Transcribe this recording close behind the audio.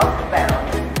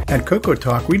At Coco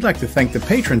Talk, we'd like to thank the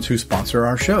patrons who sponsor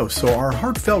our show, so our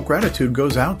heartfelt gratitude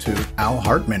goes out to Al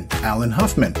Hartman, Alan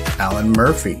Huffman, Alan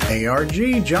Murphy,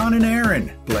 ARG, John and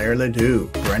Aaron, Blair Ledoux,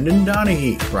 Brendan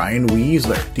Donahue, Brian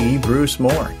Weasler, D. Bruce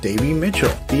Moore, Davey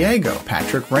Mitchell, Diego,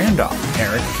 Patrick Randolph,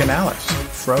 Eric Canales,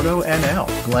 Frodo NL,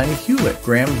 Glenn Hewlett,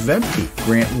 Graham Vebke,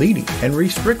 Grant Leedy, Henry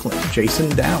Strickland, Jason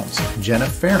Downs, Jenna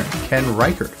Farron, Ken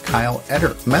Reichert, Kyle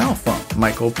Etter, Malfunk,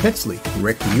 Michael Pitsley,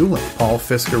 Rick Hewlin, Paul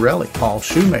Fiscarelli, Paul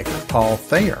Shoemaker, Paul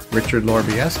Thayer, Richard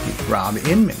Lorbieski, Rob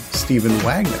Inman, Stephen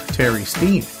Wagner, Terry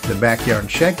Steen, The Backyard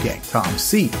Shed Gang, Tom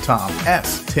C., Tom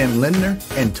S., Tim Lindner,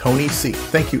 and Tony C.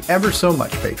 Thank you ever so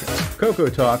much, patrons. Coco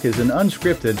Talk is an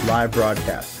unscripted live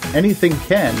broadcast. Anything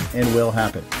can and will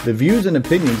happen. The views and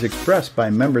opinions expressed by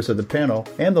members of the panel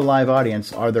and the live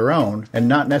audience are their own and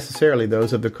not necessarily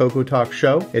those of the Coco Talk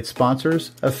show, its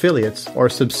sponsors, affiliates, or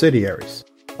subsidiaries.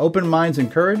 Open minds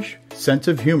encouraged, sense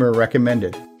of humor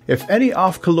recommended. If any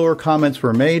off-color comments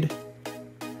were made,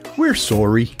 we're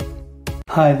sorry.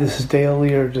 Hi, this is Dale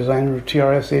Lear, designer of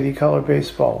TRS 80 Color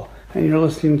Baseball, and you're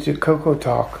listening to Coco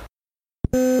Talk.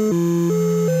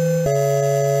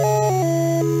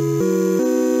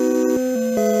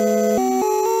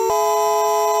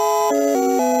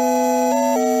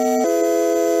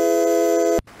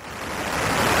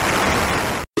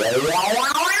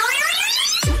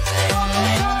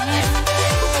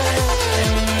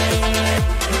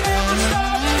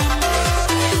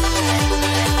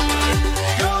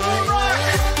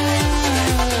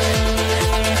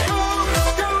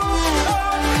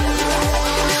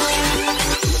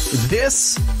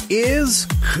 This is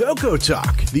Coco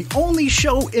Talk, the only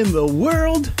show in the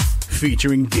world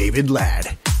featuring David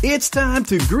Ladd. It's time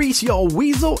to grease your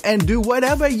weasel and do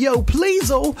whatever yo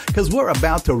please'll, cause we're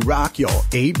about to rock your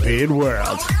 8-bit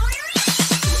world.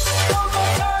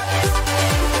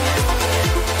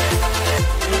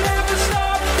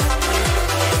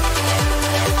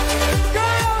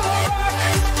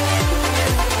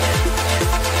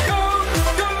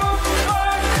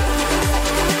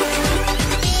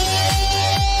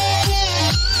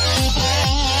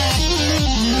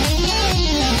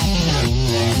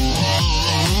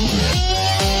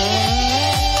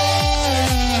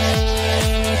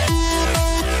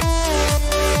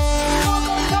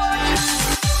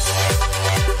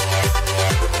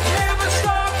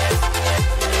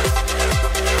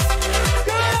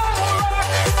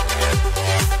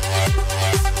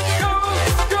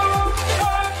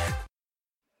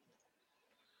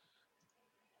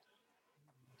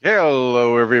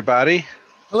 Hello, everybody.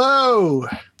 Hello.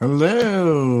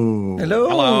 Hello.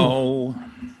 Hello.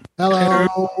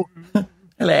 Hello.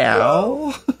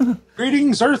 Hello.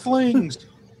 Greetings, Earthlings.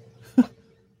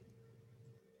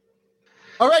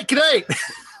 All right, good night.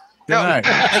 Good night.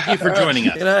 Thank you for joining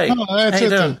us. Good night. Oh, that's How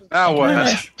you it. doing? Now what?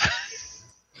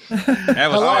 That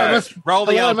was Hello, I all must- right. Roll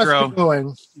the hello, I must be outro.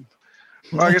 going.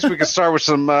 Well, I guess we can start with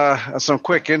some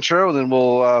quick intro, and then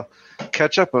we'll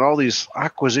catch up on all these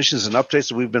acquisitions and updates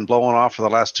that we've been blowing off for the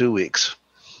last 2 weeks.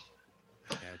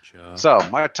 Gotcha. So,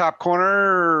 my top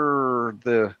corner,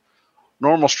 the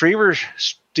normal streamer,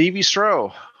 Stevie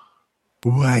Stroh.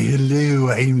 Why, hello.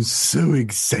 I am so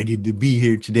excited to be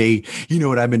here today. You know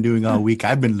what I've been doing all week?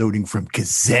 I've been loading from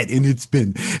cassette, and it's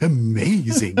been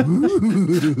amazing. This is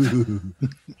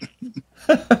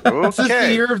the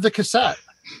Okay. year of the cassette.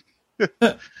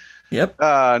 Yep.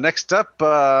 Next up,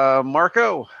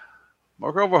 Marco.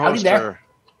 Marco Howdy Verhoster. there.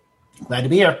 Glad to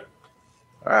be here.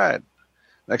 All right.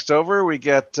 Next over, we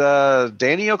get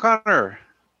Danny O'Connor.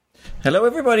 Hello,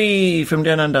 everybody from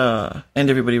down under and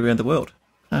everybody around the world.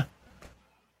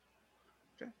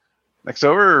 Next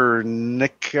over,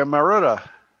 Nick Marotta.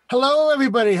 Hello,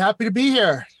 everybody. Happy to be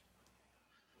here.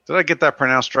 Did I get that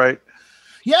pronounced right?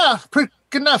 Yeah, good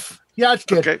enough. Yeah, it's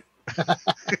good. Okay.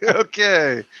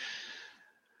 Okay.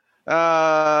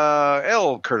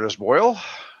 L. Curtis Boyle.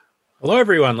 Hello,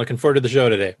 everyone. Looking forward to the show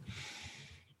today.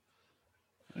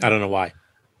 I don't know why.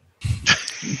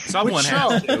 Someone Which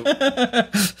has show? to.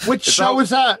 Which show was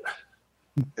that?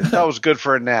 That was good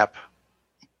for a nap.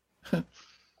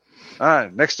 All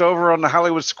right. Next over on the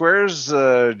Hollywood Squares,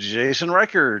 Jason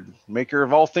Reichard, maker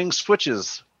of all things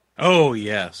switches. Oh,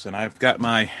 yes. And I've got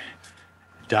my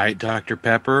Diet Dr.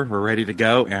 Pepper. We're ready to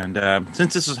go. And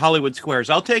since this is Hollywood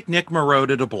Squares, I'll take Nick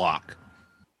Marotta to block.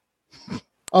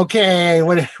 Okay,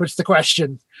 what's the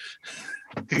question?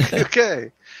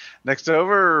 Okay. Next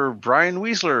over, Brian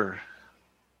Weasler.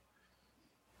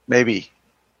 Maybe.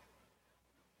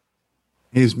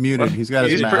 He's muted. He's got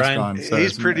his He's mask pretty- on. So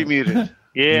He's it's- pretty muted.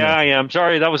 Yeah, I am.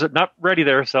 Sorry, that was not ready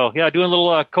there. So, yeah, doing a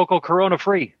little Coco Corona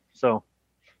free. So,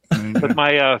 with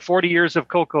my 40 years of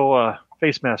Coco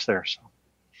face mask there. So.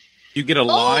 You get a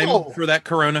lime for that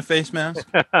Corona face mask?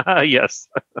 Yes.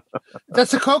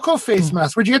 That's a cocoa face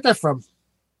mask. Where'd you get that from?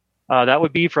 That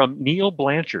would be from Neil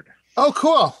Blanchard. Oh,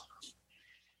 cool.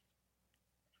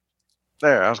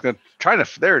 There, I was going to try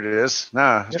to. There it is.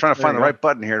 I was trying to find the right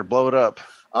button here to blow it up.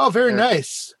 Oh, very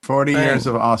nice. 40 years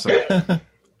of awesome.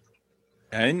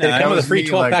 And come with a free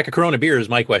 12-pack of Corona beer is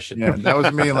my question. Yeah, that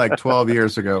was me like 12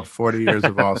 years ago. 40 years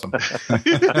of awesome.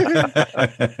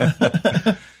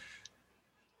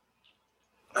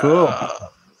 Cool.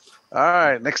 All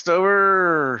right, next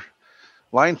over,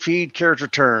 line feed character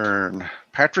turn.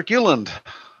 Patrick Euland.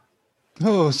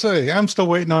 Oh, say, I'm still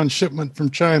waiting on shipment from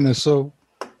China, so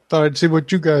thought I'd see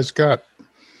what you guys got.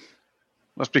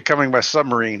 Must be coming by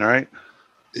submarine, right?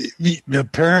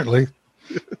 Apparently.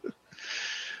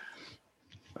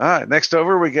 All right, next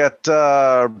over, we got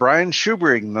Brian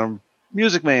Schubring, the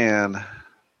Music Man.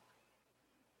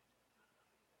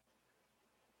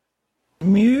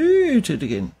 Muted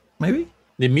again, maybe?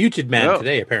 The muted man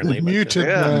today, apparently. The muted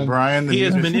man. Brian, He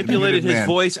has manipulated his man.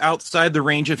 voice outside the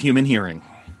range of human hearing.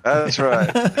 That's right.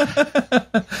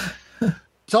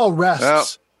 It's all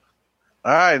rests. Well,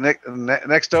 all right,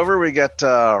 next over, we got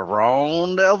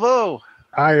Ron Delvaux.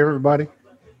 Hi, everybody.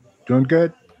 Doing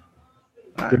good.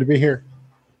 Good to be here.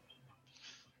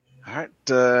 All right,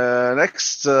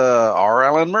 next, R.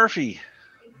 Alan Murphy.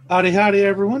 Howdy,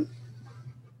 everyone.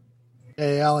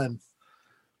 Hey, Alan.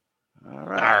 All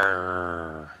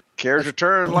right. Character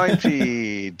turn, line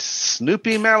feed.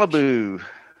 Snoopy Malibu.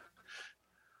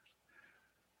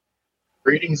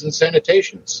 Greetings and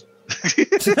sanitations.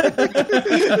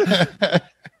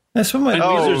 That's what my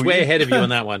Weezer's way ahead of you on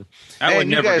that one. That would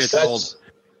never get old.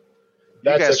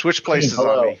 You guys switch places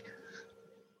on me.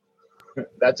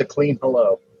 That's a clean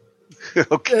hello.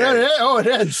 Okay. It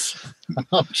is.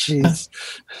 Oh, jeez.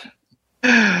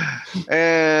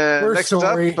 And We're next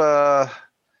sorry. up,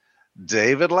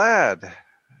 David Ladd.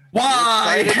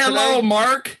 Why, excited hello, today?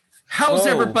 Mark. How's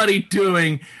everybody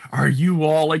doing? Are you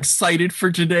all excited for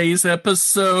today's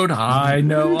episode? I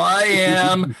know I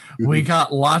am. We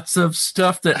got lots of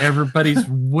stuff that everybody's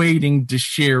waiting to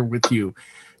share with you.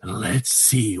 Let's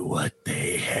see what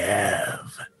they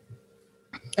have.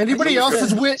 Anybody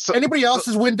else's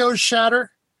Windows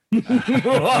shatter? Coming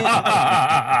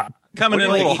in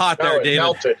a little hot there, David.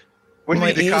 Melted. We My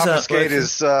need to ears aren't confiscate working.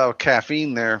 his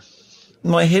caffeine there.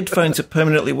 My headphones are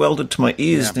permanently welded to my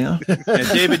ears now. Yeah,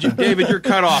 David, you're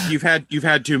cut off. You've had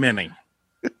too many.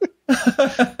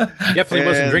 Definitely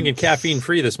wasn't drinking caffeine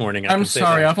free this morning. I'm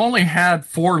sorry. I've only had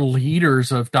 4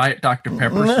 liters of Diet Dr.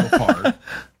 Pepper so far.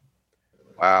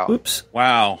 Wow. Oops.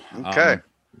 Wow. Okay.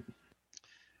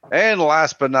 And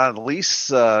last but not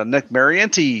least, Nick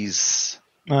Marientes.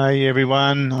 Hi,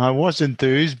 everyone. I was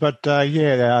enthused, but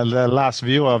the last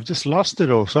view, I've just lost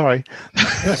it all. Sorry.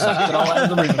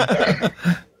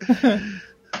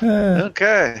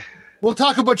 Okay. We'll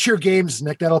talk about your games,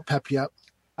 Nick. That'll pep you up.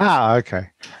 Ah, okay.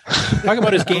 Talk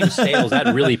about his game sales.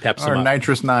 That really peps him Or up.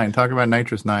 Nitrous 9. Talk about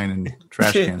Nitrous 9 and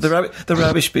trash Shit, cans. the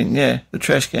rubbish bin, yeah. The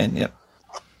trash can, yeah.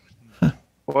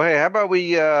 Well, hey, how about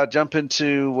we jump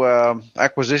into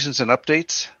acquisitions and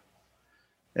updates?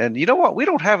 And you know what? We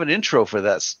don't have an intro for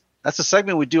this. That's a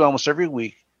segment we do almost every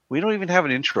week. We don't even have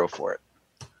an intro for it.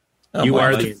 You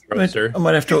are the intro, sir. I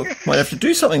might have to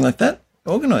do something like that.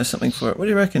 Organize something for it. What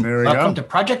do you reckon? There we Welcome go. to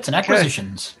Projects and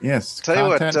Acquisitions. Yes. Tell you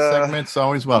what, Content segments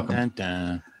always welcome. Dun,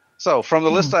 dun. So from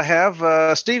the list I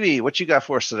have, Stevie, what you got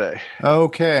for us today?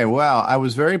 Okay, well, I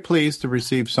was very pleased to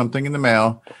receive something in the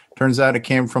mail. Turns out it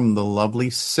came from the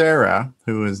lovely Sarah,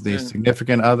 who is the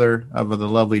significant other of the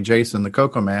lovely Jason, the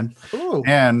Cocoa Man. Ooh.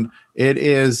 And it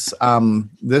is,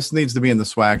 this needs to be in the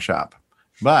swag shop.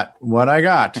 But what I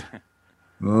got,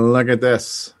 look at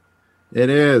this. It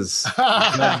is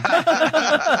fire.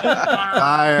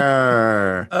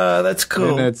 That's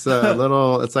cool. And it's a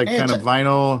little, it's like Hey, kind of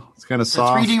vinyl. It's kind of It's a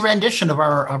soft. 3D rendition of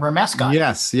our mascot.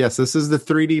 Yes. This is the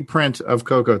 3D print of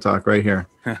Cocoa Talk right here.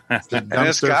 And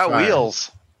it's got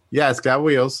wheels. Yeah, it's got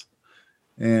wheels.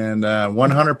 And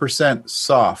 100%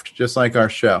 soft, just like our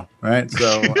show, right?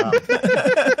 So,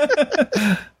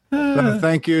 so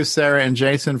thank you, Sarah and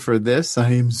Jason, for this.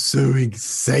 I am so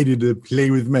excited to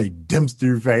play with my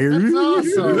dumpster fire.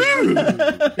 That's awesome.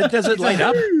 Does it light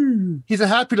up? He's a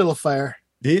happy little fire.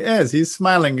 He is. He's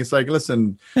smiling. He's like,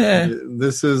 listen,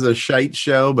 this is a shite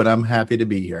show, but I'm happy to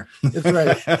be here. That's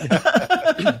right.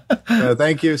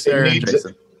 Thank you, Sarah and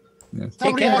Jason. Yes.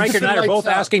 Hey, Ken Reichert and I are both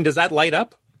asking, does that light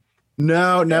up?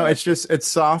 No, it's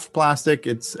soft plastic.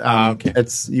 It's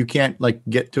it's you can't like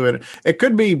get to it. It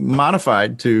could be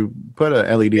modified to put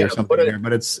a LED or something there,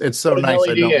 but it's so nice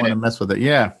I don't want to mess with it.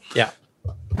 Yeah. Yeah.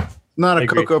 Not a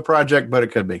Cocoa project, but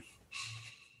it could be.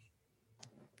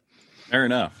 Fair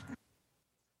enough.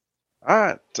 All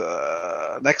right.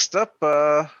 Next up,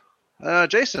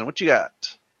 Jason, what you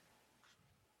got?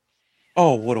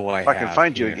 Oh, what do I If have I can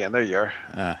find you here? again. There you are.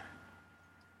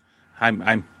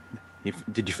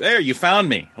 There, you found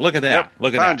me. Look at that. Yep,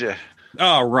 Look at found that. you.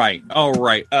 All right.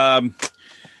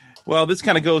 Well, this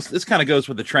kind of goes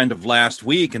with the trend of last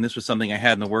week, and this was something I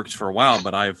had in the works for a while,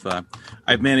 but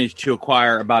I've managed to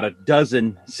acquire about a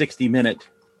dozen 60-minute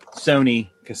Sony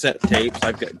cassette tapes.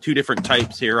 I've got 2 different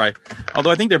types here.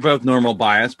 Although I think they're both normal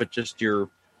bias, but just blue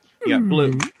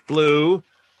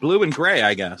and gray,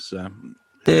 I guess.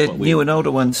 The new and older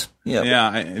ones. Yeah. Yeah,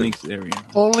 I think there we go.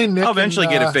 Only Nick. I'll eventually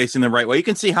get it facing the right way. You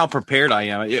can see how prepared I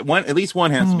am. At least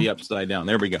one has to be upside down.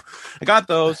 There we go. I got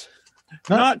those.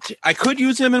 I could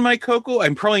use them in my Coco.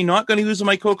 I'm probably not going to use them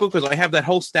in my Coco because I have that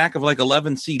whole stack of like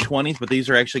 11 C20s, but these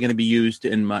are actually going to be used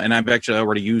in my, and I've actually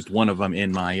already used one of them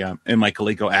in my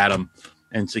Coleco Atom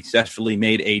and successfully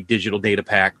made a digital data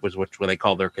pack, was what they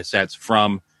call their cassettes,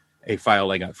 from a file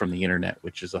I got from the internet,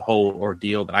 which is a whole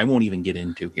ordeal that I won't even get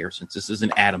into here since this is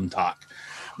an Atom talk.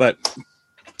 But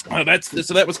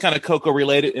that was kind of Coco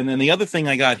related. And then the other thing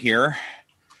I got here,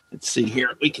 let's see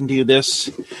here, we can do this.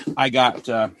 I got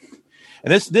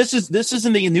this is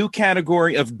in the new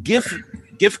category of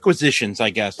giftquisitions, I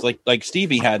guess, like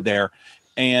Stevie had there.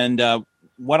 And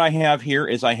what I have here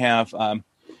is I have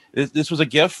this was a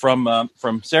gift from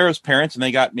Sarah's parents, and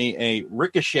they got me a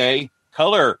Ricochet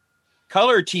color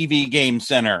TV game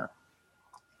center.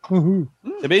 Mm-hmm.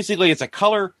 So basically, it's a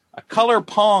color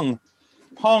Pong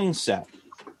set,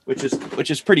 which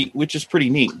is pretty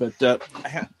neat. But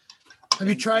have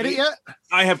you tried it yet?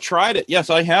 I have tried it. Yes,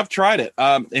 I have tried it.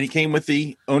 And it came with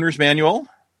the owner's manual,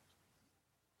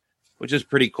 which is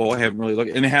pretty cool. I haven't really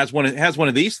looked, and it has one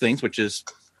of these things, which is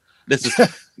this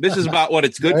is about what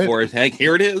it's good right. for. Heck,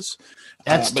 here it is.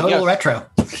 That's total retro.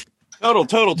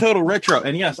 Total retro.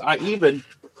 And yes, I even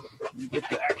get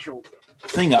the actual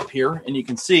thing up here, and you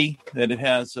can see that it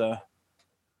has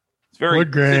it's very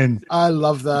wood grain. I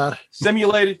love that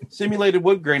simulated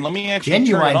wood grain. Let me actually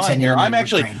Genuine turn it on here. I'm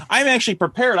grain. actually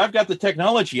prepared. I've got the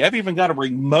technology. I've even got a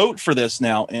remote for this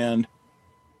now, and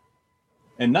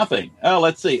nothing. Oh,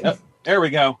 let's see. Oh, there we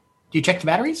go. Do you check the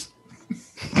batteries?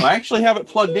 Well, I actually have it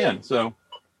plugged in, so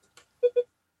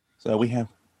we have.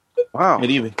 Wow.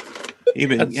 It even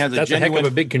has that's a heck of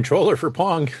a big controller for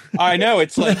Pong. I know,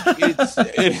 it's like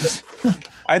it's.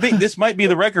 I think this might be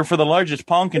the record for the largest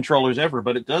Pong controllers ever,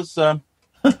 but it does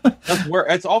work.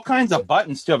 It's all kinds of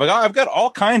buttons too. I've got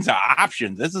all kinds of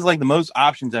options. This is like the most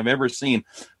options I've ever seen.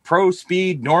 Pro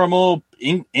Speed, Normal,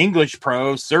 English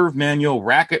Pro, Serve Manual,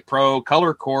 Racket Pro,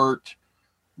 Color Court,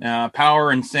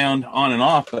 power and sound on and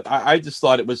off. But I just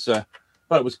thought it was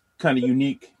kind of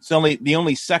unique. It's the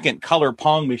only second color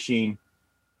Pong machine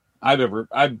I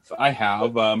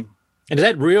have. And is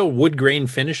that real wood grain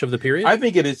finish of the period? I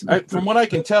think it is. From what I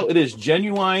can tell, it is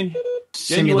genuine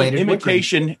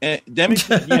imitation.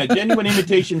 Genuine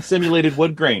imitation simulated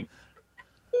wood grain.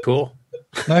 Cool.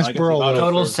 Nice burl.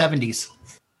 Total 70s.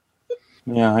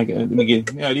 Yeah,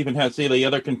 it even has. See, the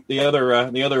other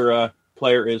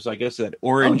player is, I guess, that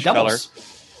orange color.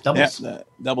 Doubles. Yeah,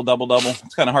 double.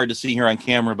 It's kind of hard to see here on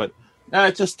camera, but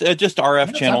it's just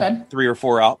RF channel 3 or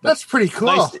 4 out. That's pretty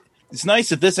cool. It's nice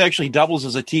that this actually doubles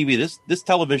as a TV. This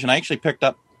television I actually picked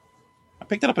up. I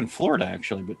picked it up in Florida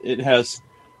actually, but it has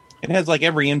like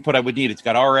every input I would need. It's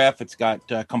got RF, it's got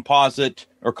composite,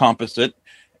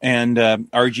 and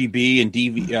RGB and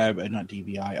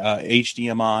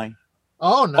HDMI.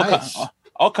 Oh, nice!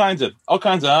 All kinds of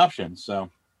options. So,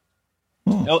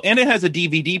 and it has a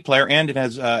DVD player, and it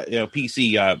has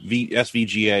PC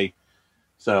SVGA.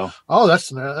 So,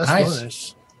 that's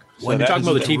nice. When you're talking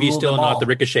about the TV, still not the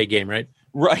Ricochet game, right?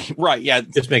 Right, yeah.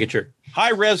 Just making sure.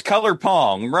 High-res color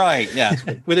Pong, right, yeah.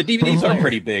 With the DVDs are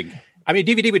pretty big. I mean,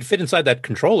 DVD would fit inside that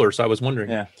controller, so I was wondering.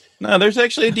 Yeah. No, there's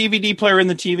actually a DVD player in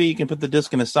the TV. You can put the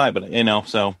disc in the side, but,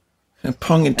 so. And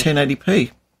Pong in 1080p.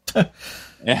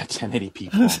 Yeah,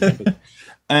 1080p Pong.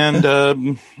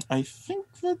 And I think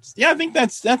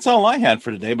that's all I had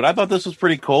for today, but I thought this was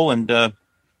pretty cool, and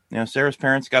Sarah's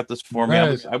parents got this for me.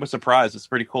 Nice. I was surprised. It's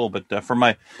pretty cool. But I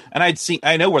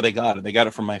know where they got it. They got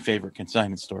it from my favorite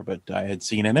consignment store, but I had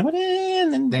seen it.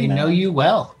 And they know you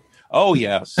well. Oh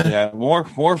yes, yeah. More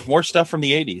stuff from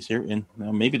the 80s here, in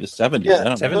maybe the 70s. Yeah,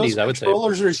 70s. I would say.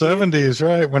 Controllers are 70s,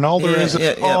 right? When all there is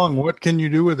Pong, what can you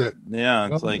do with it? Yeah,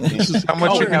 it's like this is how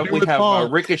much you can do with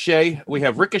Pong. Ricochet. We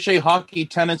have Ricochet, hockey,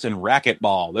 tennis, and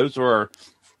racquetball. Those are our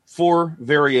 4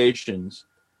 variations.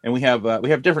 And we have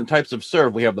different types of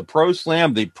serve. We have the Pro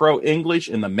Slam, the Pro English,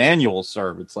 and the manual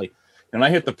serve. It's like, and I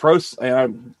hit the Pro.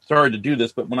 I'm sorry to do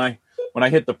this, but when I when I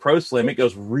hit the Pro Slim, it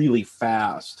goes really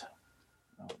fast.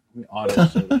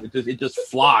 It just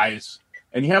flies,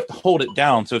 and you have to hold it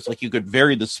down, so it's like you could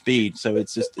vary the speed. So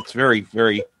it's very,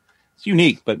 very, it's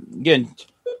unique. But again,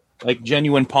 like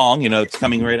genuine Pong, it's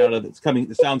coming right out of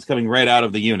the sound's coming right out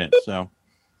of the unit. So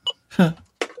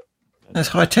that's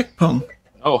high tech Pong.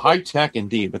 Oh, high tech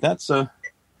indeed. But that's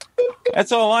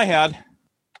all I had.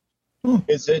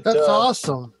 That's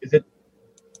awesome.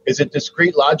 Is it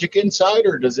discrete logic inside,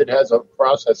 or does it has a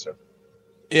processor?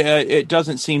 Yeah, it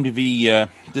doesn't seem to be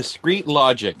discrete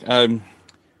logic. The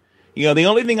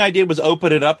only thing I did was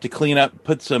open it up to clean up,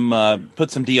 put some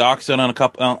deoxin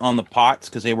on the pots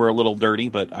because they were a little dirty.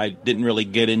 But I didn't really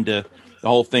get into the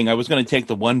whole thing. I was going to take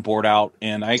the one board out,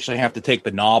 and I actually have to take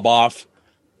the knob off,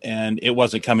 and it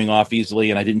wasn't coming off easily,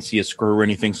 and I didn't see a screw or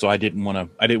anything, so I didn't want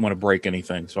to break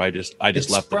anything. So I just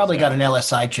left. Probably got an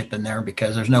LSI chip in there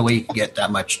because there's no way you can get that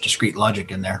much discrete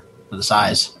logic in there for the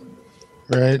size.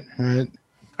 Right.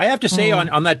 I have to say,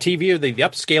 on that TV, the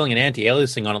upscaling and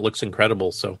anti-aliasing on it looks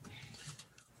incredible. So,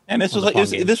 and this was a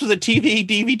TV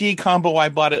DVD combo. I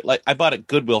bought it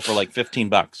Goodwill for like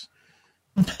 $15.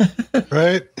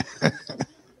 Right.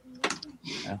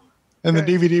 Yeah. And the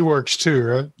DVD works too,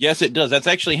 right? Yes, it does. That's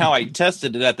actually how I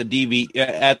tested it at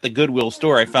the Goodwill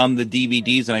store. I found the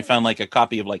DVDs and I found like a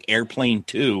copy of like Airplane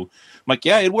 2. I'm like,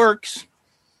 yeah, it works.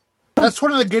 That's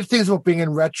one of the good things about being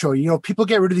in retro. People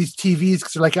get rid of these TVs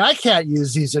because they're like, I can't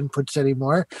use these inputs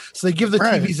anymore. So they give the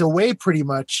TVs away pretty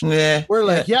much. Yeah. We're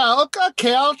like,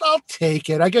 okay, I'll take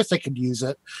it. I guess I could use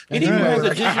it. It even has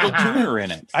a digital tuner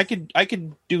in it. I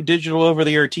could do digital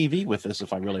over-the-air TV with this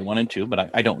if I really wanted to, but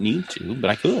I don't need to, but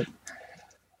I could.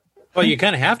 Well, you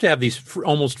kind of have to have these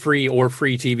almost free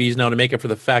TVs now to make up for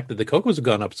the fact that the Cocos have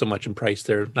gone up so much in price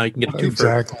there. Now you can get two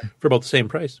for about the same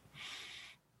price.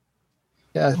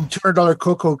 Yeah, $200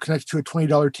 Coco connects to a $20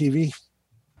 TV.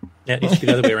 Yeah, it used to be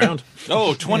the other way around.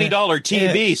 Oh, $20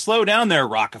 TV. Yeah. Slow down there,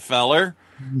 Rockefeller.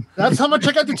 That's how much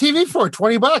I got the TV for,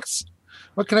 $20.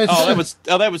 What can I say?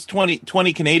 That was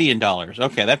 20 Canadian dollars.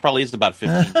 Okay, that probably is about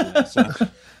 15.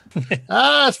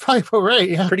 That's probably right,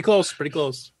 yeah. Pretty close.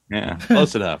 Yeah,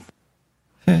 close enough.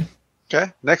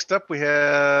 Okay, next up we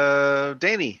have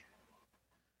Danny.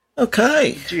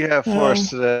 Okay. What do you have for us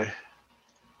today?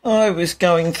 I was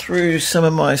going through some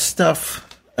of my stuff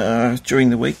during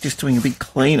the week, just doing a big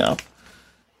cleanup.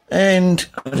 And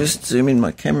I'll just zoom in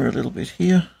my camera a little bit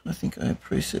here. I think I have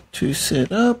preset 2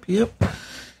 set up. Yep.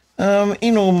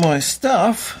 In all my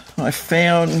stuff, I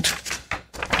found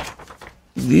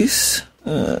this.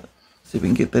 See if we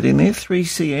can get that in there.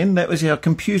 3CN. That was our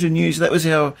computer news. That was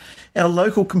our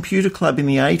local computer club in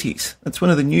the 80s. That's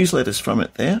one of the newsletters from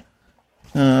it there.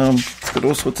 It's got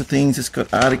all sorts of things. It's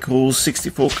got articles,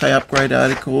 64K upgrade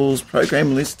articles,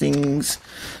 program listings,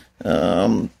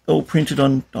 all printed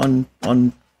on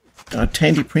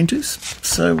Tandy printers.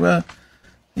 So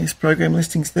there's program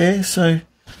listings there. So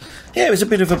yeah, it was a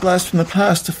bit of a blast from the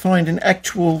past to find an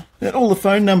actual, all the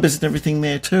phone numbers and everything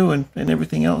there too, and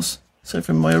everything else. So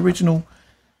from my original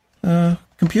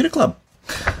computer club.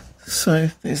 So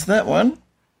there's that one.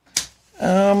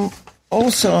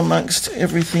 Also amongst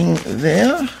everything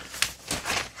there,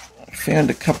 I found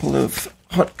a couple of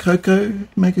Hot Cocoa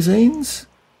magazines.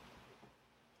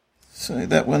 So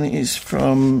that one is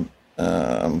from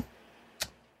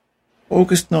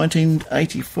August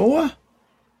 1984.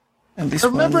 And this I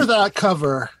remember that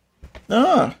cover.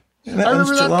 Oh, I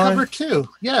remember that cover too.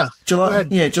 Yeah.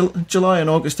 July and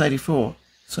August 84.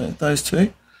 So those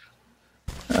two.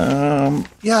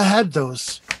 Yeah, I had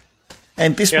those.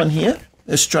 And this one here,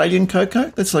 Australian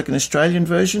Cocoa. That's like an Australian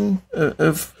version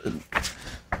of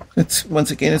it's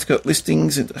once again it's got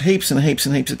listings and heaps and heaps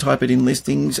and heaps of type it in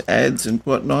listings, ads and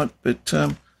whatnot. But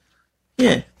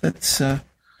yeah, that's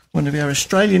one of our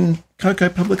Australian Cocoa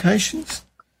publications.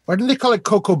 Why didn't they call it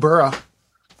Kookaburra?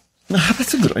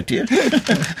 That's a good idea.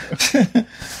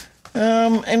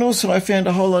 And also I found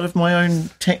a whole lot of my own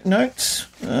tech notes.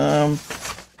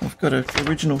 I've got an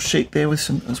original sheet there with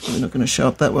some, it's probably not going to show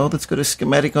up that well, that's got a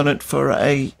schematic on it for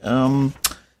a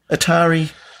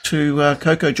Atari to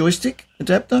Coco joystick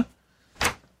adapter.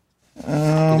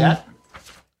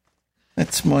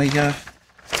 That's my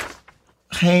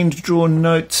hand-drawn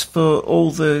notes for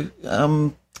all the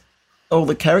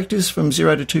characters from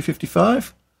 0 to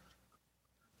 255.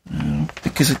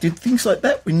 Because I did things like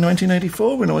that in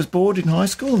 1984 when I was bored in high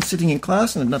school and sitting in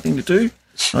class and had nothing to do.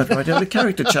 I'd write out a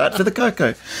character chart for the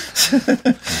Coco.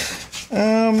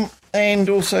 And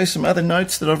also some other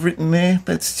notes that I've written there.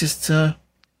 That's just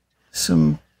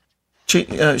some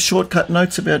shortcut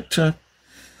notes about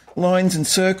lines and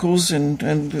circles and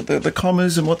the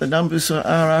commas and what the numbers are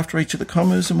after each of the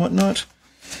commas and whatnot.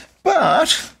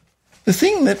 But the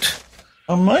thing that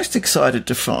I'm most excited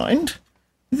to find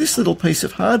is this little piece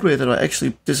of hardware that I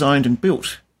actually designed and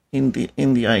built in the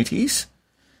 80s.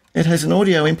 It has an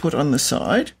audio input on the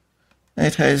side.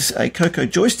 It has a Coco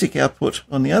joystick output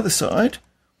on the other side.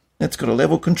 It's got a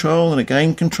level control and a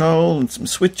gain control and some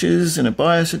switches and a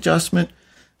bias adjustment.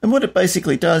 And what it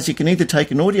basically does, you can either take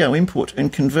an audio input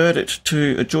and convert it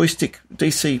to a joystick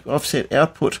DC offset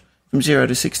output from 0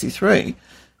 to 63.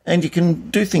 And you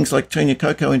can do things like turn your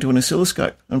Coco into an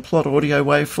oscilloscope and plot audio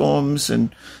waveforms,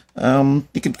 and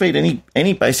you can feed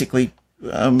any basically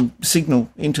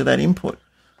signal into that input,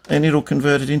 and it'll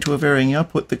convert it into a varying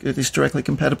output that is directly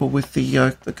compatible with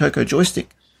the Coco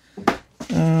joystick.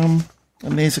 And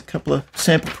there's a couple of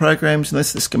sample programs, and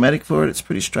that's the schematic for it. It's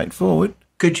pretty straightforward.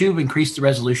 Could you increase the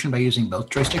resolution by using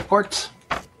both joystick ports?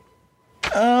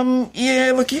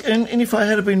 Yeah, look, and if I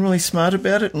had been really smart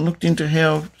about it and looked into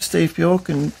how Steve Bjork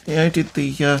and did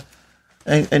the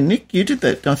and Nick, you did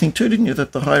that, I think too, didn't you?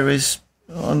 That the high res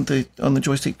on the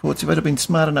joystick ports. If I'd have been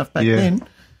smart enough back then,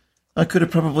 I could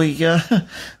have probably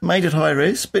made it high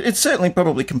res. But it's certainly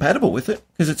probably compatible with it,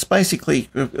 because it's basically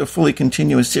a fully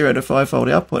continuous 0 to 5-fold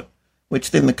output,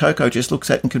 which then the Coco just looks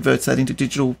at and converts that into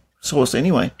digital source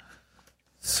anyway.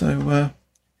 So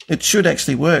it should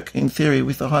actually work in theory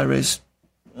with the high res.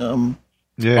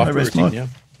 High res mod.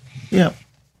 Yeah.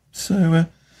 So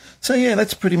yeah,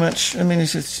 that's pretty much. I mean,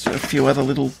 there's just a few other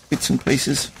little bits and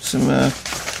pieces. Some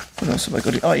what else have I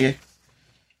got? Oh yeah,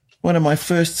 one of my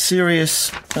first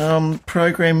serious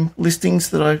program listings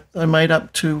that I made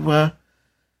up to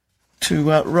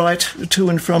write to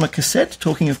and from a cassette.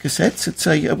 Talking of cassettes, it's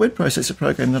a word processor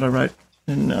program that I wrote,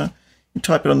 and you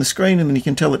type it on the screen, and then you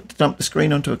can tell it to dump the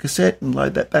screen onto a cassette and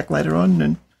load that back later on,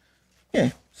 and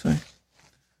yeah, so.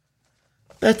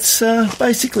 That's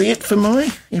basically it for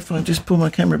if I just pull my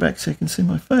camera back so you can see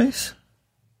my face.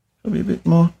 Probably a bit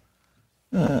more.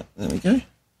 There we go.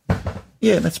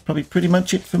 Yeah, that's probably pretty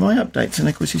much it for my updates and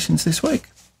acquisitions this week.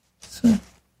 So.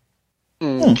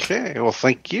 Okay, well,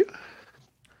 thank you.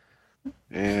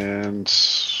 And,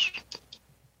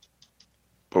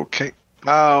 okay.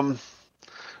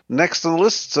 Next on the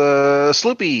list,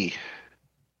 Sloopy.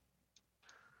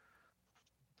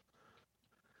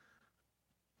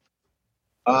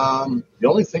 The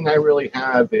only thing I really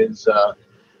have is I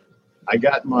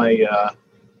got my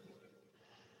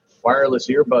wireless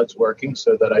earbuds working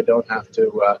so that I don't have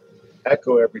to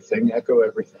echo everything. And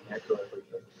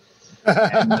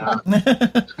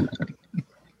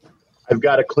I've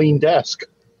got a clean desk.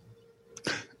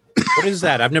 What is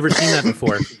that? I've never seen that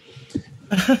before.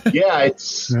 Yeah,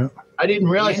 it's. Yeah. I didn't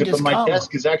realize it, but my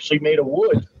desk is actually made of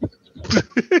wood.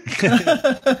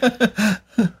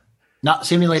 Not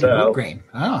simulated wood grain.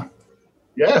 Oh.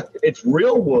 Yeah, it's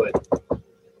real wood.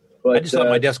 But, I just thought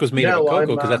my desk was made of cocoa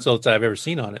because that's all I've ever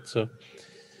seen on it. So.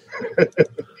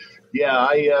 Yeah,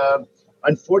 I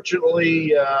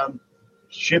unfortunately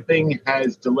shipping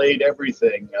has delayed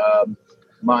everything.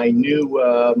 My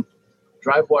new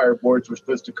drive wire boards were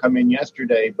supposed to come in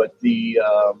yesterday, but the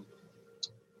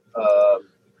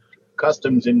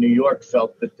customs in New York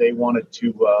felt that they wanted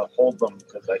to hold them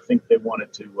because I think they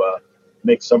wanted to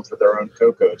make some for their own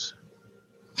cocos.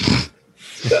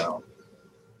 So,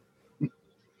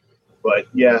 but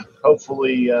yeah,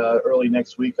 hopefully early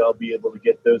next week I'll be able to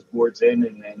get those boards in,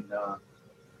 and then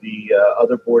the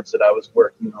other boards that I was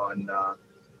working on,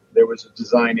 there was a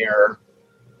design error.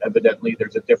 Evidently,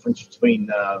 there's a difference between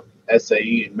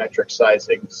SAE and metric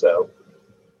sizing, so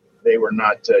they were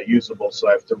not usable, so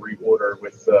I have to reorder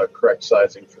with correct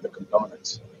sizing for the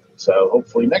components. So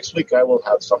hopefully next week I will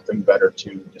have something better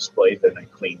to display than a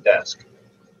clean desk.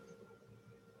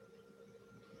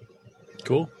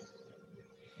 Cool.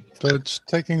 So it's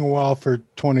taking a while for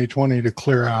 2020 to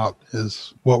clear out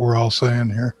is what we're all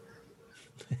saying here.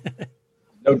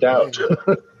 No doubt.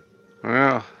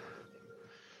 Well,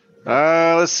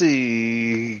 let's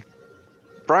see.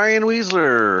 Brian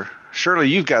Weasler, surely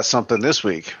you've got something this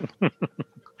week.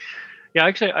 Yeah, I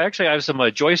actually have some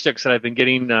joysticks that I've been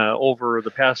getting over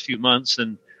the past few months,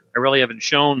 and I really haven't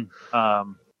shown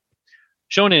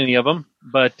any of them.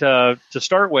 But to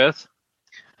start with,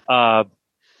 we're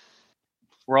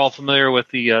all familiar with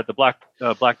the Black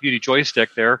Beauty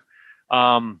joystick there.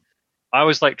 I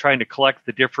always like trying to collect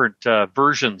the different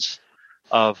versions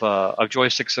of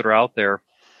joysticks that are out there,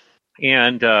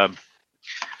 and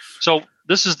so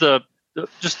this is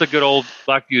just the good old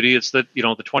Black Beauty. It's the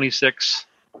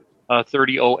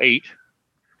 263008,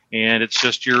 and it's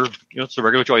just it's a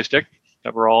regular joystick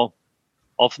that we're all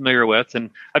familiar with. And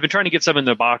I've been trying to get some in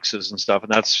the boxes and stuff,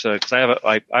 and that's because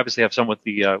I obviously have some with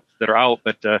the that are out,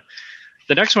 but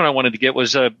the next one I wanted to get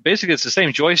was basically it's the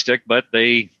same joystick, but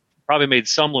they probably made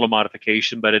some little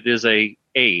modification, but it is a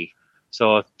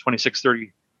so a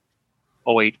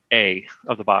 2630-08A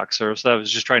of the box. So I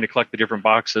was just trying to collect the different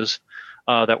boxes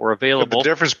that were available. But the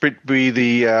difference between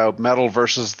the metal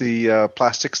versus the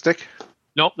plastic stick?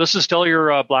 Nope, this is still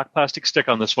your black plastic stick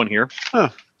on this one here. Huh.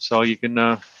 So you can...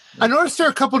 I noticed there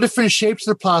are a couple different shapes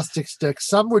of the plastic sticks.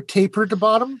 Some were tapered at the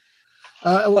bottom.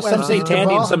 Some say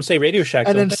Tandy and some say Radio Shack,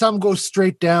 and then some go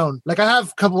straight down. Like I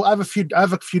have a few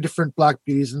different Black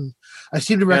Beauties, and I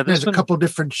seem to recognize a couple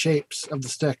different shapes of the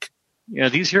stick. Yeah,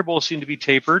 these here both seem to be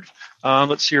tapered.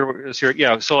 Let's see here.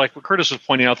 Yeah, so like what Curtis was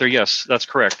pointing out there, yes, that's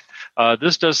correct.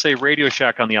 This does say Radio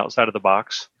Shack on the outside of the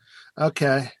box.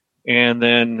 Okay. And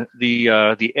then the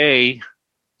A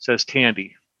says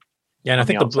Tandy. Yeah, and I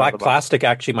think the black plastic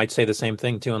actually might say the same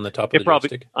thing too on the top of the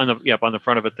joystick. On the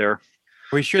front of it there.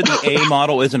 Are we sure the A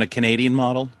model isn't a Canadian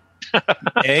model?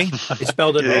 A? They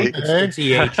spelled it wrong. It's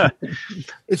EH.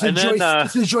 It's a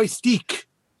joystick.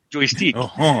 Joystick.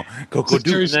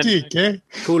 Joystick, eh?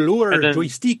 Couleur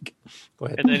joystick. Go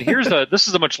ahead. And then this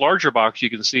is a much larger box you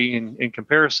can see in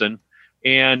comparison.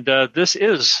 And this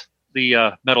is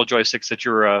the metal joysticks that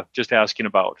you're just asking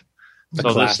about. The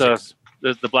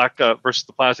black versus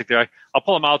the plastic there. I'll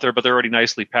pull them out there, but they're already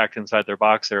nicely packed inside their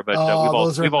box there. But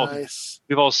we've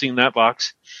all seen that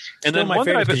box. And Still then my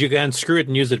favorite because you can unscrew it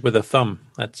and use it with a thumb.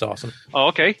 That's awesome. Oh,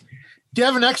 okay. Do you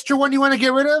have an extra one you want to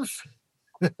get rid of?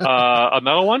 A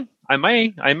metal one? I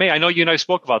may. I know you and I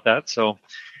spoke about that. So,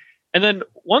 and then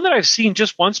one that I've seen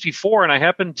just once before, and I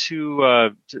happened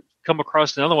to come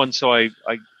across another one. So I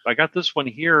got this one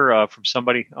here from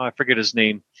somebody. I forget his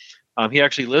name. He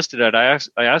actually listed it. I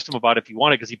asked him about if he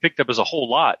wanted because he picked up as a whole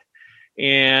lot,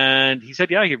 and he said,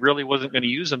 yeah, he really wasn't going to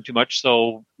use them too much,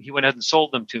 so he went ahead and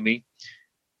sold them to me.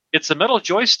 It's a metal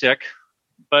joystick,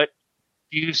 but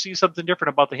do you see something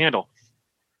different about the handle?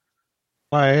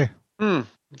 Why? They're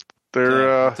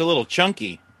it's a little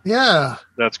chunky. Yeah,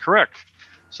 that's correct.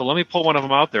 So let me pull one of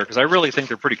them out there because I really think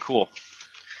they're pretty cool.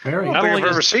 I don't think I've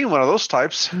ever seen one of those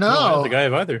types. No, I don't think I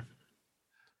have either.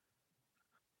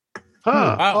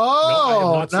 Huh. Wow.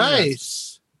 Oh,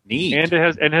 nice. Neat. And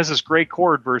it has this gray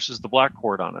cord versus the black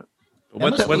cord on it.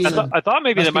 I thought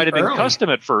maybe that might have been custom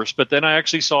at first, but then I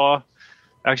actually saw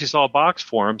a box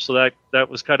for them, so that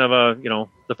was kind of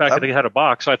the fact that they had a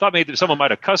box. So I thought maybe someone might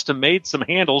have custom made some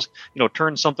handles,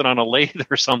 turned something on a lathe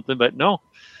or something, but no.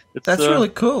 That's really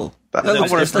cool.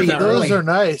 Those are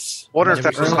nice. Wonder if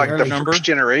that was like the first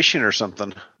generation or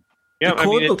something. Yeah, I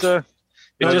mean, This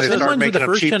one's with the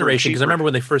first generation because I remember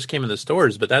when they first came in the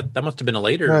stores, but that must have been a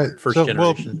later first generation.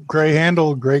 Well, gray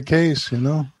handle, gray case,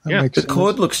 That makes the sense.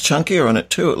 cord looks chunkier on it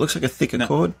too. It looks like a thicker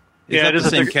cord. Yeah, it is the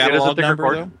same catalog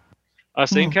number.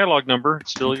 Same catalog number.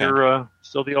 It's still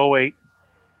still the 08.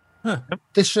 Huh.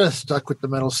 They should have stuck with the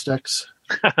metal sticks.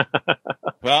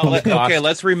 Well,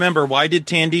 let's remember, why did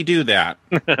Tandy do that?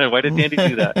 Why did Tandy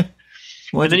do that?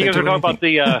 And then you guys are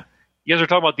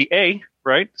talking about the A,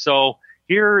 right? So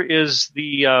here is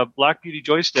the Black Beauty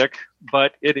joystick,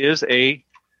 but it is a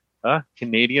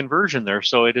Canadian version there.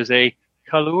 So it is a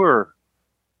Couleur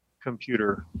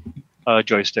computer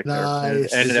joystick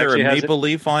nice. there. And is there a maple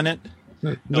leaf on it?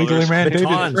 Legally mandated.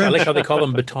 Batons. I like how they call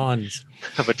them batons.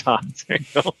 Batons. There you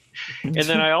go. And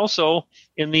then I also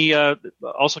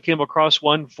came across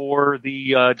one for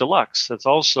the deluxe. That's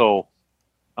also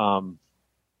the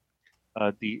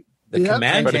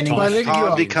command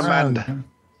baton. The command.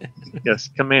 Yes,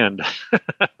 command.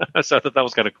 So I thought that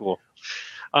was kind of cool.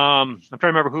 I'm trying to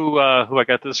remember who I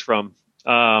got this from.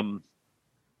 How's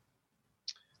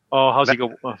he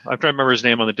go? I'm trying to remember his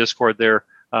name on the Discord there.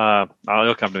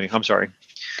 He'll come to me. I'm sorry.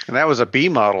 And that was a B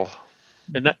model.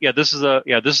 And this is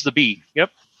the B. Yep.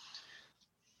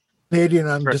 Canadian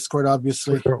on Discord,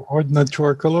 obviously.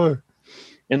 Ordinateur Couleur.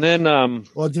 And then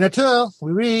Ordinateur,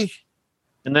 oui.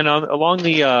 And then along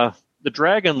the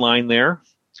Dragon line there,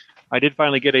 I did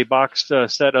finally get a boxed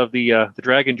set of the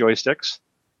Dragon joysticks.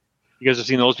 You guys have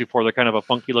seen those before. They're kind of a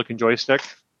funky looking joystick.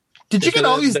 Did you get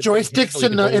all these joysticks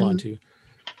in?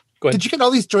 Did you get all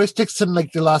these joysticks in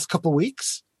like the last couple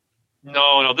weeks?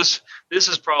 No. This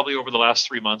is probably over the last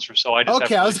 3 months or so. I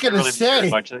was going to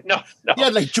say. No. Yeah,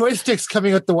 like joysticks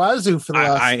coming out the wazoo for the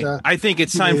last. I think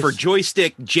it's time for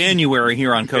Joystick January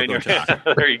here on Coco Talk.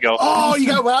 There you go. Oh, you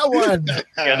got that one.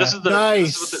 Yeah, this is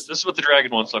nice. This is what the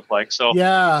Dragon ones look like. So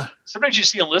yeah, sometimes you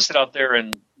see them listed out there,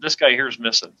 and this guy here is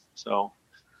missing. So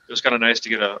it was kind of nice to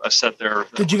get a set there.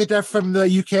 Did you get that from the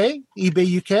UK,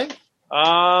 eBay UK?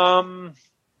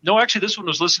 No, actually, this one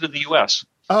was listed in the U.S.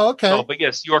 Oh, okay. But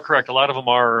yes, you are correct. A lot of them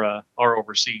are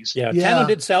overseas. Yeah, Canon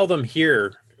did sell them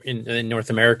here in North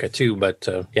America too, but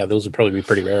yeah, those would probably be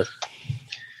pretty rare.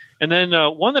 And then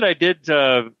one that I did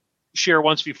share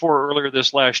once before earlier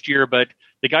this last year, but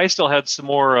the guy still had some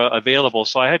more available,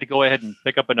 so I had to go ahead and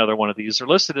pick up another one of these. They're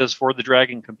listed as For the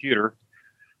Dragon computer,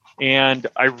 and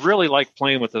I really like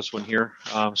playing with this one here.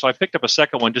 So I picked up a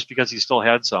second one just because he still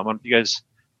had some. I don't know if you guys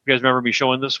remember me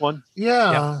showing this one?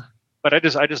 Yeah. But I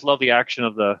just love the action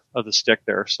of the stick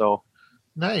there. So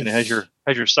nice. And it has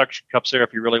your suction cups there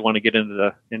if you really want to get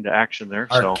into action there.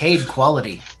 Arcade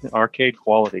quality. Arcade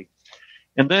quality.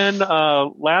 And then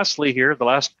lastly here, the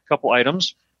last couple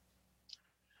items.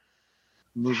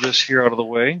 Move this here out of the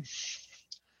way.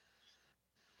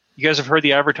 You guys have heard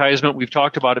the advertisement. We've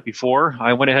talked about it before.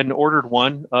 I went ahead and ordered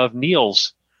one of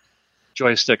Neil's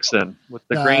joysticks then with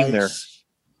the grain there.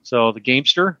 So the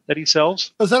Gamester that he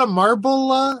sells. Is that a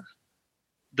marble?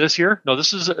 This here? No,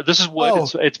 this is wood. Oh.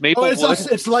 It's maple wood.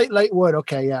 It's light wood.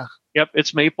 Okay, yeah. Yep,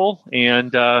 it's maple, and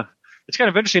it's kind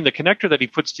of interesting. The connector that he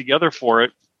puts together for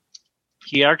it,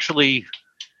 he actually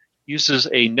uses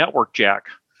a network jack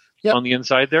on the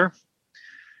inside there,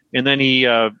 and then he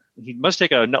must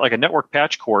take a network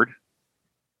patch cord, as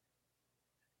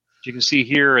you can see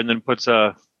here, and then puts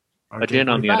a DIN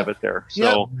on the end of it there.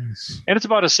 So, and it's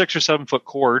about a 6 or 7 foot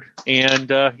cord,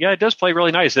 and it does play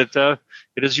really nice. It's 2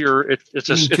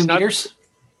 meters.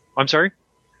 I'm sorry.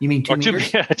 You mean 2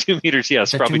 meters? 2 meters.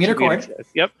 Yes, it's probably 2 meter cord.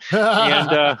 Yep.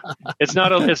 And it's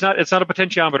not a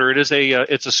potentiometer.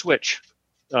 It's a switch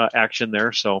action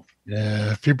there. So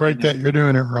yeah, if you break that, you're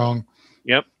doing it wrong.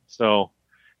 Yep. So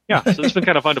so it's been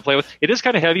kind of fun to play with. It is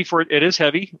kind of heavy it is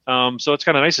heavy. So it's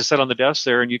kind of nice to set on the desk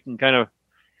there, and you can kind of.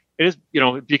 It is,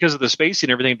 because of the spacing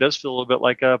and everything, it does feel a little bit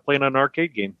like playing an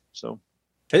arcade game. So,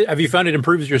 have you found it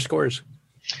improves your scores?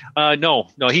 No.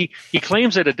 He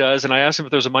claims that it does, and I asked him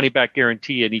if there's a money back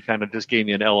guarantee, and he kind of just gave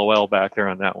me an LOL back there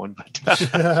on that one. But,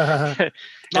 and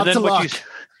then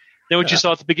what you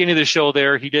saw at the beginning of the show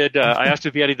there, he did. I asked him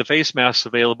if he had any of the face masks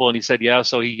available, and he said yeah.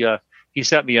 So he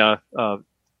sent me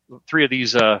 3 of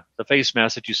these the face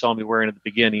masks that you saw me wearing at the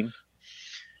beginning,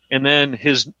 and then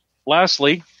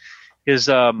lastly. His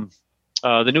the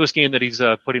newest game that he's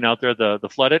putting out there, the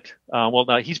Flood It.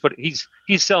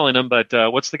 He's selling them, but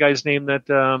what's the guy's name that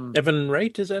Evan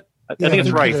Wright, is that? I think it's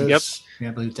right. Yep. Yeah,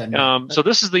 I believe that. So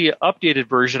this is the updated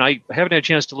version. I haven't had a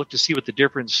chance to look to see what the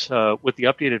difference with the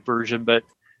updated version, but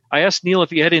I asked Neil if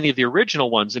he had any of the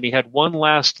original ones, and he had one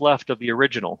last left of the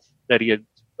original that he had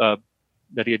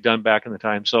done back in the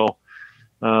time. So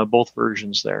both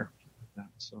versions there.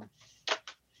 So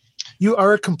you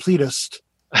are a completist.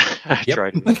 I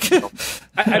tried.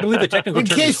 I believe the technical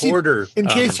term is hoarder. In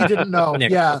case you didn't know,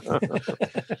 yeah.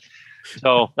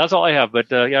 So that's all I have.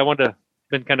 But I wanted to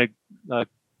been kind of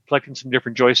collecting some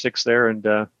different joysticks there, and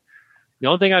the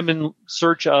only thing I'm in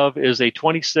search of is a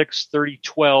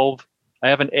 26-30-12. I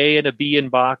have an A and a B in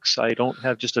box. I don't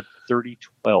have just a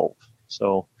 30-12.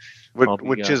 So,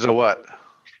 which is a what?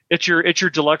 It's your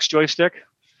deluxe joystick,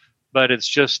 but it's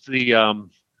just the.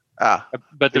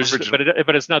 But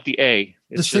it's not the A.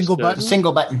 It's the single button.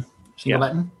 Single button.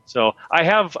 Button. So I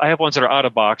have ones that are out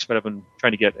of box, but I've been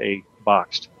trying to get a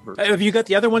boxed version. Have you got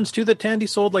the other ones too that Tandy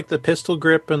sold, like the pistol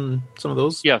grip and some of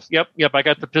those? Yes. Yep. I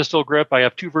got the pistol grip. I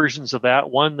have 2 versions of that.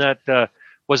 One that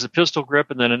was the pistol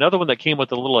grip, and then another one that came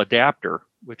with a little adapter,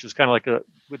 which is kind of like the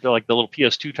little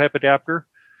PS2 type adapter.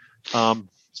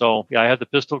 So I had the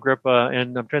pistol grip,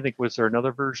 and I'm trying to think, was there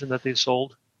another version that they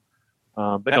sold?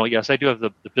 But no, yes, I do have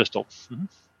the pistol. Mm-hmm.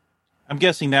 I'm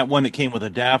guessing that one that came with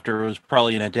adapter was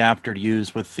probably an adapter to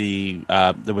use with there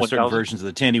were certain versions of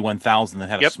the Tandy 1000 that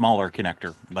had a smaller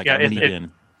connector, like a mini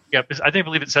DIN. Yeah, I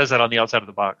believe it says that on the outside of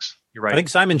the box. You're right. I think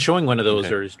Simon's showing one of those,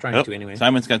 or is trying to anyway.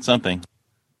 Simon's got something.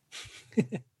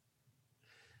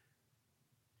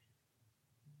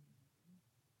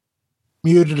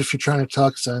 Muted if you're trying to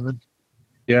talk, Simon.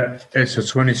 Yeah, it's a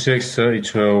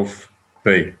 26-30-12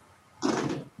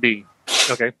 B.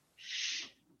 Okay.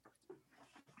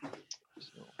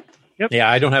 Yep. Yeah,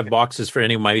 I don't have boxes for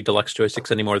any of my deluxe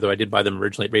joysticks anymore, though I did buy them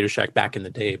originally at Radio Shack back in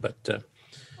the day. But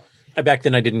back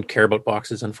then I didn't care about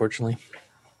boxes, unfortunately.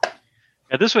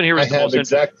 Yeah, this one here is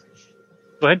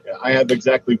Go ahead. I have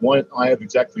exactly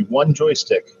one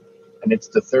joystick, and it's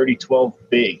the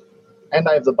 3012B, and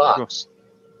I have the box.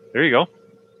 There you go.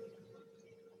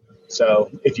 So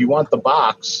if you want the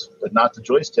box but not the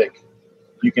joystick,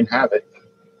 you can have it.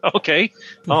 Okay.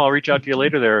 I'll reach out to you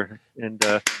later there, and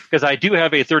because I do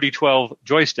have a 3012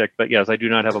 joystick, but yes, I do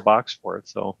not have a box for it.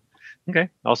 So, okay,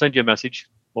 I'll send you a message.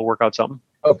 We'll work out something.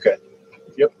 Okay.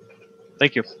 Yep.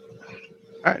 Thank you.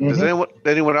 All right. Does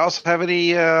anyone else have any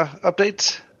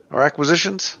updates or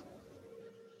acquisitions?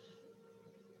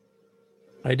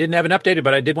 I didn't have an updated,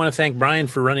 but I did want to thank Brian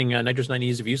for running Nitrous 9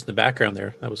 Ease of Use in the background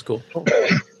there. That was cool.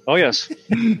 Oh, yes.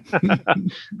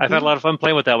 I've had a lot of fun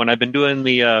playing with that one. I've been doing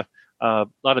the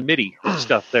lot of MIDI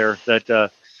stuff there that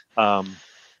you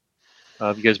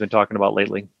guys have been talking about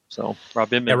lately. So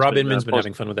Rob Inman's been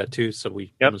having fun with that too. So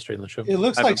we demonstrated on the show. It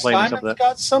looks like Simon's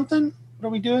got something. What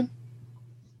are we doing?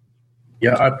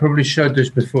 Yeah, I probably showed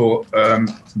this before,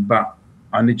 but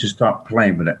I need to start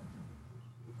playing with it.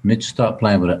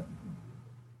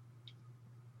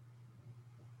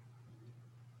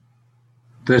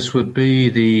 This would be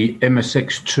the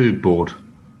MSX2 board.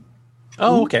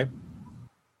 Oh, okay.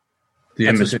 The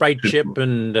That's a MSX2 sprite chip board.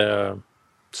 and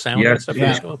sound and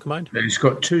stuff all combined? It's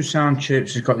got 2 sound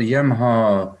chips. It's got the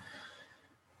Yamaha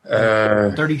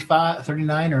 35,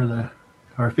 39 or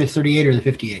 38 or the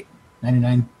 58?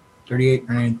 99, 38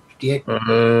 or 58?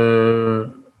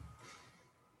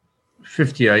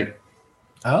 58.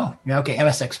 Oh, yeah, okay.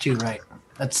 MSX2, right.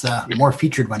 That's the more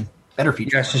featured one. Better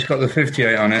featured. Yes, it's got the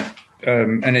 58 on it.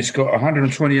 And it's got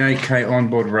 128K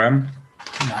onboard RAM.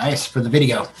 Nice for the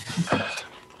video. That's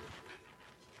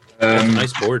a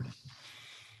nice board.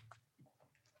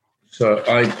 So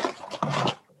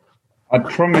I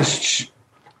promised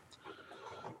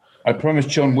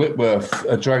John Whitworth,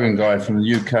 a Dragon guy from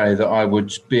the UK, that I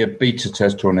would be a beta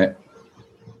tester on it.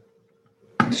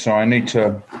 So I need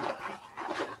to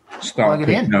start plug it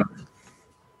in. up.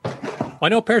 Well, I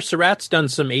know Per Surratt's done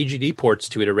some AGD ports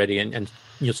to it already, and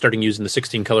starting using the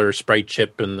 16-color sprite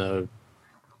chip or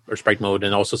sprite mode,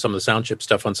 and also some of the sound chip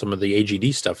stuff on some of the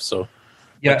AGD stuff. So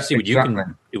Yeah, see what you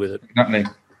can do with it. Exactly.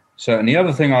 So, and the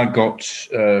other thing I got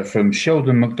from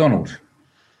Sheldon McDonald,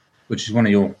 which is one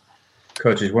of your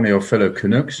fellow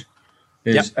Canucks,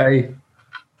 is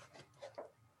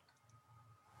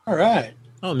All right.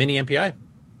 Oh, mini MPI.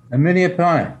 A mini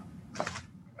MPI.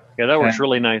 Yeah, that works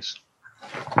really nice.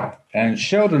 And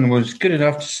Sheldon was good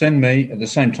enough to send me at the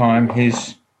same time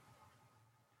his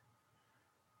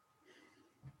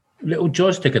little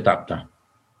joystick adapter.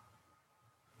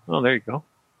 Oh, there you go.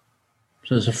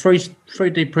 So it's a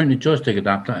 3D printed joystick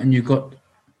adapter, and you've got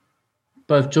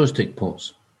both joystick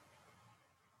ports.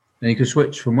 And you can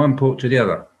switch from one port to the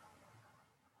other.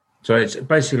 So it's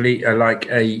basically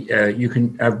you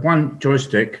can have one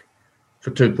joystick for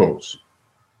 2 ports.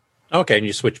 Okay, and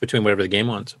you switch between whatever the game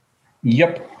wants.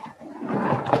 Yep.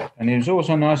 And he was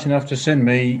also nice enough to send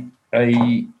me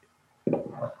a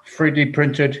 3D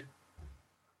printed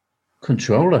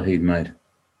controller he'd made.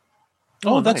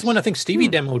 Oh, that's one I think Stevie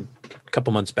demoed a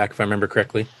couple months back, if I remember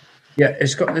correctly. Yeah,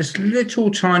 it's got this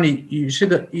little tiny. You see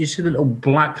the little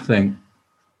black thing.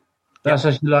 That's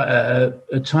actually like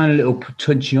a tiny little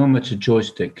potentiometer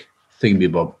joystick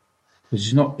thingy-bob.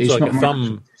 It's not. It's so like not a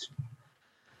thumb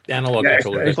analog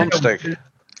controller. It's thumbstick.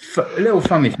 A little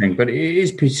funny thing, but it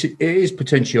is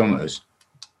potentiometers.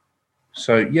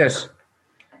 So yes.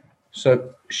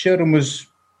 So Sheldon was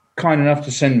kind enough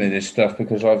to send me this stuff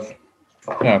because I've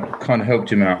kind of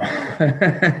helped him out.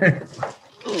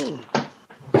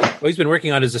 Well, he's been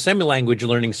working on his assembly language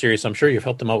learning series. So I'm sure you've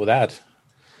helped him out with that.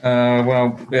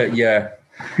 Yeah.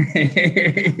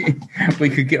 We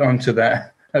could get onto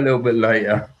that a little bit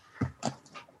later.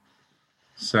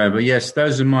 So, but yes,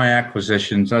 those are my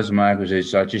acquisitions. I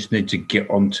just need to get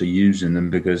onto using them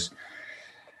because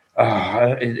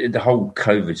the whole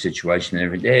COVID situation and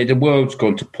everything, the world's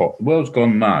gone to pot. The world's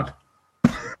gone mad.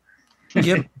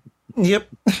 Yep.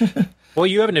 Well,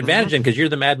 you have an advantage then because you're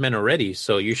the madman already,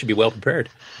 so you should be well prepared.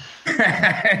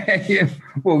 Yeah.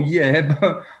 Well, yeah,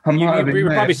 but I might have been you were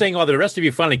mad. probably saying, "Oh, the rest of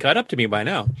you finally caught up to me by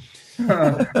now."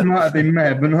 I might have been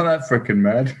mad, but not that freaking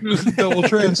mad. Double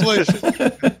translation.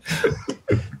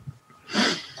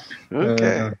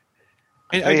 Okay.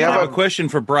 I have a question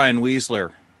for Brian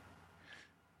Weisler.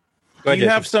 Do you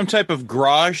have some type of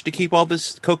garage to keep all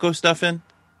this Coco stuff in?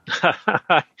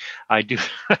 I do.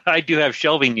 I do have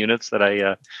shelving units that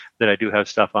I do have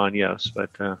stuff on. Yes, but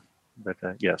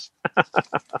yes,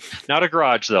 not a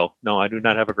garage though. No, I do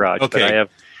not have a garage. Okay. But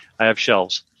I have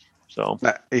shelves. So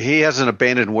he has an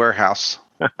abandoned warehouse,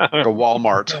 like a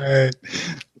Walmart.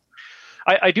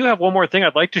 I do have one more thing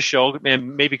I'd like to show,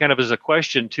 and maybe kind of as a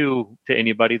question to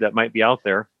anybody that might be out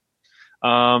there.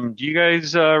 Do you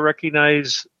guys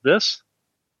recognize this?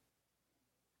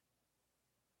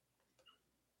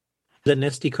 Is that an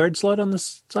SD card slot on the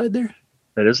side there?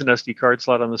 That is an SD card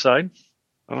slot on the side.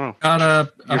 Oh, Got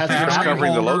a you're battery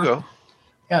covering the holder. logo.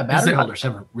 Yeah, battery holders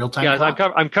have a real-time Yeah,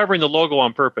 clock. I'm covering the logo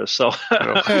on purpose. So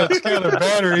Yeah, it's got a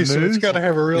battery, so it's got to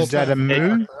have a real. Is that a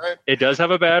moon? it does have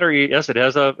a battery. Yes, it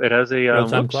has a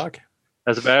Real-time clock.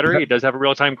 Has a battery. It does have a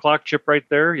real-time clock chip right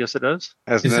there. Yes, it does.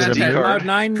 Has an Is that SD a card.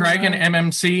 Cloud9 Dragon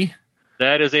MMC?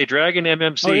 That is a Dragon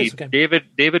MMC. Oh, it is? Okay.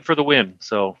 David for the win.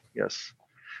 So yes.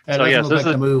 That So doesn't yes, look this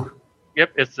like is the Moo.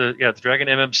 Yep, it's the Dragon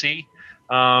MMC.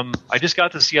 I just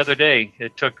got this the other day.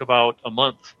 It took about a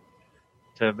month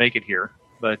to make it here,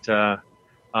 but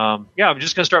I'm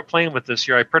just gonna start playing with this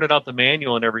here. I printed out the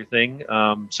manual and everything.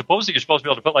 Supposedly, you're supposed to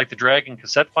be able to put like the Dragon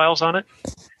cassette files on it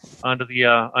onto the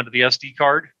SD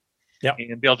card,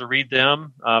 and be able to read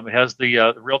them. It has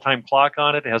the real-time clock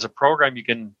on it. It has a program you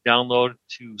can download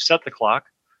to set the clock.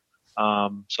 So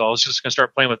I was just gonna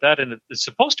start playing with that, and it's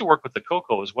supposed to work with the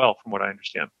Coco as well, from what I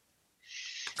understand.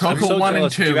 Coco 1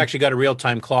 and 2. You've actually got a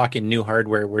real-time clock in new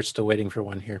hardware. We're still waiting for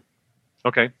one here.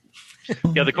 Okay.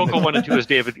 Yeah, the Coco 1 and 2 is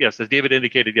David. Yes, as David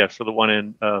indicated, yes, for the 1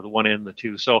 and the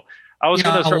 2. So I was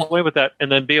going to start playing with that and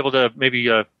then be able to maybe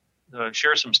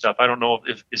share some stuff. I don't know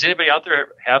if is anybody out there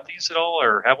have these at all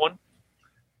or have one?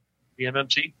 The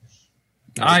MMC?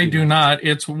 I do not.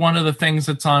 It's one of the things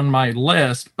that's on my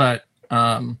list, but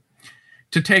to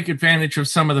take advantage of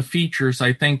some of the features,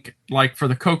 I think, like for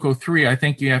the Coco 3, I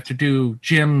think you have to do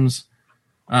Jim's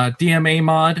DMA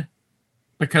mod,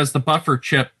 because the buffer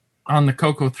chip on the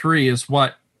Coco 3 is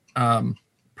what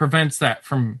prevents that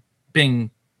from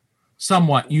being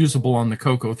somewhat usable on the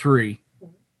Coco 3.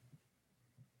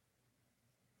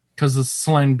 Because of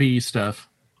Slen B stuff.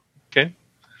 Okay.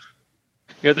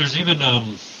 Yeah, there's even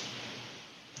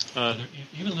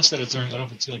even listed as I don't know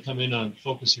if it's going to come in on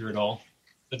focus here at all,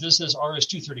 but this says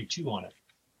RS-232 on it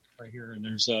right here, and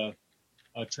there's a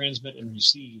transmit and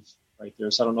receive right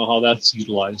there. So I don't know how that's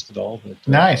utilized at all. But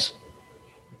nice.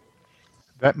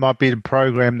 That might be to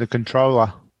program the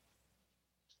controller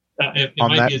it on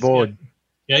might that be, board.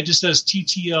 Yeah, it just says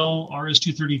TTL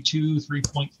RS-232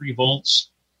 3.3 volts.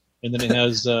 And then it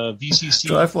has VCC.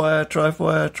 Drive wire.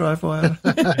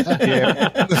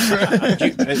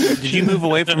 Did you move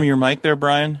away from your mic there,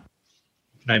 Brian?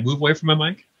 Can I move away from my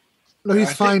mic? No,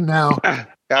 he's fine now. I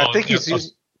think he's using.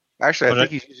 Actually, I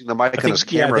think he's using the mic on his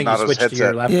camera, not his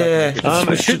headset.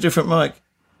 Switch to a different mic.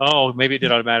 Oh, maybe it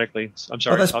did automatically. I'm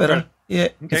sorry. Oh, that's better. Yeah,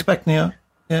 it's back now.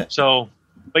 Yeah. So,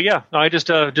 but yeah, no, I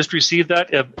just received that.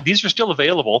 These are still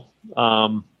available.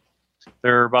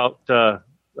 They're about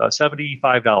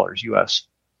 $75 US.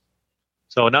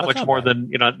 So not much more than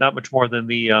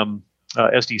the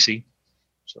SDC.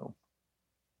 So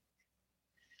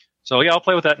yeah, I'll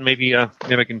play with that and maybe I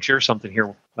can share something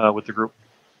here with the group.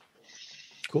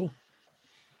 Cool.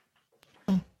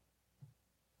 But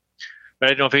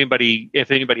I don't know if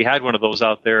anybody had one of those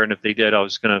out there, and if they did, I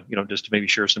was gonna just to maybe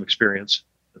share some experience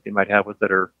that they might have with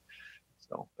it, or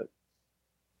so. But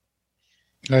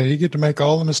you get to make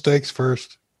all the mistakes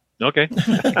first. Okay.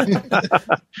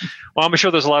 Well, I'm sure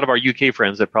there's a lot of our UK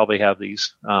friends that probably have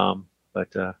these,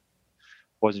 but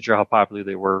wasn't sure how popular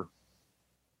they were.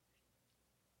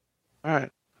 All right.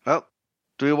 Well,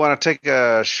 do we want to take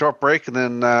a short break and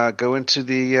then go into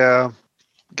the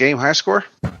game high score?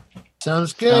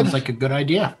 Sounds good. Sounds like a good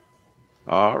idea.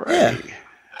 All right. Yeah.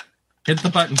 Hit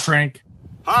the button, Frank.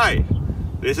 Hi,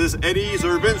 this is Eddie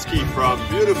Zerbinsky from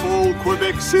beautiful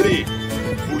Quebec City.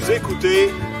 Vous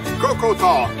écoutez Coco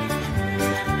Talk.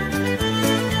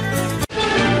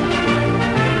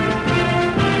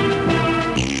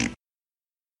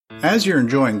 As you're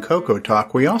enjoying Coco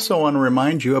Talk, we also want to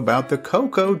remind you about the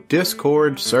Coco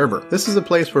Discord server. This is a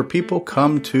place where people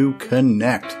come to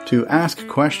connect, to ask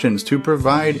questions, to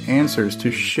provide answers,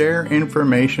 to share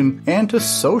information, and to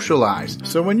socialize.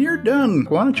 So when you're done,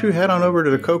 why don't you head on over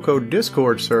to the Coco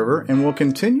Discord server and we'll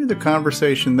continue the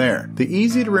conversation there. The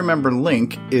easy to remember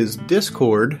link is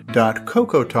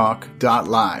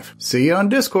discord.cocotalk.live. See you on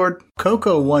Discord.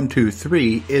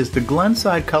 Coco123 is the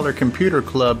Glenside Color Computer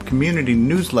Club community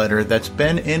newsletter that's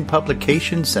been in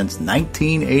publication since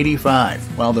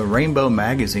 1985. While the Rainbow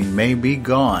magazine may be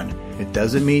gone, it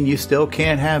doesn't mean you still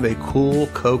can't have a cool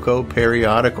Coco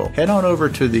periodical. Head on over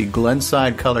to the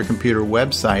Glenside Color Computer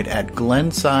website at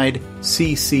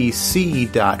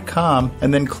glensideccc.com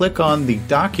and then click on the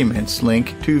Documents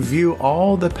link to view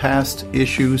all the past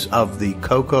issues of the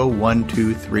Coco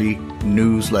 123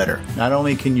 newsletter. Not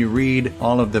only can you read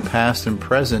all of the past and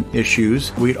present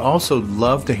issues, we'd also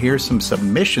love to hear some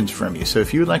submissions from you. So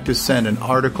if you'd like to send an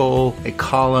article, a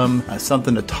column,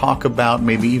 something to talk about,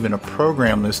 maybe even a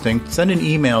program listing, send an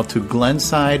email to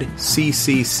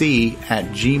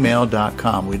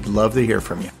glensideccc@gmail.com. We'd love to hear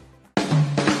from you.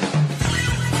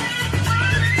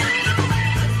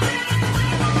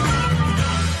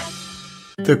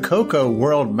 The Cocoa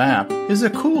World Map is a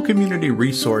cool community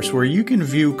resource where you can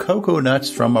view cocoa nuts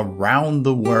from around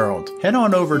the world. Head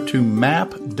on over to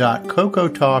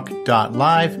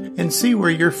map.cocotalk.live and see where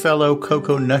your fellow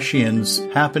Coconutians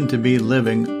happen to be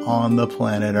living on the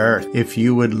planet Earth. If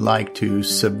you would like to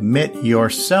submit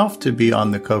yourself to be on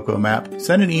the Cocoa Map,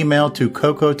 send an email to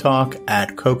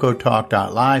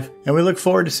cocotalk@cocotalk.live, and we look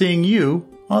forward to seeing you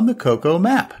on the Cocoa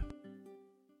Map.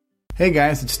 Hey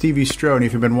guys, it's Stevie Strode.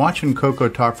 If you've been watching Cocoa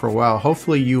Talk for a while,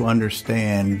 hopefully you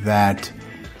understand that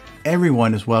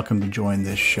everyone is welcome to join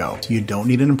this show. You don't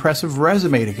need an impressive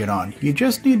resume to get on. You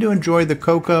just need to enjoy the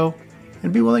cocoa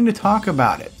and be willing to talk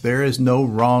about it. There is no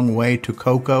wrong way to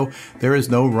cocoa. There is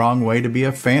no wrong way to be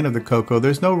a fan of the cocoa.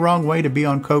 There's no wrong way to be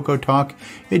on Cocoa Talk.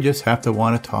 You just have to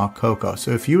want to talk cocoa. So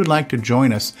if you would like to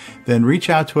join us, then reach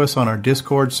out to us on our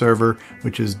Discord server,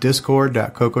 which is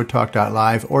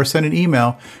discord.cocotalk.live, or send an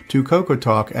email to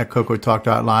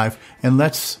cocotalk@cocotalk.live, and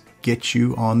let's get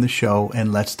you on the show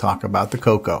and let's talk about the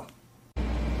cocoa.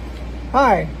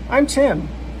 Hi, I'm Tim,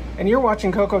 and you're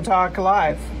watching Cocoa Talk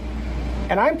Live.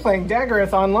 And I'm playing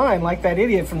Daggereth online like that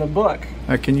idiot from the book.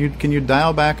 Can you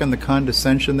dial back on the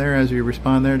condescension there as you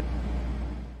respond there?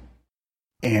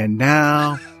 And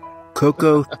now,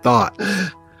 Cocoa Thought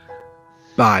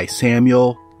by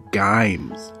Samuel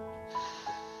Gimes.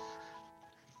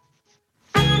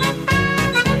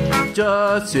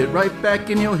 Just sit right back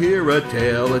and you'll hear a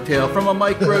tale from a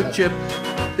microchip.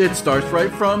 It starts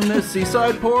right from the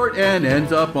seaside port and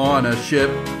ends up on a ship.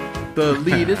 The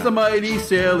lead is the mighty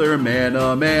sailor man,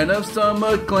 a man of some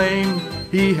acclaim.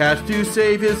 He has to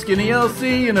save his skinny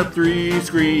LC in a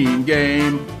 3-screen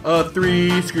game. A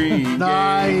 3-screen game.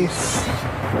 Nice.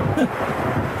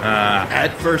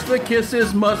 At first the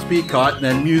kisses must be caught,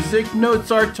 then music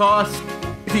notes are tossed.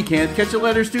 If he can't catch the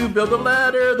letters to build a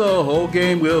ladder, the whole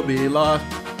game will be lost.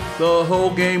 The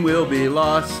whole game will be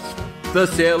lost. The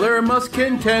sailor must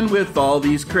contend with all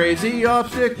these crazy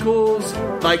obstacles,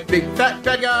 like big fat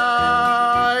bad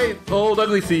guy, old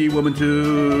ugly sea woman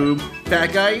too.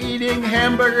 Fat guy eating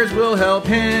hamburgers will help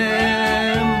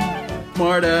him.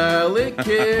 Smart aleck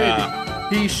kid,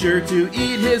 he's sure to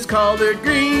eat his collard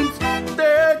greens.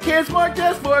 The kid's more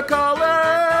just for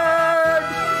collard.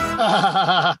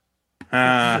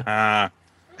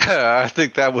 I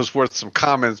think that was worth some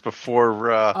comments before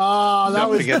that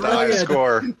was jumping at the high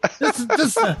score.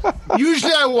 This,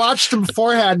 usually I watched them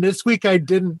beforehand. This week I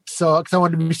didn't, because I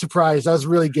wanted to be surprised. That was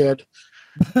really good.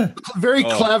 Very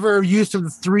clever use of the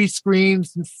 3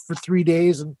 screens for 3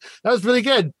 days, and that was really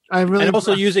good. I'm really and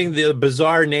also using the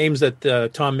bizarre names that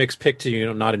Tom Mix picked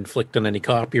to not inflict on any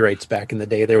copyrights back in the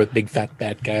day there with Big Fat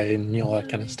Bad Guy and all that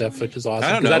kind of stuff, which is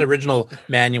awesome. Because that original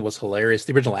manual was hilarious.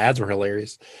 The original ads were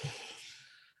hilarious.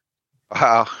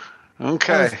 Wow.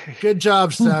 Okay. Good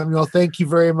job, Samuel. Thank you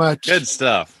very much. Good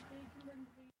stuff.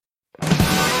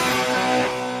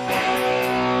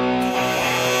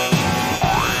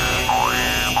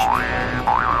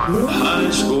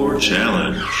 High Score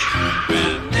Challenge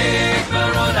with Nick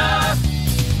Marotta.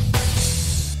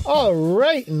 All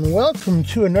right, and welcome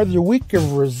to another week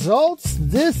of results.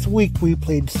 This week we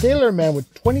played Sailor Man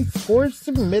with 20 scores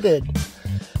submitted.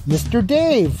 Mr.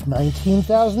 Dave,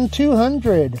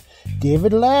 19,200.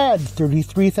 David Ladd,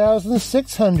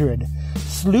 33,600.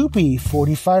 Sloopy,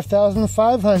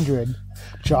 45,500.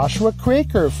 Joshua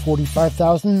Craker,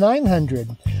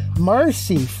 45,900.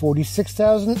 Marcy,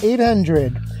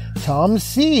 46,800. Tom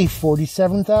C,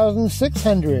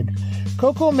 47,600.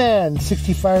 Coco Man,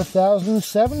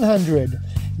 65,700.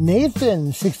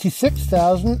 Nathan,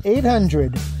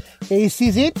 66,800.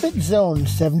 AC's 8-Bit Zone,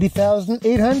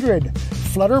 70,800.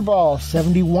 Flutterball,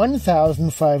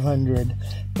 71,500.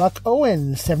 Buck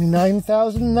Owen,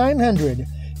 79,900.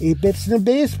 8-Bits in the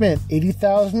Basement,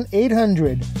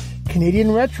 80,800.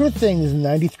 Canadian Retro Things,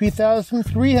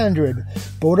 93,300.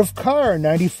 Boat of Car,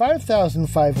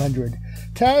 95,500.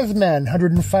 Tasman,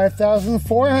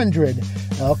 105,400.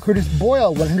 Al Curtis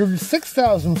Boyle,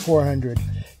 106,400.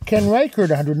 Ken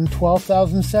Reichert,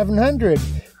 112,700.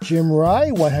 Jim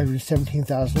Rye,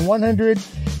 117,100.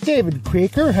 David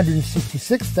Craker,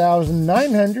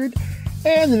 166,900.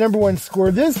 And the number one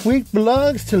score this week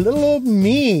belongs to little old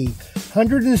me,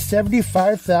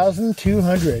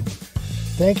 175,200.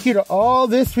 Thank you to all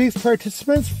this week's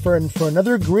participants for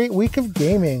another great week of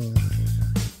gaming.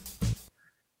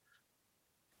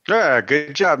 Yeah,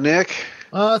 good job, Nick.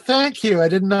 Thank you. I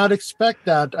did not expect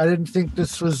that. I didn't think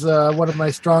this was one of my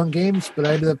strong games, but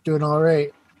I ended up doing all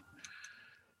right.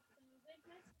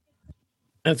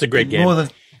 That's a great game.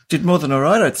 Did more than all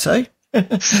right, I'd say.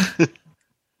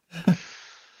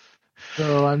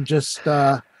 So I'm just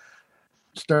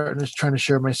trying to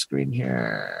share my screen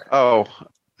here. Oh.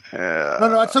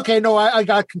 No, it's okay. No, I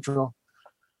got control.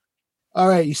 All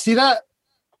right, you see that?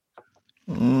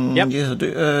 Yep. Yeah, I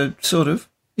do, sort of.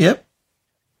 Yep.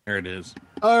 There it is.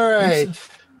 All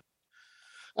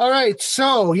right.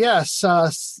 So, yes,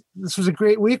 this was a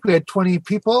great week. We had 20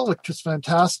 people, which was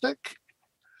fantastic.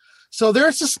 So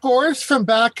there's the scores from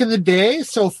back in the day.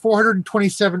 So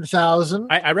 427,000.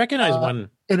 I recognize one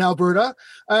in Alberta.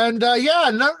 And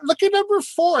look at number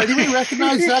 4. Anybody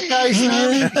recognize that guy's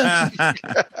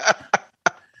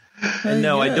name?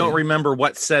 No, I don't remember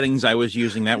what settings I was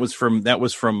using. That was from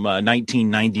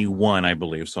 1991, I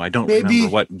believe. So I don't remember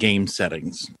what game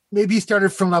settings. Maybe you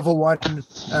started from level 1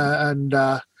 and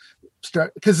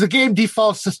start, because the game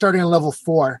defaults to starting on level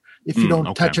 4 if you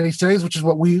don't touch any settings, which is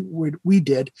what we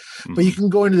did. Mm-hmm. But you can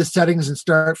go into the settings and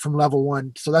start from level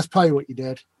 1. So that's probably what you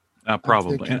did.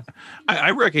 Probably.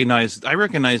 I recognize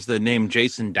the name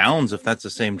Jason Downs. If that's the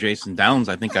same Jason Downs,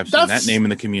 I think I've seen that name in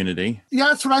the community. Yeah,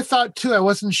 that's what I thought too. I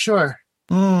wasn't sure.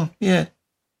 Yeah.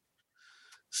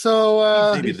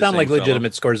 So they sound like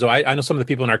legitimate scores, though. I know some of the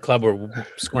people in our club were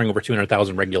scoring over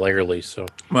 200,000 regularly. So,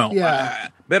 well,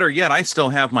 better yet, I still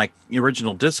have my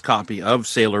original disc copy of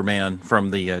Sailor Man from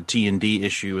the T&D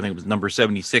issue. I think it was number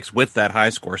 76 with that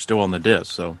high score still on the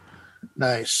disc. So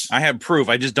nice. I have proof.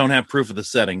 I just don't have proof of the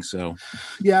settings. So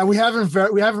yeah, we haven't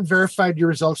verified your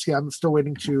results yet. I'm still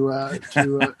waiting to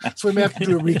so we may have to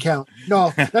do a recount.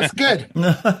 No, that's good.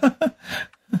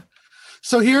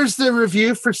 So here's the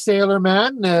review for Sailor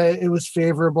Man. It was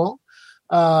favorable.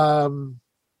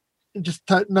 Just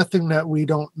nothing that we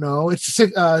don't know. It's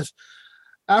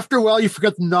after a while, you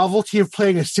forget the novelty of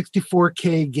playing a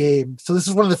 64K game. So this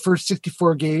is one of the first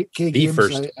 64K games.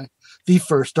 The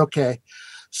first, okay.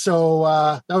 So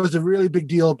that was a really big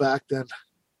deal back then.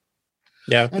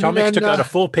 Yeah, Tomix took out a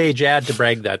full-page ad to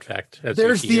brag that fact.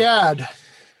 There's the ad.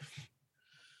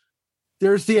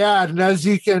 There's the ad, and as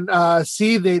you can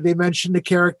see, they mentioned the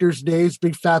characters' names: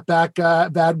 Big Fat Bad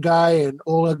Guy and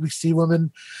Old Ugly Sea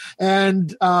Woman.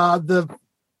 And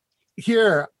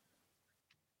here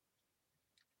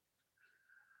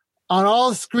on all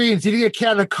the screens, you get a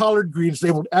can of collard greens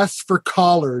labeled S for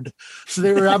collared. So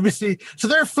they were obviously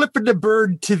they're flipping the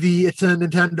bird to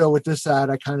Nintendo with this ad.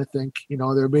 I kind of think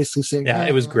they're basically saying,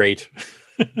 it was great.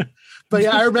 But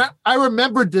yeah, I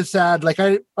remembered this ad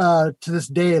to this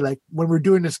day. Like when we were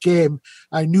doing this game,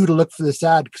 I knew to look for this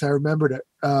ad because I remembered it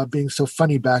being so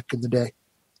funny back in the day.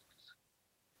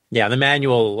 Yeah, the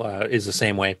manual is the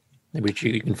same way, which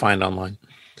you can find online.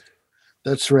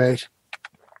 That's right.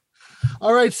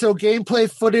 All right, so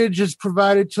gameplay footage is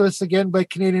provided to us again by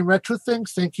Canadian Retro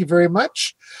Things. Thank you very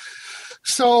much.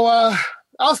 So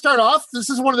I'll start off. This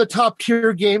is one of the top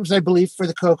tier games, I believe, for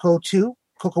the Coco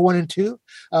 1 and 2.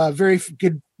 Very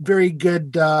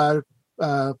good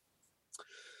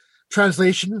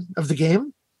translation of the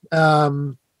game.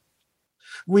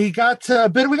 We got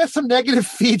some negative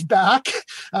feedback.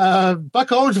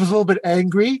 Buck Owens was a little bit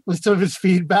angry with some of his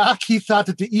feedback. He thought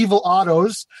that the Evil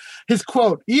Autos, his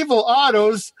quote, "Evil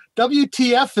Autos,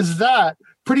 WTF is that?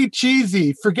 Pretty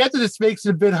cheesy. Forget that this makes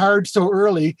it a bit hard so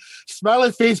early.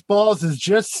 Smiley face balls is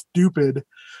just stupid."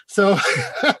 So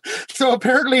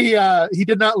apparently he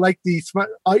did not like the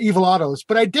Evil Autos.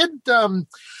 But I did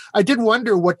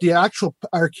wonder what the actual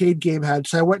arcade game had.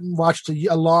 So I went and watched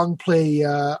a long play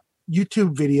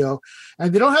YouTube video,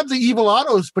 and they don't have the Evil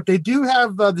Autos, but they do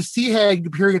have the Sea Hag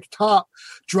appearing at the top,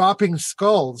 dropping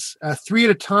skulls 3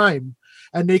 at a time,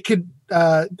 and they could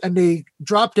and they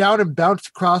drop down and bounce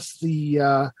across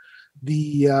the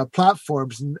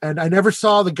platforms, and I never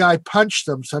saw the guy punch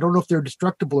them, so I don't know if they're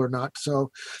destructible or not.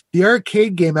 So the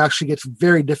arcade game actually gets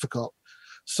very difficult.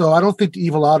 So I don't think the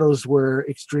Evil Autos were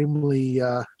extremely.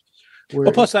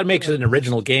 Plus that makes it an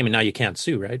original game, and now you can't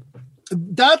sue, right?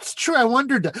 That's true. I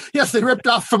wondered. Yes, they ripped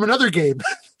off from another game.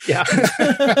 Yeah,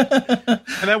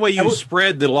 and that way you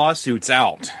spread the lawsuits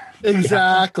out.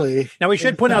 Exactly. Yeah. Now we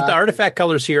should point out the artifact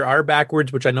colors here are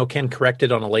backwards, which I know Ken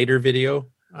corrected on a later video.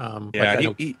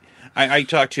 I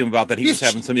talked to him about that. He was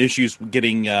having some issues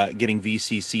getting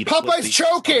VCC. Popeye's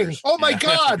choking. Oh my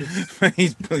God!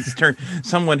 he's turned.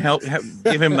 Someone help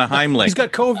give him the Heimlich. He's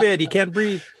got COVID. He can't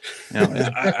breathe.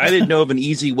 I didn't know of an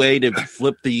easy way to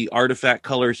flip the artifact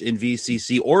colors in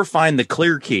VCC or find the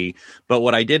clear key. But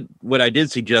what I did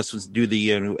suggest was do the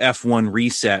F1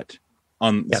 reset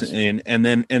on and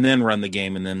then run the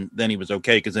game, and then he was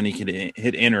okay because then he could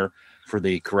hit enter for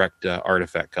the correct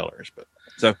artifact colors. But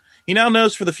so. He now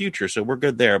knows for the future, so we're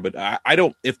good there. But I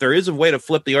don't. If there is a way to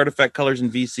flip the artifact colors in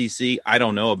VCC, I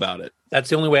don't know about it. That's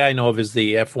the only way I know of is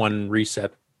the F1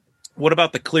 reset. What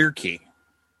about the clear key?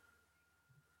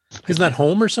 Isn't that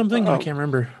home or something? I can't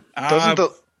remember.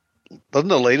 Doesn't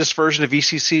the latest version of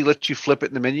ECC let you flip it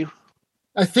in the menu?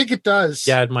 I think it does.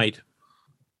 Yeah, it might.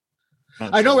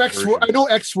 I know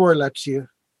XWAR lets you.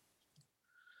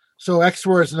 So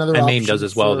XWAR is another and option. MAME does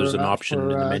as well. for, There's an option in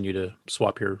the menu to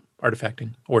swap your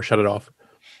artifacting or shut it off.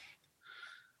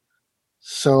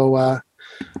 So,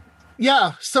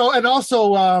 yeah. So, and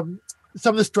also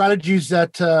some of the strategies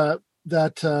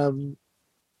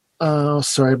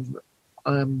sorry,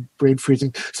 I'm brain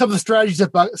freezing. Some of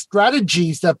the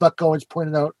strategies that Buck Owens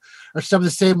pointed out are some of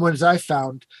the same ones I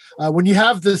found. When you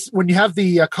have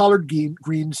the collared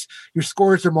greens, your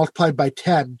scores are multiplied by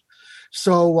 10.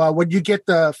 So when you get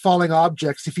the falling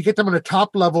objects, if you get them on a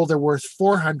top level, they're worth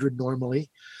 400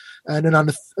 normally. And then on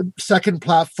the second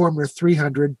platform, they're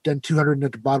 300, then 200, and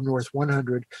at the bottom, they're worth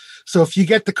 100. So if you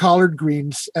get the collared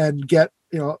greens and get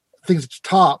things at the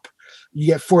top, you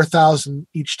get 4,000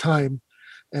 each time.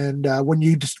 And when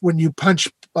you punch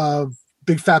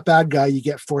big fat bad guy, you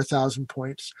get 4,000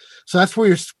 points. So that's where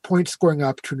your point scoring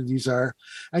opportunities are.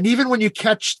 And even when you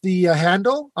catch the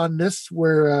handle on this,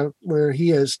 where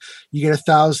he is, you get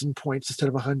 1,000 points instead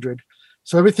of 100.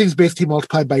 So everything's basically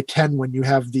multiplied by 10 when you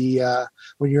have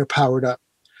when you're powered up.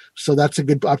 So that's a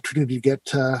good opportunity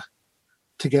to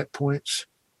get points.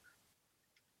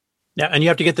 Yeah, and you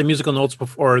have to get the musical notes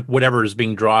before whatever is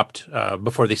being dropped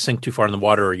before they sink too far in the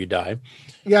water or you die.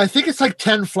 Yeah, I think it's like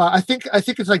 10 I think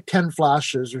it's like 10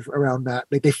 flashes around that.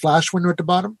 Like they flash when you're at the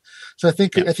bottom. So I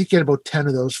think you get about 10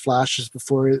 of those flashes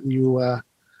before you. And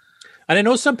I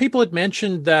know some people had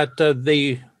mentioned that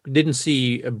they didn't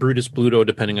see Brutus Bluto,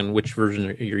 depending on which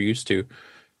version you're used to,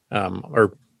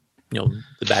 or the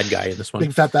bad guy in this one.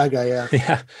 Big fat bad guy, yeah.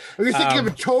 Yeah, you're thinking of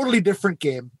a totally different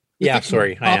game. Yeah,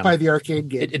 sorry. I am. By the arcade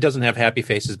game. It doesn't have happy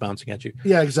faces bouncing at you.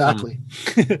 Yeah, exactly.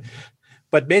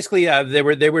 But basically,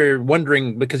 they were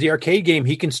wondering, because the arcade game,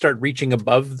 he can start reaching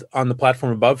above on the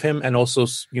platform above him, and also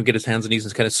get his hands and knees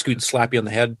and kind of scoot and slap you on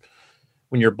the head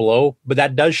when you're below. But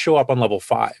that does show up on level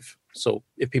 5. So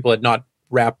if people had not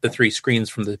wrapped the 3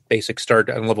 screens from the basic start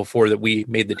on level 4 that we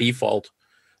made the default,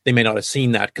 they may not have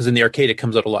seen that, because in the arcade it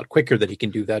comes out a lot quicker that he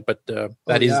can do that. But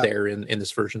that is there in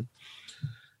this version.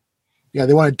 Yeah,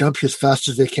 they want to dump you as fast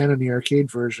as they can in the arcade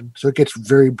version. So it gets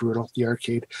very brutal, the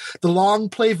arcade. The long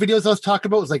play videos I was talking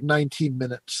about was like 19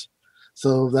 minutes.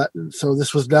 So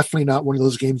this was definitely not one of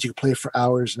those games you could play for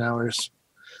hours and hours,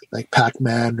 like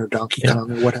Pac-Man or Donkey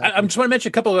Kong or what have you. I just want to mention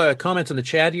a couple of comments in the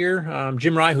chat here.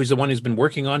 Jim Rye, who's the one who's been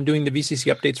working on doing the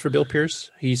VCC updates for Bill Pierce,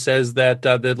 he says that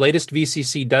the latest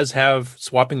VCC does have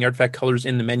swapping the artifact colors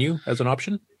in the menu as an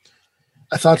option.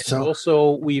 I thought so.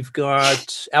 Also, we've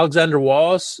got Alexander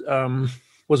Wallace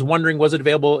was wondering, was it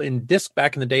available in disc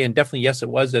back in the day? And definitely, yes, it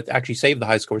was. It actually saved the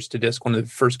high scores to disc, one of the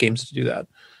first games to do that.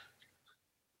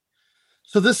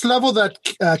 So this level that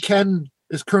Ken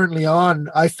is currently on,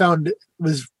 I found it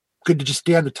was good to just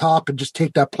stay on the top and just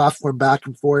take that platform back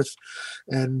and forth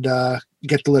and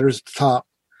get the letters at the top.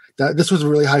 This was a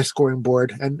really high scoring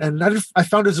board. And I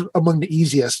found it was among the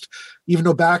easiest, even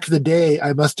though back in the day,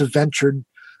 I must have ventured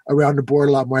around the board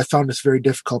a lot more. I found this very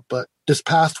difficult, but this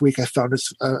past week I found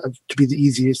this to be the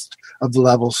easiest of the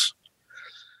levels.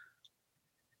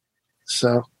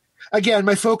 So again,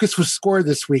 my focus was score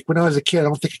this week. When I was a kid, I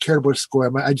don't think I cared about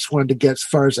score. I just wanted to get as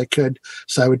far as I could,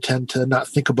 so I would tend to not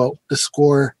think about the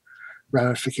score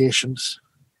ramifications.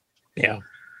 Yeah.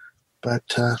 But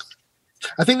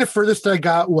I think the furthest I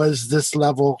got was this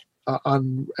level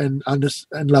on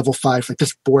level 5, like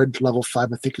this board level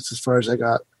 5. I think it's as far as I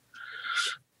got.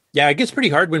 Yeah, it gets pretty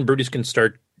hard when Brutus can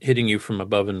start hitting you from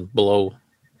above and below.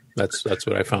 That's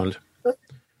what I found.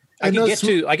 I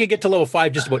could get to level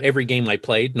 5 just about every game I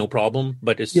played, no problem.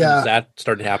 But as soon as that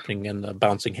started happening and the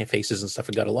bouncing faces and stuff,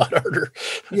 it got a lot harder.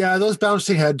 Yeah, those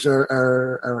bouncing heads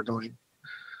are annoying.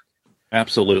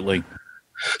 Absolutely.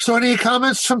 So, any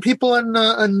comments from people on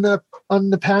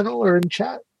the panel or in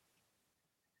chat?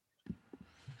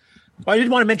 Well, I did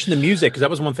want to mention the music, because that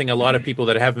was one thing a lot of people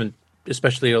that haven't,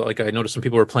 especially like I noticed some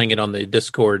people were playing it on the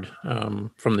Discord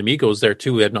from the Migos there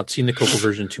too, who had not seen the Coco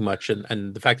version too much,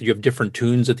 and the fact that you have different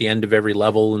tunes at the end of every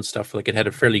level and stuff, like it had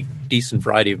a fairly decent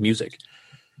variety of music,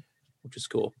 which is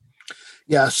cool.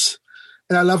 Yes,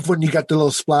 and I love when you got the little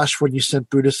splash when you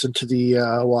sent Brutus into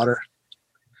the water.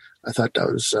 I thought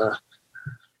that was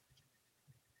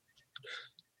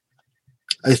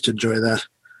I used to enjoy that.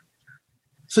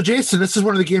 So Jason, this is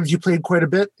one of the games you played quite a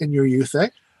bit in your youth, eh?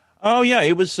 Oh yeah,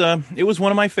 it was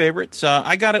one of my favorites.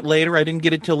 I got it later. I didn't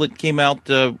get it till it came out.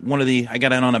 I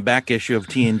got it on a back issue of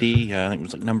TND. I think it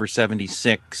was like number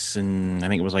 76, and I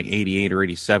think it was like 88 or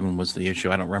 87 was the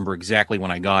issue. I don't remember exactly when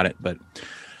I got it, but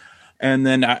And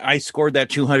then I scored that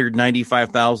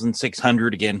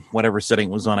 295,600 again, whatever setting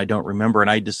it was on, I don't remember. And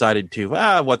I decided to,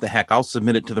 what the heck, I'll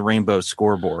submit it to the Rainbow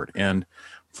scoreboard. And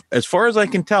as far as I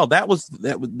can tell, that was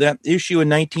that issue in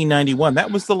 1991.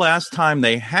 That was the last time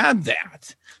they had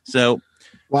that. So,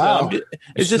 wow,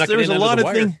 it's just there's a lot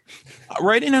of things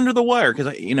right in under the wire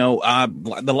because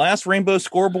the last Rainbow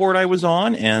scoreboard I was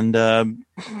on, the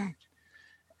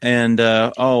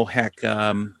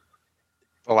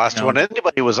last one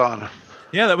anybody was on.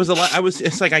 Yeah, that was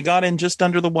it's like I got in just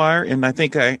under the wire, and I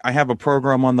think I have a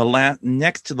program on the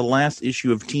next to the last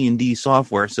issue of T&D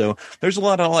software. So there's a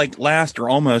lot of like last or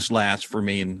almost last for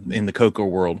me in the Coco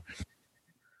world.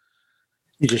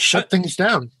 You just shut things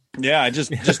down. Yeah, I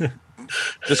just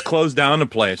close down the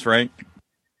place, right?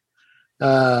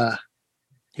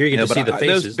 Here you get to see the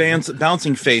faces. Those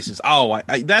bouncing faces. Oh,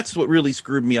 that's what really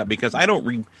screwed me up because I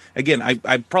don't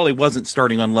I probably wasn't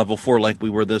starting on level 4 like we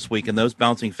were this week, and those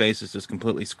bouncing faces just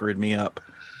completely screwed me up.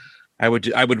 I would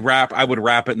wrap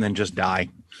it and then just die.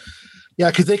 Yeah,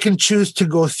 because they can choose to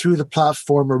go through the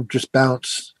platform or just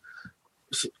bounce.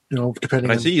 Depending.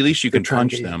 But I see at least you can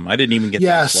punch them. I didn't even get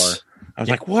that far. I was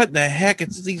like, what the heck? It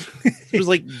was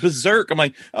like Berserk. I'm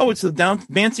like, oh, it's the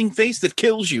dancing face that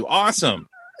kills you. Awesome.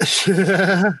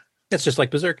 That's just like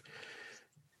Berserk.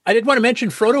 I did want to mention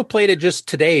Frodo played it just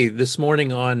this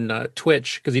morning on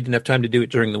Twitch because he didn't have time to do it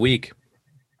during the week.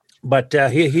 But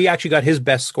he actually got his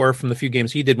best score from the few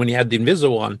games he did when he had the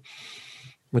Inviso on,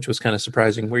 which was kind of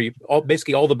surprising. Where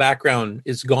basically all the background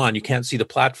is gone. You can't see the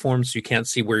platforms, so you can't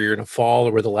see where you're going to fall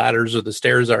or where the ladders or the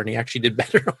stairs are. And he actually did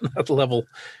better on that level.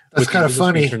 That's kind of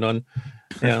funny.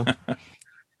 Yeah.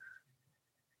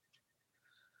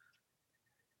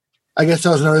 I guess that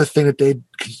was another thing that they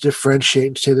could differentiate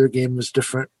and say their game was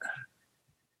different.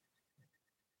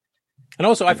 And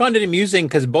also, I found it amusing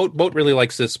because Boat really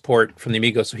likes this port from the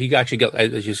Amigo, so he actually got,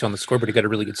 as you saw on the scoreboard, he got a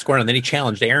really good score, and then he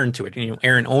challenged Aaron to it.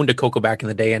 Aaron owned a Coco back in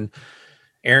the day, and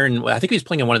Aaron, I think he was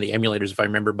playing on one of the emulators, if I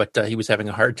remember, but he was having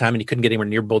a hard time, and he couldn't get anywhere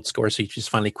near Boat's score, so he just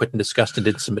finally quit in disgust and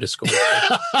didn't submit a score.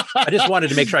 I just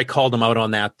wanted to make sure I called him out on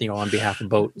that, on behalf of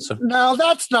Boat. So no,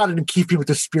 that's not in keeping with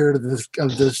the spirit of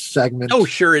this segment. Oh,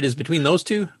 sure it is. Between those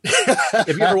two, have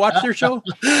you ever watched their show?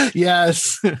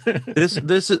 Yes.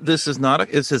 This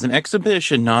is an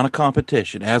exhibition, not a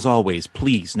competition. As always,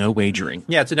 please, no wagering.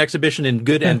 Yeah, it's an exhibition in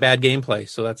good and bad gameplay,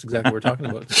 so that's exactly what we're talking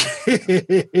about.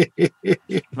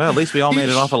 Well, at least we all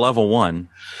made it off of level 1.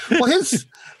 Well,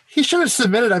 he should have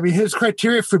submitted. I mean, his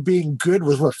criteria for being good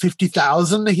was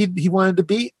 50,000 he wanted to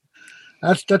beat.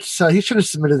 That's he should have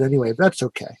submitted anyway. But that's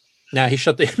okay. Nah, he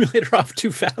shut the emulator off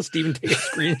too fast to even take a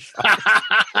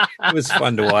screenshot. It was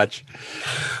fun to watch.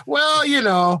 Well,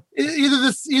 either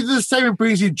the segment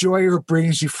brings you joy or it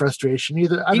brings you frustration.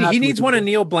 Either he needs one of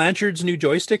Neil Blanchard's new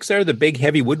joysticks there, the big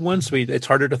heavy wood one, so it's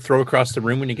harder to throw across the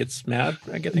room when he gets mad.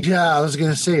 I think. Yeah, I was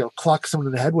going to say he'll clock someone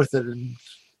in the head with it.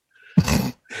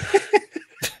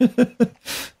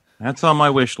 That's on my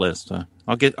wish list.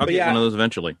 I'll get one of those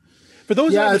eventually. For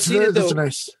those who haven't seen it, that's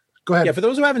nice. Go ahead. Yeah, for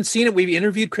those who haven't seen it, we've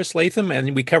interviewed Chris Latham,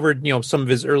 and we covered some of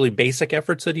his early basic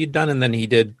efforts that he'd done, and then he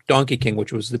did Donkey King,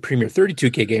 which was the premier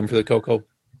 32K game for the Coco,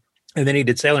 and then he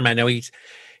did Sailor Man. Now he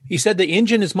said the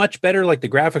engine is much better, like the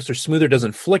graphics are smoother,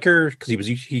 doesn't flicker because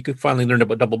he could finally learn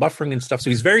about double buffering and stuff. So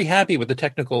he's very happy with the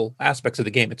technical aspects of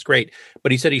the game. It's great,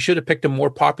 but he said he should have picked a more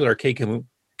popular arcade game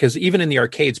because even in the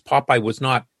arcades, Popeye was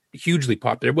not hugely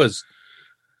popular. It was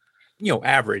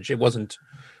average. It wasn't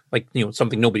like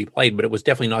something nobody played, but it was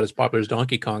definitely not as popular as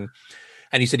Donkey Kong.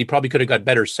 And he said he probably could have got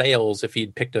better sales if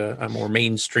he'd picked a more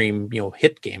mainstream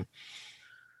hit game.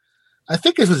 I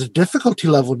think it was a difficulty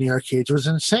level in the arcades. It was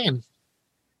insane.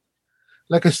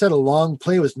 Like I said, a long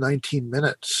play was 19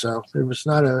 minutes, so it was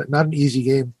not an easy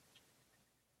game.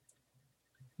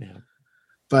 Yeah,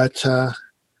 but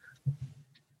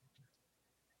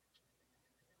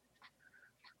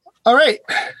all right.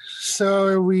 So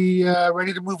are we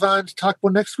ready to move on to talk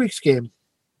about next week's game?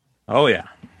 Oh, yeah.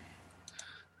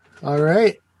 All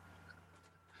right.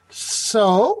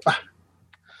 So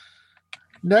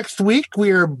next week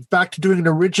we are back to doing an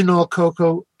original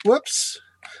Coco. Whoops.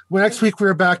 Next week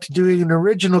we're back to doing an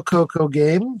original Coco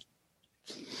game.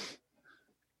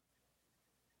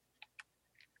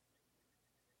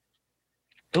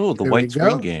 Oh, the white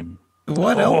screen game.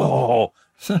 What? Oh.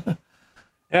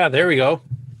 Yeah, there we go.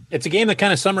 It's a game that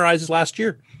kind of summarizes last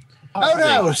year.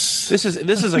 Outhouse.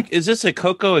 Is this a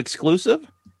Coco exclusive?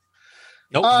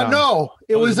 Nope. No.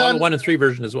 It was on 1 and 3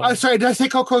 version as well. I'm sorry, did I say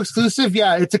Coco exclusive?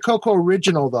 Yeah, it's a Coco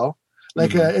original though.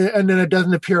 Like and then it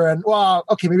doesn't appear on. Well,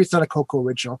 okay, maybe it's not a Coco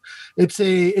original. It's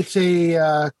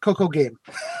a Coco game.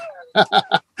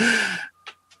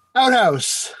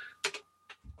 Outhouse.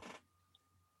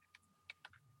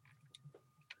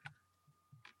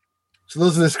 So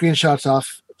those are the screenshots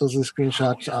off.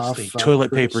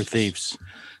 Toilet paper thieves.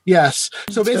 Yes.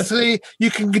 So basically, you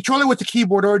can control it with the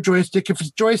keyboard or joystick. If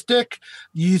it's joystick,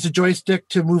 you use a joystick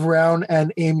to move around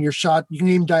and aim your shot. You can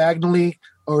aim diagonally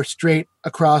or straight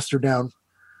across or down.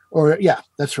 Or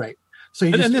that's right. So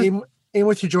you just aim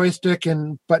with your joystick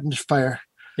and button to fire.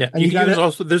 Yeah, and you can use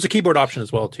also. There's a keyboard option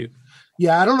as well too.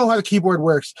 Yeah, I don't know how the keyboard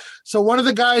works. So one of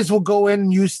the guys will go in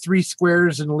and use 3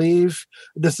 squares and leave.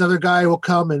 This other guy will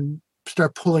come and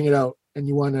start pulling it out, and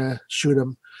you want to shoot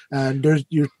him. And there's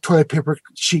your toilet paper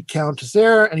sheet count is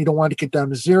there, and you don't want to get down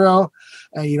to 0,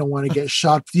 and you don't want to get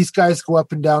shot. These guys go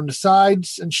up and down the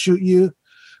sides and shoot you.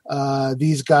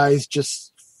 These guys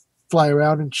just fly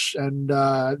around and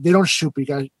they don't shoot, but you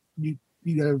got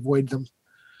to avoid them.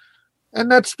 And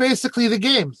that's basically the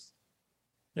game.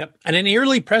 Yep. And an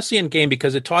early prescient game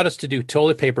because it taught us to do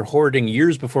toilet paper hoarding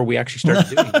years before we actually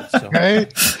started doing it.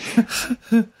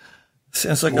 So.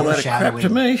 Sounds like a lot of crap to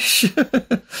me.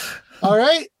 All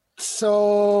right.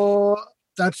 So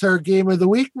that's our game of the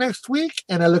week next week.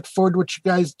 And I look forward to what you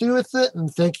guys do with it.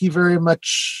 And thank you very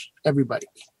much, everybody.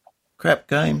 Crap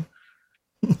game.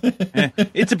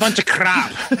 It's a bunch of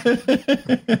crap.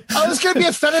 I was going to be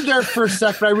offended there for a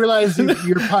sec, but I realized you're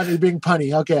being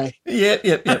punny. Okay. Yep.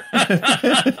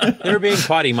 They were being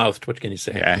potty mouthed. What can you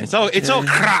say? Yeah, it's all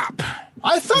crap.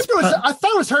 I thought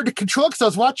it was hard to control because I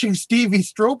was watching Stevie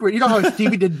Strober. You know how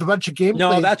Stevie did a bunch of gameplay.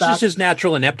 No, that's just his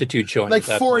natural ineptitude showing. Like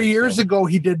 4 years ago,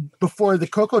 he did before the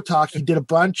Coco Talk. He did a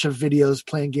bunch of videos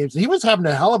playing games. And he was having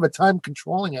a hell of a time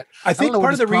controlling it. I think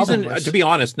part of the reason, to be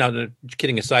honest, now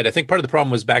kidding aside, I think part of the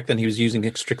problem was back then he was using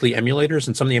strictly emulators,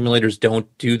 and some of the emulators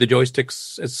don't do the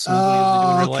joysticks as smoothly as they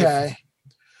do in real life.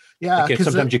 Yeah, like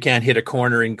sometimes you can't hit a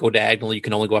corner and go diagonally. You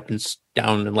can only go up and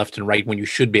down and left and right when you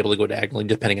should be able to go diagonally,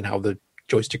 depending on how the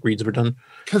joystick reads were done.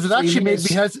 Because it actually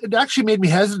made me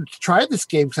hesitant to try this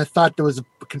game because I thought there was a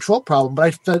control problem.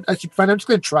 But I should find I'm just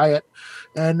going to try it,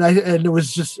 and it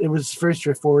was very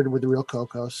straightforward with the real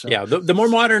Coco. So yeah, the more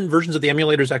modern versions of the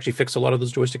emulators actually fix a lot of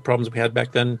those joystick problems we had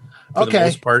back then. For the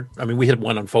most part, I mean, we had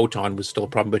one on Photon was still a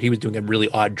problem, but he was doing a really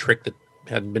odd trick that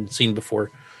hadn't been seen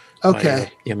before. By,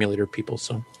 the emulator people.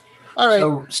 So all right,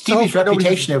 so Stevie's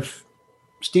reputation of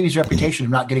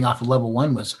not getting off of level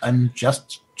 1 was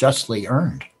justly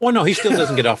earned. Well, no, he still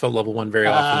doesn't get off of level 1 very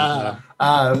often.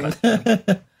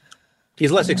 He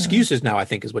has less excuses now, I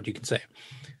think, is what you can say.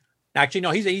 Actually,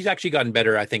 no, he's actually gotten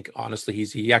better. I think, honestly,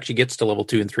 he actually gets to level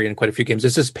 2 and 3 in quite a few games.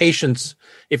 It's his patience.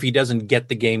 If he doesn't get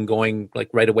the game going like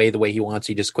right away the way he wants,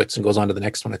 he just quits and goes on to the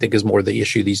next one. I think is more the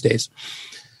issue these days.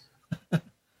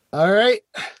 All right.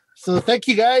 So thank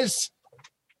you, guys.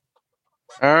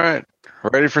 All right.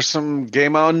 Ready for some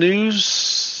Game On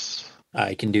news?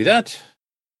 I can do that.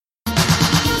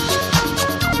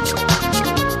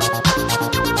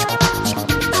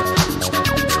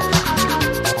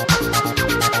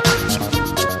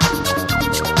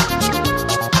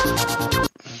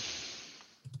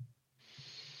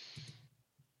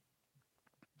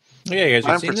 Yeah, you guys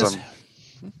have seen this?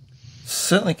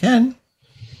 Certainly can.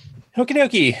 Okie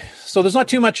dokie. So there's not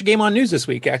too much Game On news this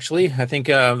week, actually. I think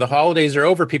the holidays are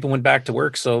over. People went back to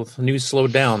work, so the news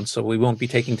slowed down. So we won't be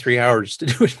taking 3 hours to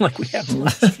do it like we have the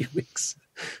last few weeks.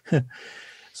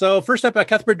 So first up,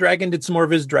 Cuthbert Dragon did some more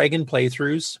of his Dragon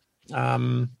playthroughs.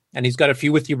 And he's got a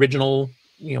few with the original,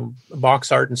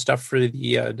 box art and stuff for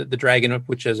the Dragon,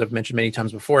 which, as I've mentioned many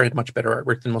times before, had much better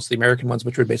artwork than most of the American ones,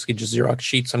 which were basically just Xerox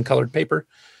sheets on colored paper.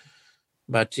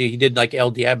 But he did like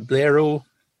El Diablero,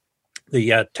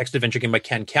 the text adventure game by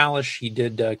Ken Kalish. He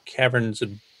did Caverns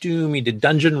of Doom. He did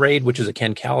Dungeon Raid, which is a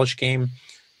Ken Kalish game.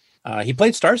 He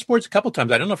played Star Sports a couple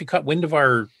times. I don't know if he caught wind of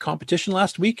our competition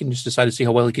last week and just decided to see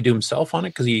how well he could do himself on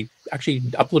it, because he actually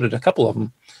uploaded a couple of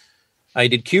them. I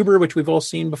did Cuber, which we've all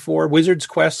seen before. Wizard's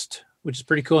Quest, which is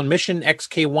pretty cool. And Mission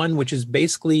XK1, which is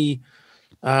basically,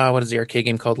 what is the arcade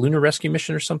game called? Lunar Rescue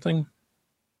Mission or something?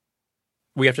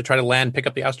 We have to try to land, pick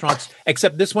up the astronauts.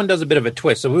 Except this one does a bit of a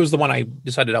twist. So it was the one I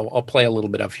decided I'll play a little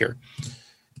bit of here.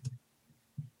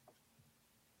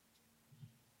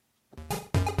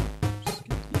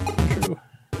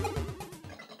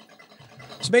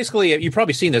 So basically, you've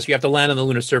probably seen this. You have to land on the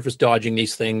lunar surface dodging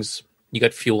these things. You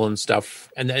got fuel and stuff.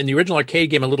 And in the original arcade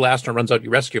game, a little astronaut runs out, you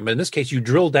rescue him. But in this case, you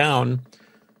drill down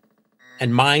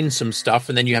and mine some stuff,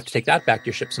 and then you have to take that back to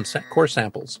your ship, some core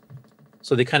samples.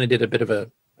 So they kind of did a bit of a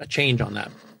change on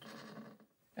that.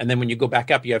 And then when you go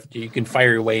back up, you can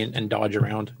fire your way and dodge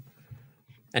around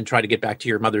and try to get back to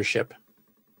your mothership.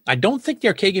 I don't think the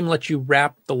arcade game lets you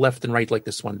wrap the left and right like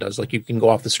this one does. Like you can go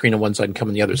off the screen on one side and come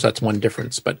on the other. So that's one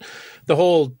difference. But the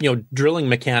whole, drilling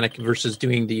mechanic versus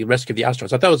doing the rescue of the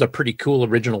astronauts, I thought was a pretty cool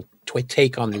original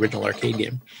take on the original arcade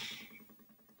game.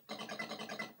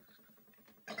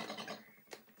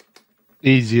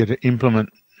 Easier to implement.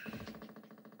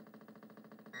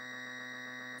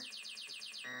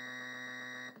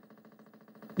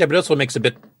 Yeah, but it also makes a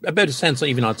bit of sense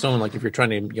even on its own. Like if you're trying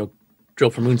to drill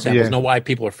for moon samples, know why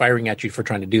people are firing at you for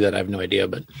trying to do that. I have no idea,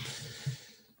 but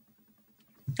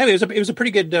anyway, it was a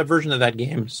pretty good version of that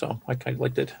game, so I kind of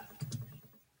liked it.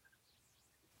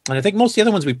 And I think most of the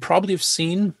other ones we probably have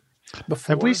seen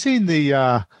before. Have we seen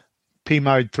the P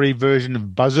Mode 3 version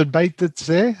of Buzzard Bait that's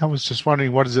there? I was just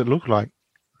wondering, what does it look like?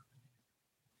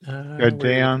 Go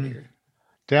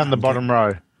down the bottom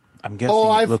row. I'm guessing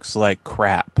it looks like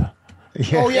crap.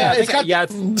 Oh yeah, it's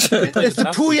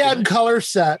the Pooyan color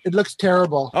set. It looks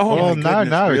terrible. Oh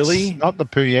no, really? It's not the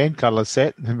Pooyan color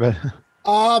set. But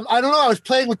I don't know. I was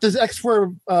playing with this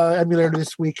X4 emulator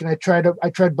this week, and I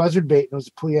tried Buzzard Bait, and it was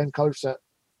a Pooyan color set.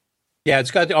 Yeah,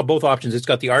 it's got both options. It's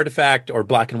got the artifact or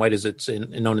black and white, as it's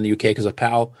known in the UK because of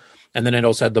PAL, and then it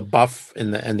also had the buff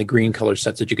and the green color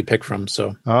sets that you could pick from.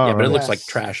 So but it looks like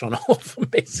trash on all of them,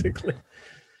 basically.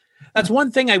 That's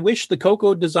one thing I wish the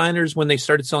Coco designers, when they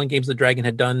started selling games of the Dragon,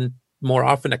 had done more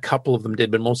often. A couple of them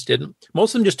did, but most didn't.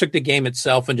 Most of them just took the game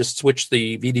itself and just switched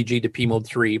the VDG to P Mode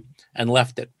 3 and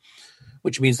left it,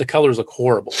 which means the colors look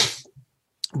horrible.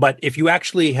 But if you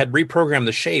actually had reprogrammed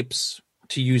the shapes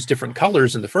to use different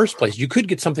colors in the first place, you could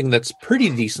get something that's pretty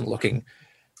decent looking,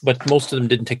 but most of them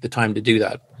didn't take the time to do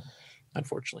that,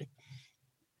 unfortunately.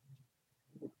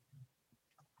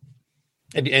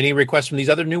 Any requests from these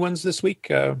other new ones this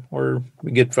week, or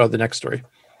we good for the next story?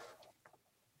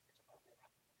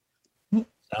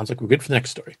 Sounds like we're good for the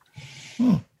next story.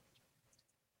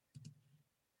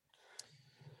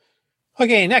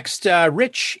 Okay, next,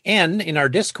 Rich N in our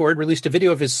Discord released a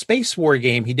video of his Space War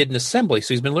game he did in assembly.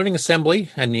 So he's been learning assembly,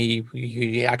 and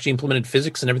he actually implemented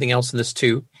physics and everything else in this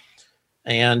too.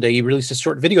 And he released a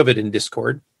short video of it in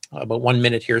Discord, about 1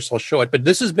 minute here, so I'll show it. But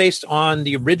this is based on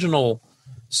the original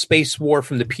Space War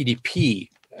from the PDP,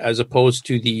 as opposed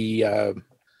to the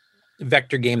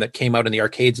Vector game that came out in the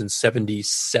arcades in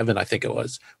 77, I think it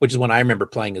was, which is when I remember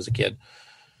playing as a kid,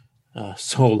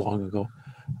 so long ago.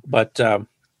 But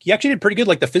he actually did pretty good.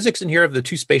 Like the physics in here of the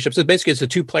two spaceships, so basically it's a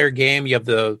 2-player game. You have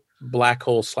the black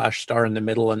hole / star in the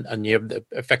middle, and you have the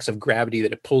effects of gravity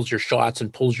that it pulls your shots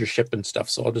and pulls your ship and stuff.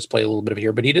 So I'll just play a little bit of it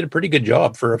here. But he did a pretty good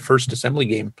job for a first assembly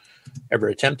game ever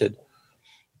attempted.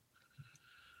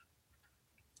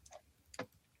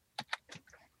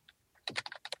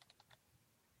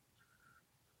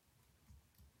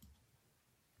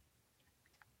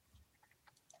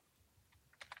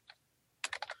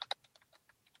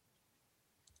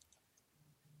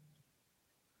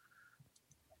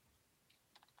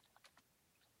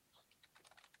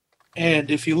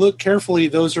 And if you look carefully,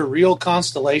 those are real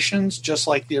constellations, just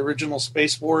like the original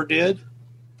Space War did.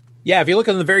 Yeah, if you look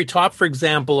on the very top, for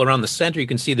example, around the center, you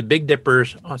can see the Big Dipper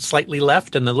slightly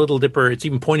left, and the Little Dipper, it's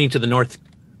even pointing to the North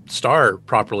Star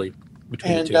properly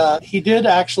between the two. And he did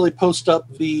actually post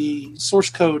up the source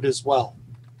code as well.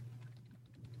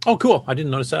 Oh, cool. I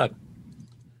didn't notice that.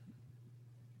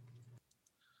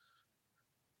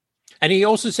 And he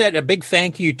also said a big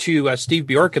thank you to Steve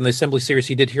Bjork and the assembly series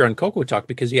he did here on Coco Talk,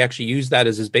 because he actually used that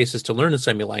as his basis to learn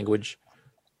assembly language.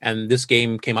 And this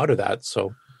game came out of that.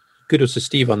 So kudos to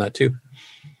Steve on that too.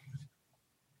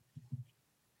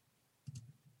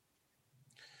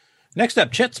 Next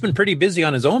up, Chet's been pretty busy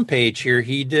on his own page here.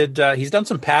 He's done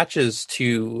some patches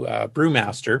to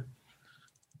Brewmaster.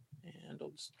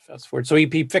 Fast forward. So he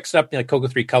fixed up Coco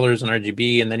 3 colors and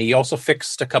RGB, and then he also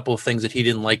fixed a couple of things that he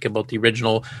didn't like about the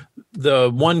original. The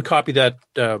one copy that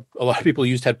a lot of people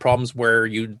used had problems where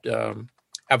you'd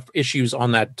have issues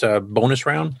on that bonus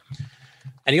round.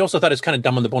 And he also thought it's kind of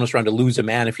dumb on the bonus round to lose a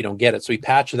man if you don't get it. So he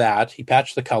patched that. He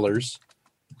patched the colors.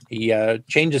 He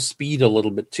changed the speed a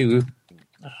little bit too.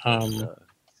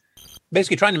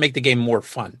 Basically trying to make the game more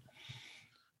fun.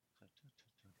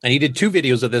 And he did 2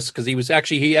 videos of this because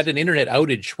he had an internet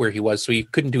outage where he was, so he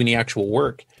couldn't do any actual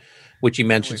work, which he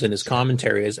mentions in his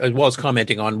commentary, as well as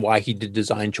commenting on why he did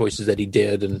design choices that he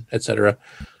did, and etc.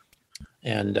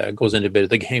 And goes into a bit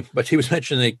of the game. But he was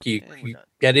mentioning that he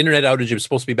had internet outage. It was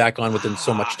supposed to be back on within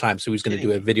so much time, so he was going to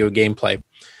do a video gameplay.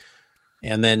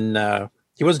 And then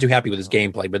he wasn't too happy with his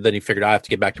gameplay, but then he figured, I have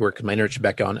to get back to work because my internet should be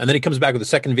back on. And then he comes back with a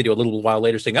second video a little while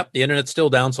later saying, the internet's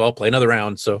still down, so I'll play another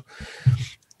round. So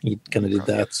he kind of did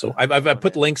that. So I've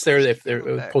put links there. If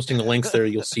they're posting the links there,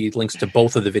 you'll see links to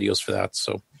both of the videos for that.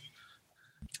 So,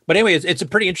 but anyway, it's a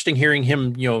pretty interesting hearing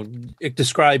him,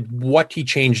 describe what he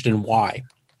changed and why.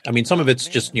 I mean, some of it's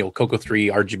just, Coco 3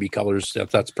 RGB colors.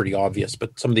 That's pretty obvious.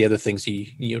 But some of the other things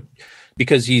he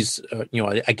because he's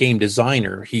a game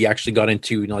designer, he actually got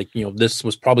into this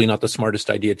was probably not the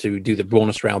smartest idea to do the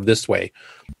bonus round this way,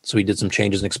 so he did some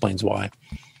changes and explains why.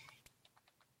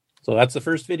 So that's the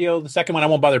first video. The second one, I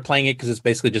won't bother playing it because it's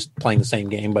basically just playing the same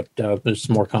game, but there's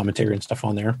some more commentary and stuff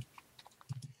on there.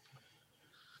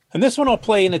 And this one I'll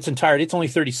play in its entirety. It's only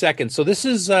 30 seconds. So this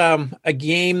is a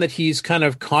game that he's kind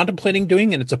of contemplating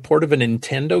doing, and it's a port of a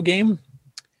Nintendo game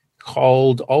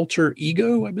called Alter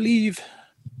Ego, I believe.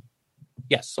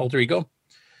 Yes, Alter Ego.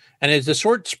 And it's a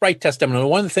short sprite test demo.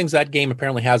 One of the things that game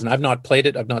apparently has, and I've not played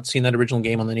it, I've not seen that original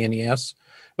game on the NES,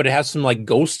 but it has some like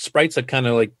ghost sprites that kind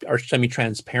of like are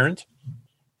semi-transparent.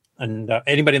 And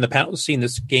anybody in the panel who's seen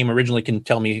this game originally can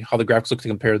tell me how the graphics look to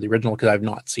compare to the original, because I've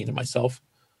not seen it myself.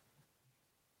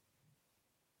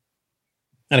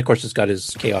 And of course, it's got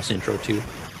his Chaos intro too.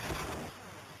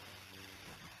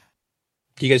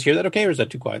 Do you guys hear that okay, or is that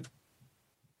too quiet?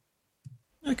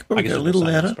 I could probably get a little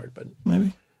louder, but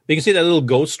maybe. You can see that little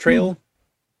ghost trail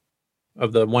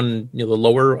of the one, the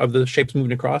lower of the shapes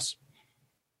moving across.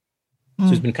 So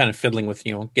he's been kind of fiddling with,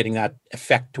 getting that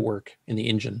effect to work in the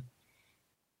engine.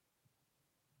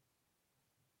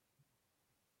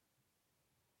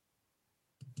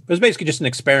 It was basically just an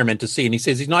experiment to see, and he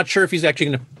says he's not sure if he's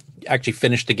actually going to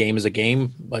finish the game as a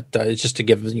game, but it's just to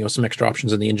give some extra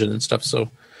options in the engine and stuff.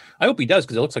 So I hope he does,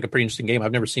 because it looks like a pretty interesting game.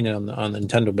 I've never seen it on the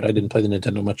Nintendo, but I didn't play the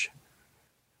Nintendo much.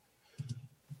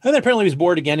 And then apparently he was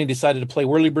bored again. He decided to play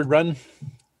Whirlybird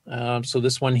Run. So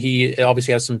this one, he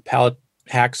obviously has some palette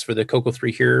hacks for the Coco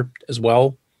 3 here as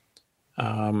well,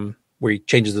 where he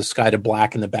changes the sky to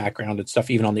black in the background and stuff,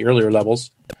 even on the earlier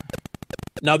levels.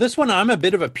 Now this one, I'm a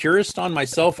bit of a purist on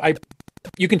myself.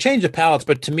 You can change the palettes,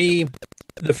 but to me,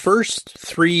 the first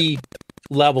 3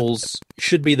 levels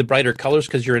should be the brighter colors,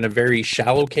 because you're in a very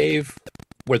shallow cave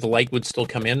where the light would still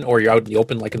come in, or you're out in the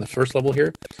open like in the first level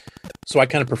here. So I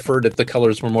kind of preferred if the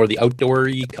colors were more the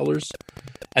outdoory colors.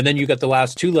 And then you got the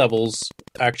last 2 levels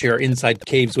actually are inside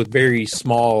caves with very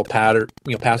small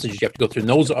passages you have to go through. And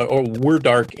those were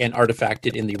dark and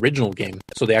artifacted in the original game.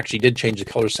 So they actually did change the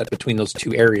color set between those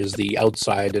 2 areas, the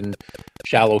outside and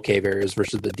shallow cave areas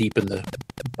versus the deep in the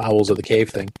bowels of the cave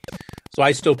thing. So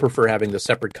I still prefer having the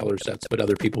separate color sets, but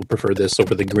other people prefer this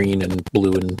over the green and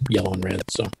blue and yellow and red.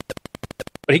 So,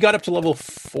 but he got up to level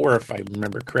 4, if I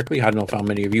remember correctly. I don't know how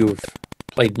many of you have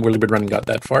played Whirlybird Run and got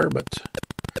that far, but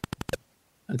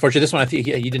unfortunately, this one, I think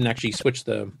he didn't actually switch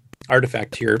the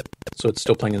artifact here, so it's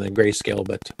still playing in the grayscale,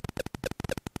 but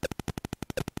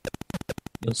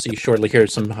you'll see shortly here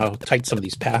how tight some of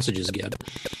these passages get.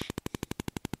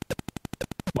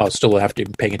 While still have to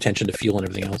be paying attention to fuel and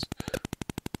everything else.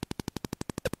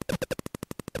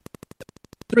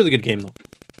 It's a really good game, though.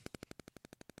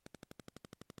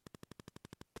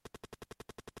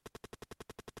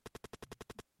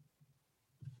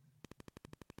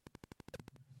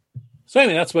 So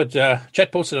anyway, that's what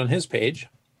Chet posted on his page.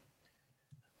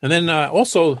 And then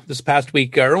also this past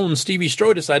week, our own Stevie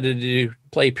Stroh decided to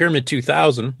play Pyramid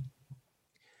 2000,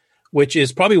 which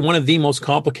is probably one of the most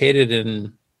complicated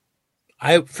and,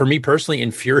 for me personally,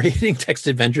 infuriating text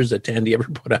adventures that Tandy ever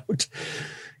put out.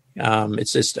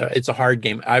 It's a hard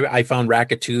game. I found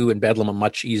Racket 2 and Bedlam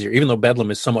much easier, even though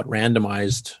Bedlam is somewhat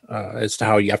randomized as to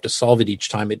how you have to solve it each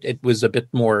time. It was a bit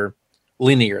more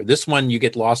linear. This one, you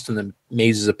get lost in the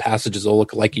mazes of passages that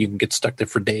look like you can get stuck there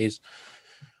for days.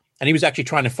 And he was actually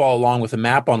trying to follow along with a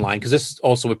map online, because this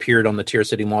also appeared on the Tier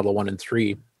City Model 1 and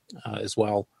 3 as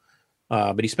well.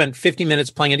 But he spent 50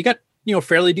 minutes playing it. He got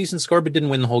fairly decent score, but didn't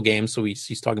win the whole game. So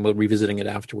he's talking about revisiting it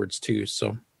afterwards too.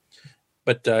 So,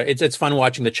 but it's fun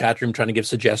watching the chat room trying to give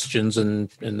suggestions,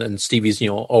 and Stevie's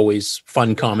always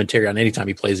fun commentary on any time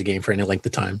he plays a game for any length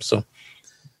of time. So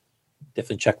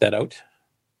definitely check that out.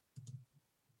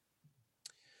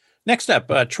 Next up,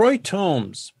 Troy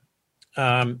Tomes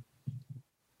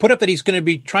put up that he's going to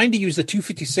be trying to use the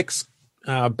 256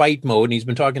 byte mode, and he's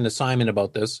been talking to Simon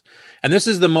about this. And this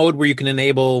is the mode where you can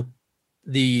enable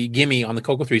the gimme on the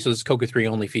Coco 3, so this is Coco 3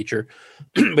 only feature.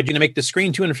 But you're going to make the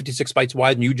screen 256 bytes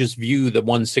wide, and you just view the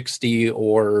 160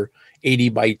 or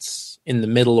 80 bytes in the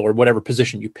middle or whatever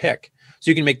position you pick. So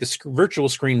you can make the virtual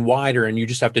screen wider, and you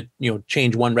just have to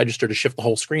change one register to shift the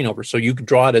whole screen over. So you could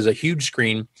draw it as a huge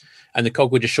screen, and the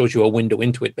Coco just shows you a window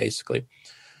into it, basically.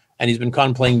 And he's been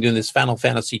contemplating doing this Final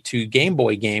Fantasy II Game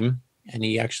Boy game, and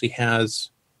he actually has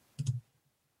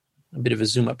a bit of a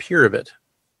zoom up here of it,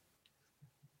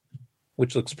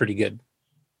 which looks pretty good.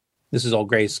 This is all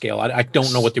grayscale. I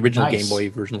don't know what the original Game Boy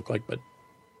version looked like, but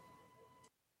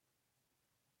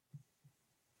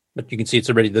you can see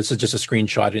this is just a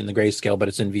screenshot in the grayscale, but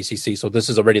it's in VCC. So this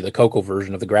is already the Coco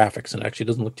version of the graphics, and it actually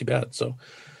doesn't look too bad. So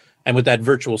And with that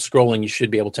virtual scrolling, you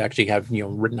should be able to actually have,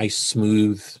 nice,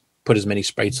 smooth, put as many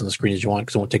sprites on the screen as you want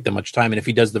because it won't take that much time. And if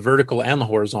he does the vertical and the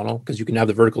horizontal, because you can have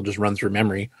the vertical just run through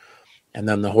memory, and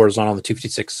then the horizontal, the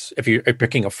 256, if you're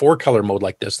picking a 4-color mode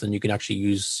like this, then you can actually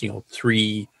use,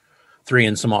 3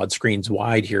 and some odd screens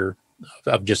wide here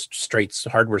of just straight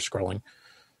hardware scrolling.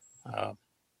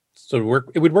 So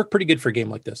it would work pretty good for a game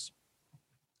like this.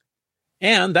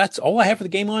 And that's all I have for the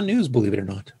Game On news, believe it or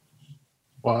not.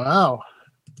 Wow.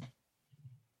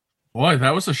 Boy,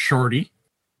 that was a shorty.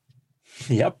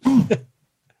 Yep.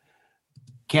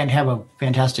 Can't have a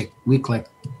fantastic week like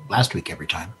last week every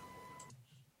time.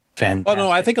 Fantastic. Oh,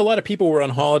 no, I think a lot of people were on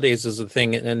holidays as a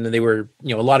thing, and they were,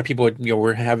 a lot of people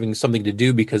were having something to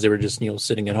do because they were just,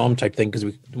 sitting at home type thing because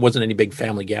it wasn't any big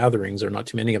family gatherings, or not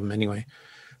too many of them anyway.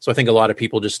 So I think a lot of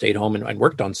people just stayed home and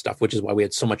worked on stuff, which is why we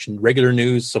had so much regular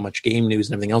news, so much game news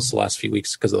and everything else the last few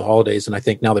weeks because of the holidays. And I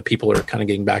think now that people are kind of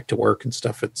getting back to work and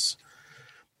stuff, it's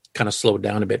kind of slowed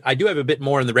down a bit. I do have a bit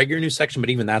more in the regular news section,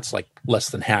 but even that's like less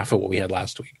than half of what we had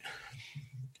last week.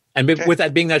 And with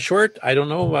that being that short, I don't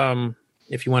know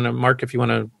if you want to, Mark, if you want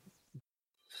to.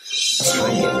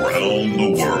 From around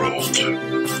the world,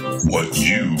 what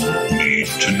you need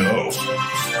to know.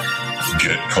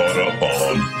 Get caught up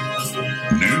on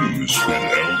News with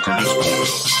L. Curtis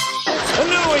Boyle. And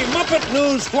now a Muppet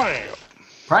News Flash.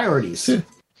 Priorities.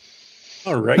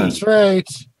 All right. That's right.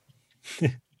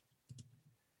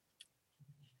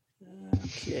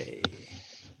 Okay.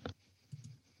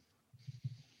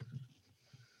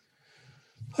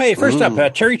 Hey, first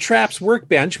up, Terry Trapp's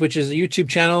Workbench, which is a YouTube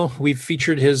channel. We've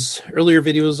featured his earlier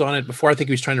videos on it before. I think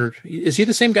he was trying to... Is he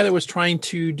the same guy that was trying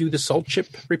to do the salt chip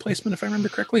replacement, if I remember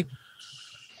correctly?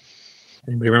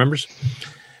 Anybody remembers?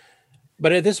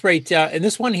 But at this rate, in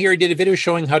this one here, he did a video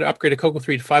showing how to upgrade a Coco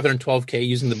 3 to 512K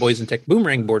using the Boys and Tech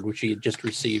Boomerang board, which he had just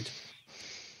received.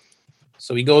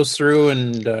 So he goes through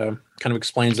and kind of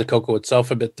explains the Coco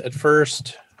itself a bit at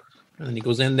first. And then he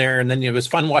goes in there, and then it was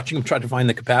fun watching him try to find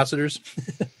the capacitors.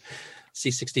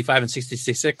 C65 and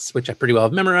C66, which I pretty well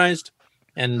have memorized.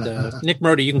 And Nick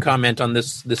Murdy, you can comment on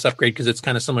this upgrade because it's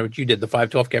kind of similar to what you did, the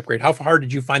 512K upgrade. How hard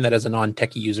did you find that as a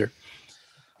non-techie user?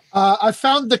 I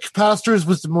found the capacitors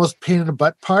was the most pain in the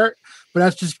butt part, but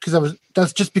that's just because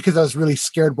I was really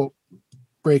scared about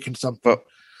breaking something. Well,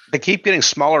 they keep getting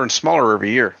smaller and smaller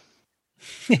every year.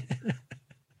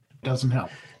 Doesn't help.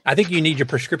 I think you need your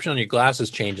prescription on your glasses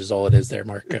changed is all it is there,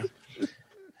 Mark.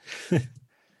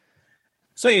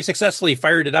 So he successfully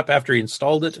fired it up after he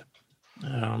installed it.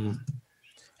 And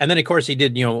then, of course, he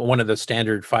did, one of the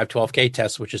standard 512K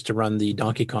tests, which is to run the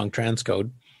Donkey Kong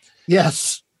transcode.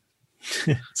 Yes.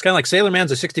 It's kind of like Sailor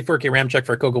Man's a 64K RAM check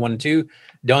for Coco 1 and 2.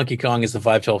 Donkey Kong is the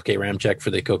 512K RAM check for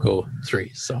the Coco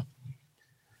 3. So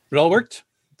it all worked.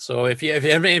 So if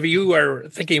any of you are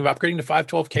thinking of upgrading to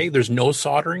 512K, there's no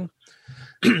soldering.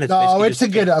 It's a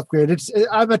good upgrade.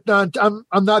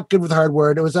 I'm not good with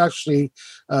hardware, and it was actually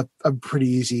a pretty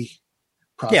easy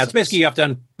process. Yeah, it's basically you have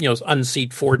to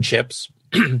unseat 4 chips,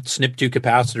 snip 2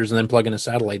 capacitors, and then plug in a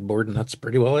satellite board, and that's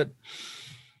pretty well it.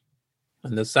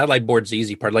 And the satellite board's the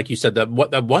easy part. Like you said, that one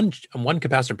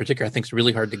capacitor in particular, I think is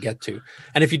really hard to get to.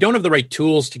 And if you don't have the right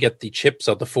tools to get the chips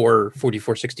out, the 4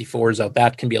 4464s out,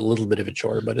 that can be a little bit of a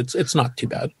chore, but it's not too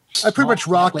bad. I pretty much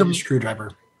rocked them.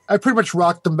 Screwdriver. I pretty much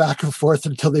rocked them back and forth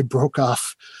until they broke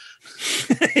off.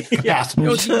 Yeah,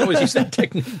 always use that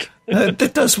technique.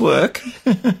 That does work.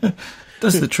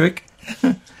 Does the trick.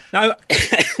 Now,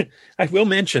 I will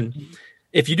mention,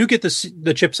 if you do get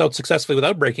the chips out successfully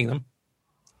without breaking them,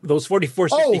 those 4464s.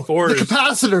 Oh, the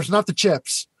capacitors, not the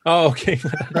chips. Oh, okay.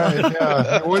 Right,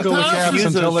 yeah. You wiggle the caps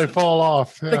until they fall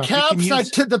off. Yeah. The caps,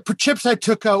 the chips I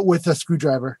took out with a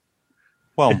screwdriver.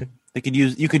 Well,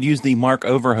 you could use the Mark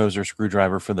Overhoser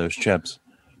screwdriver for those chips.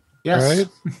 Yes. Right?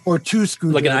 Or 2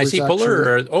 screwdrivers. Like an IC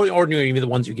puller or even the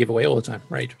ones you give away all the time,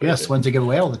 right? Yes, ones you give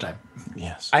away all the time.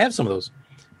 Yes. I have some of those.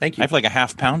 Thank you. I have like a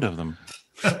half pound of them.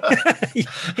 So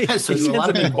a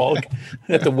lot of in bulk.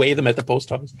 I have to weigh them at the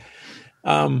post office.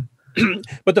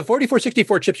 But the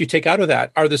 4464 chips you take out of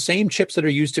that are the same chips that are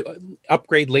used to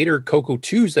upgrade later Coco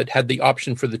 2s that had the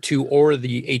option for the 2 or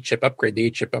the 8-chip upgrade.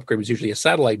 The 8-chip upgrade was usually a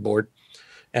satellite board,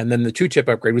 and then the 2-chip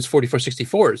upgrade was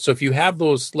 4464. So if you have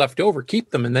those left over,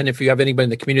 keep them. And then if you have anybody in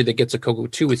the community that gets a Coco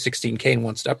 2 with 16K and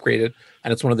wants to upgrade it,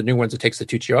 and it's one of the new ones that takes the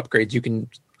 2-chip upgrades, you can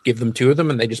give them 2 of them,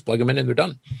 and they just plug them in and they're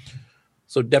done.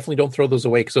 So definitely don't throw those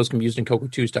away because those can be used in Coco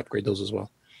 2s to upgrade those as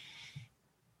well.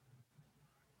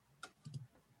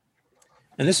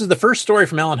 And this is the first story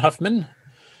from Alan Huffman.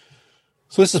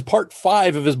 So this is part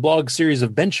 5 of his blog series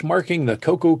of benchmarking the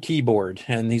Coco keyboard.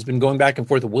 And he's been going back and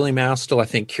forth with Willie Mastel. I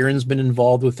think Kieran's been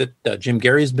involved with it. Jim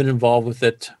Gary's been involved with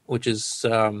it, which is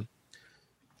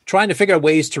trying to figure out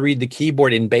ways to read the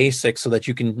keyboard in BASIC so that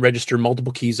you can register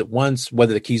multiple keys at once,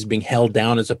 whether the key's being held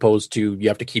down as opposed to you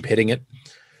have to keep hitting it.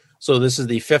 So this is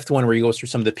the 5th one where he goes through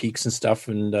some of the peaks and stuff,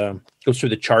 and goes through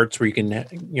the charts where you can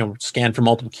scan for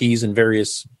multiple keys and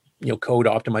various code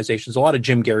optimizations. A lot of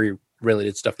Jim Gary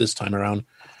related stuff this time around.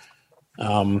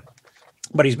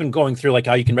 But he's been going through like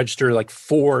how you can register like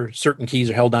 4 certain keys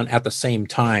are held down at the same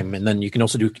time. And then you can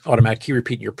also do automatic key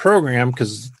repeat in your program,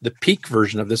 because the peak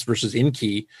version of this versus in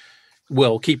key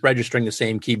will keep registering the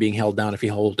same key being held down if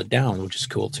you hold it down, which is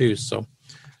cool too. So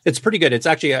it's pretty good. It's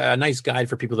actually a nice guide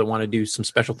for people that want to do some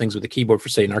special things with the keyboard for,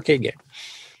 say, an arcade game.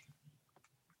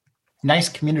 Nice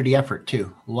community effort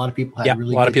too. A lot of people had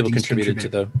really a lot of good people things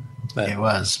contributed to that. It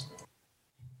was.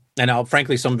 And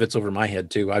frankly, some of it's over my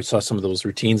head too. I saw some of those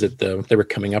routines that they were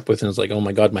coming up with, and it's like, oh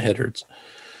my God, my head hurts.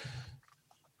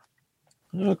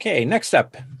 Okay, next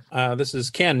up, this is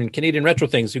Ken, Canadian Retro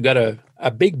Things, who got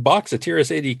a big box of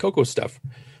TRS-80 Coco stuff.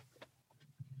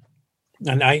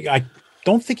 And I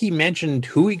don't think he mentioned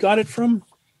who he got it from.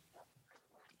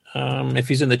 If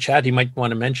he's in the chat, he might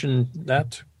want to mention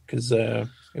that, because it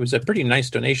was a pretty nice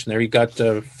donation there. He got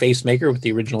Face Maker with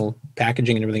the original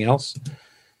packaging and everything else.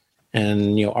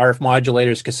 And, RF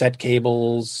modulators, cassette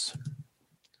cables,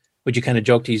 which you kind of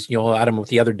joked he's, at him with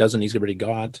the other dozen he's already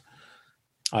got.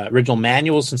 Original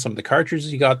manuals and some of the cartridges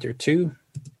he got there, too.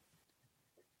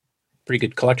 Pretty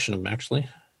good collection of them, actually.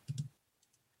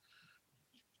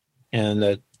 And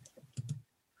a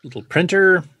little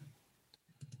printer.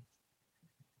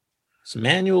 Some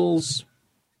manuals.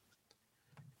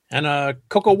 And a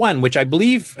Coco 1, which I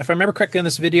believe, if I remember correctly in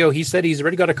this video, he said he's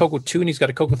already got a Coco 2 and he's got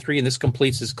a Coco 3, and this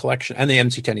completes his collection. And the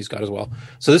MC10 he's got as well.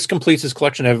 So this completes his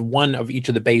collection of one of each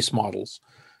of the base models.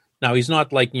 Now, he's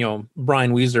not like,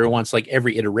 Brian Weasler, who wants like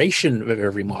every iteration of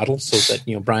every model. So that,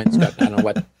 Brian's got, I don't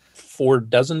know, 4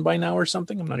 dozen by now or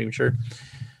something? I'm not even sure.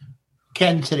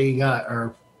 Ken said he got,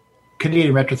 or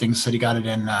Canadian Retro Things said he got it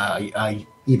in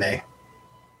eBay.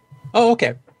 Oh,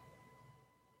 okay.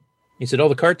 He said all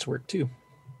the carts work too.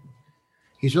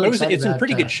 He's really it's in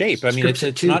pretty good shape. I mean,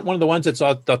 it's not one of the ones that's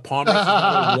on the palm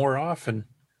more often.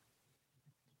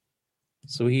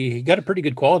 So he got a pretty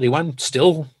good quality one,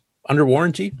 still under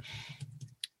warranty.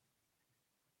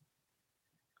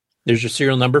 There's your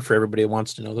serial number for everybody who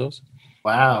wants to know those.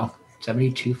 Wow,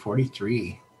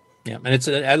 7243. Yeah, and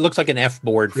it looks like an F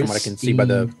board from what I can see by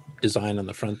the design on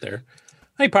the front there.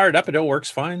 I fired it up; it all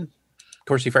works fine. Of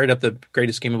course, he fired up the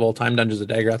greatest game of all time, Dungeons of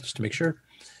Dagerath, just to make sure.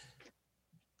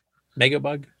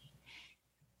 Megabug.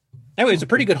 Anyway, it's a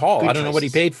pretty good haul. I don't know what he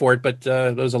paid for it, but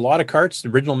there was a lot of carts,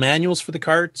 original manuals for the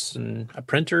carts, and a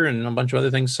printer, and a bunch of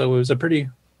other things. So it was a pretty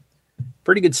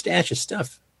good stash of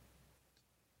stuff.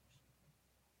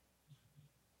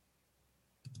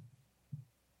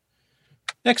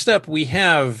 Next up, we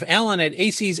have Alan at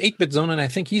AC's 8-Bit Zone, and I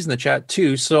think he's in the chat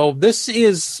too. So this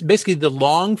is basically the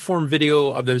long-form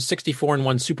video of the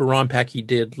 64-in-1 Super ROM pack he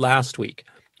did last week,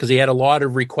 because he had a lot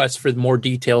of requests for more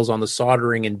details on the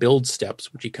soldering and build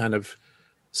steps, which he kind of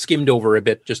skimmed over a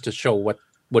bit just to show what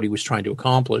he was trying to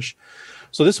accomplish.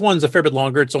 So this one's a fair bit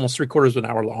longer. It's almost 3/4 of an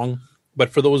hour long. But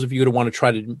for those of you who want to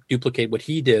try to duplicate what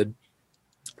he did,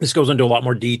 this goes into a lot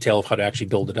more detail of how to actually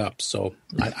build it up. So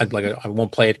I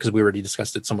won't play it because we already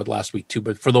discussed it somewhat last week too.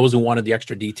 But for those who wanted the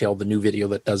extra detail, the new video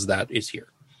that does that is here.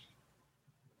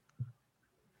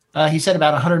 He said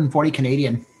about 140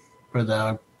 Canadian for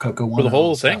the Coco 1. For the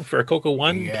whole thing, for a Coco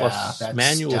 1 plus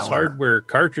manuals, hardware,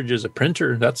 cartridges, a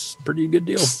printer. That's a pretty good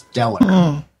deal.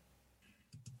 Stellar.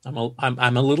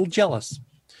 I'm a little jealous.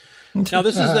 Now,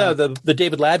 this is the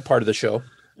David Ladd part of the show.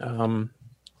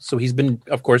 So he's been,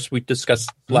 of course, we discussed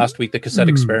last week the cassette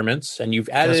experiments, and you've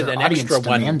added an extra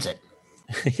one. It.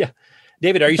 Yeah.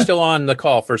 David, are you still on the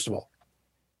call, first of all?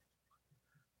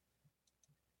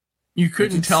 You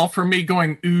couldn't tell from me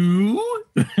going, ooh?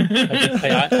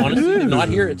 I honestly did not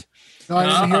hear it. No,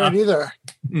 I didn't hear it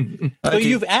either. So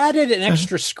you've added an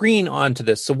extra screen onto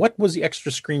this. So what was the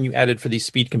extra screen you added for these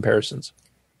speed comparisons?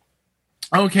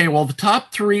 Okay, well, the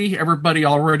top 3, everybody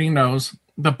already knows.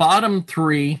 The bottom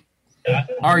 3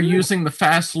 are using the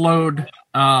fast load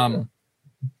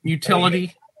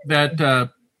utility that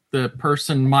the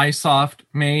person Mysoft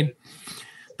made.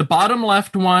 The bottom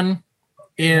left one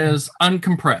is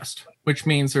uncompressed, which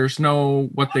means there's no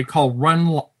what they call run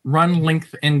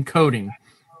length encoding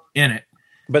in it.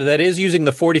 But that is using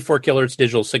the 44 kilohertz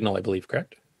digital signal, I believe,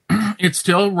 correct? It's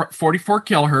still 44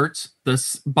 kilohertz.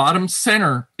 The bottom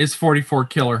center is 44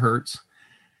 kilohertz.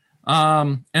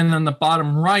 And then the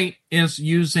bottom right is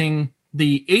using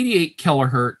the 88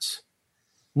 kilohertz,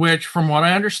 which, from what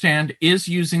I understand, is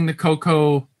using the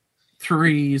Coco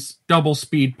 3's double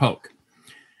speed poke.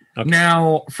 Okay.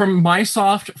 Now, from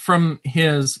Mysoft, from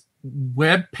his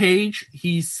web page,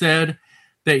 he said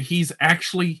that he's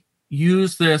actually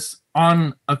used this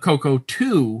on a Coco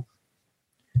 2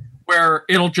 where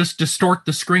it'll just distort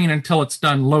the screen until it's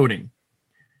done loading.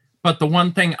 But the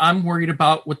one thing I'm worried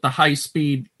about with the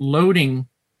high-speed loading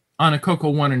on a Coco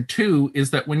 1 and 2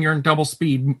 is that when you're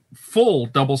in full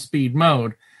double speed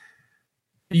mode,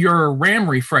 your RAM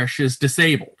refresh is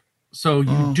disabled. So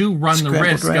you do run the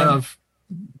risk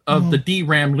of the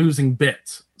DRAM losing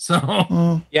bits.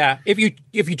 So yeah, if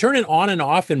you turn it on and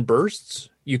off in bursts,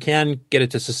 you can get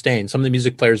it to sustain. Some of the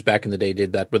music players back in the day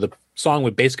did that, where the song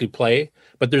would basically play,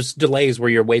 but there's delays where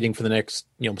you're waiting for the next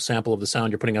sample of the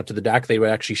sound you're putting out to the DAC. They would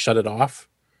actually shut it off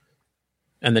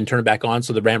and then turn it back on,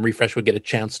 so the RAM refresh would get a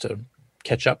chance to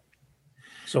catch up.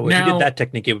 So if you did that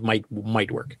technique, it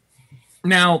might work.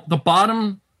 Now, the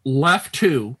bottom left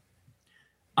two,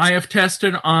 I have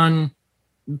tested on.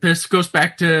 This goes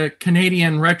back to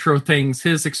Canadian Retro Things,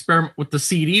 his experiment with the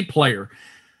CD player.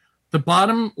 The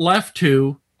bottom left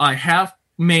two, I have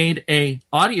made a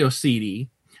audio CD,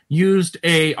 used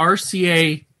a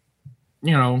RCA,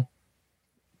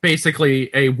 basically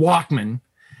a Walkman,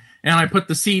 and I put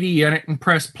the CD in it and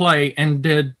pressed play and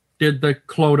did the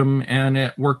Clodum, and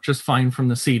it worked just fine from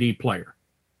the CD player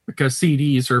because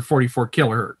CDs are 44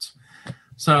 kilohertz.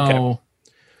 So... Okay.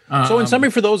 So in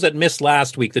summary, for those that missed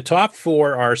last week, the top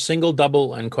 4 are single,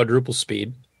 double, and quadruple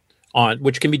speed,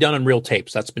 which can be done on real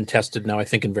tapes. That's been tested now, I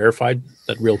think, and verified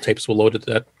that real tapes will load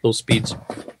at those speeds.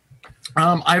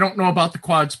 I don't know about the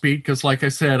quad speed because, like I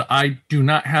said, I do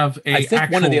not have a. I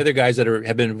think one of the other guys that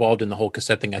have been involved in the whole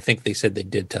cassette thing, I think they said they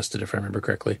did test it, if I remember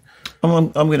correctly.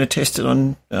 I'm going to test it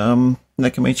on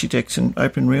Nakamichi decks and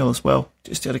Open Reel as well,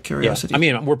 just out of curiosity. Yeah. I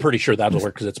mean, we're pretty sure that'll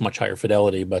work because it's much higher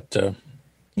fidelity, but.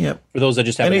 Yep. For those that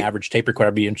just have an average tape recorder,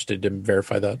 I'd be interested to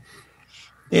verify that.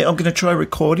 Yeah, I'm going to try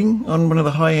recording on one of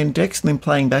the high-end decks and then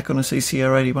playing back on a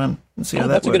CCR81 and see how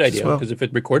that works. That's a good idea, because if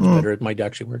it records better, it might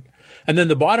actually work. And then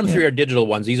the bottom 3 are digital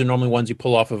ones. These are normally ones you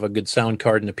pull off of a good sound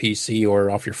card in a PC or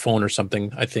off your phone or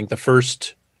something. I think the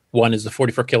first one is the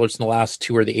 44 kilohertz and the last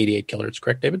 2 are the 88 kilohertz,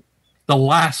 correct, David? The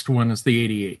last one is the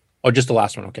 88. Oh, just the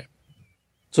last one, okay.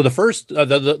 So the first,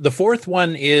 the fourth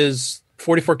one is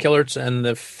 44 kilohertz, and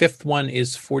the fifth one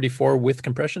is 44 with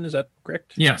compression. Is that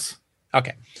correct? Yes.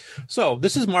 Okay. So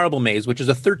this is Marble Maze, which is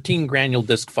a 13 granule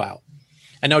disk file.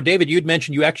 And now, David, you'd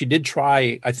mentioned you actually did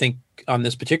try, I think, on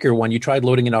this particular one, you tried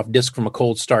loading it off disk from a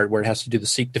cold start where it has to do the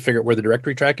seek to figure out where the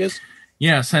directory track is?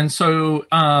 Yes. And so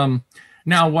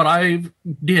now what I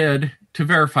did to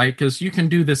verify, because you can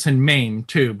do this in MAME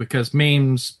too, because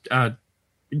MAME's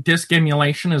disk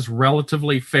emulation is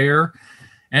relatively fair.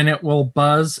 And it will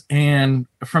buzz, and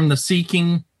from the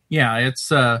seeking, it's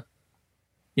the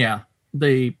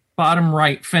bottom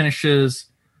right finishes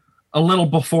a little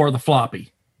before the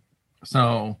floppy.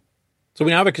 So we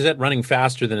now have a cassette running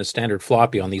faster than a standard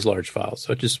floppy on these large files,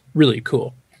 so it's just really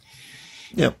cool.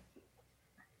 Yep.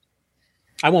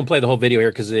 I won't play the whole video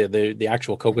here because the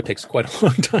actual Coco takes quite a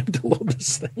long time to load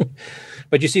this thing.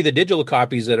 But you see the digital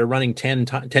copies that are running 10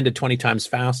 to 20 times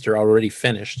faster are already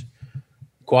finished.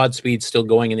 Quad speed still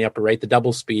going in the upper right. The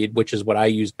double speed, which is what I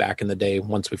used back in the day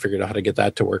once we figured out how to get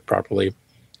that to work properly.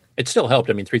 It still helped.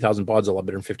 I mean, 3,000 baud's a lot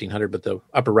better than 1,500, but the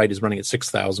upper right is running at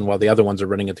 6,000, while the other ones are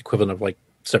running at the equivalent of like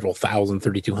several thousand,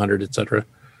 3,200, etc.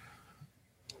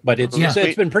 But it's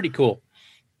been pretty cool.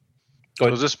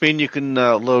 Does this mean you can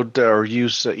load or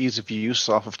use ease of use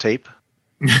off of tape?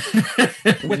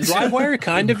 With DriveWire,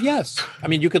 kind of, yes. I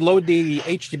mean, you could load the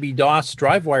HDB DOS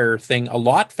DriveWire thing a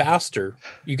lot faster.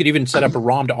 You could even set up a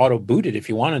ROM to auto boot it if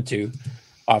you wanted to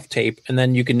off tape, and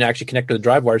then you can actually connect to the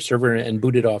DriveWire server and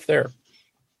boot it off there.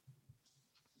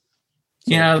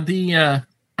 So. Yeah, the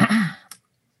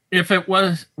if it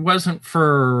wasn't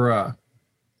for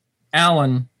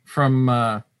Alan from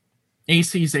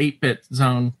AC's 8-bit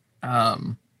zone, I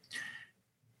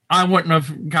wouldn't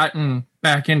have gotten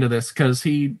back into this because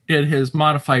he did his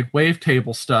modified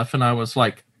wavetable stuff, and I was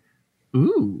like,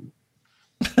 ooh,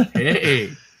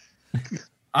 hey,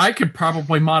 I could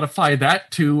probably modify that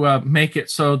to make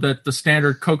it so that the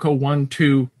standard Coco 1,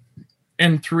 2,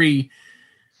 and 3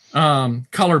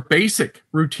 color basic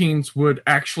routines would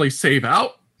actually save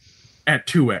out at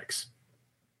 2x.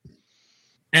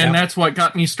 And that's what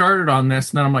got me started on this.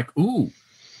 And then I'm like, ooh,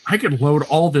 I could load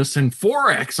all this in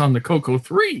 4x on the Coco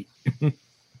 3.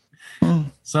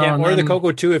 Or the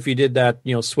Coco 2 if you did that,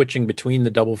 switching between the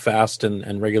double fast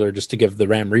and regular just to give the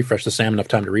RAM refresh, the SAM enough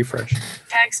time to refresh.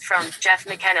 Text from Jeff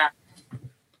McKenna.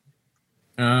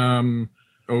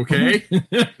 Okay.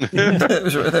 that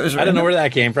was I don't know where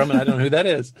that came from, and I don't know who that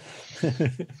is.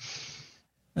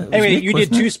 Anyway, you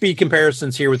did 2-speed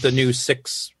comparisons here with the new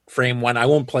 6-frame one. I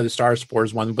won't play the Star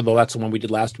Spores one, but that's the one we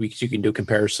did last week, so you can do a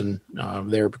comparison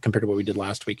there compared to what we did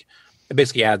last week. It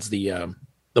basically adds the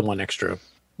one extra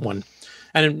one.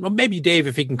 And maybe, Dave,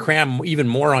 if he can cram even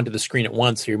more onto the screen at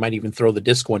once, you might even throw the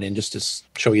disc one in just to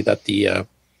show you that the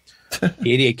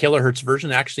 88 kilohertz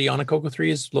version actually on a Coco 3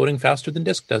 is loading faster than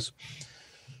disc does.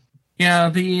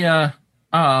 Yeah,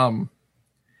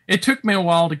 it took me a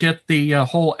while to get the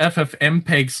whole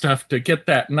FFmpeg stuff to get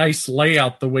that nice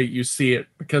layout the way you see it,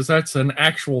 because that's an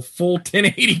actual full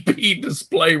 1080p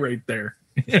display right there.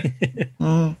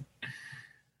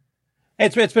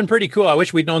 It's been pretty cool. I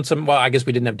wish we'd known some. Well, I guess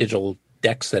we didn't have digital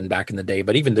decks then back in the day,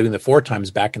 but even doing the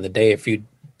 4x back in the day, if you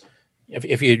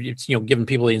given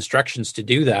people the instructions to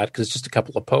do that, because it's just a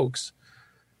couple of pokes.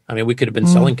 I mean, we could have been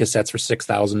selling cassettes for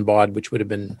 6,000 baud, which would have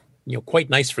been quite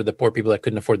nice for the poor people that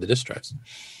couldn't afford the disc drives.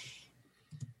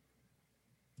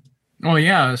 Oh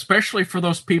yeah, especially for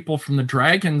those people from the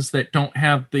Dragons that don't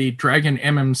have the Dragon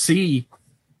MMC.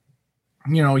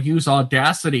 Use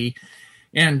Audacity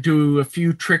and do a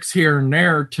few tricks here and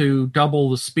there to double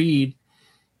the speed.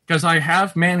 Because I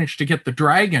have managed to get the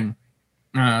Dragon,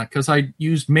 because I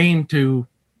used MAME to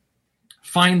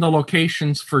find the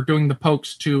locations for doing the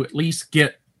pokes to at least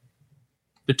get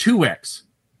the 2X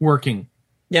working.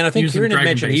 Yeah, and I think Kieran had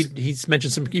mentioned he's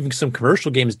mentioned some commercial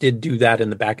games did do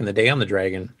that back in the day on the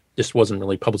Dragon. Just wasn't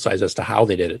really publicized as to how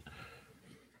they did it.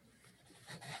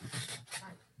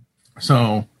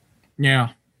 So, yeah.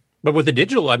 But with the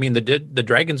digital, I mean, the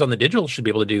Dragons on the digital should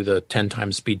be able to do the 10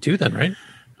 times speed too then, right?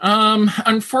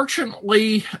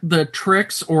 Unfortunately, the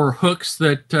tricks or hooks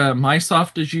that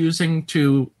Mysoft is using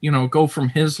to, go from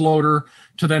his loader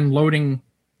to then loading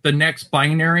the next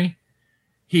binary,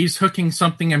 he's hooking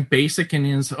something in BASIC in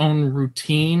his own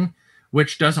routine,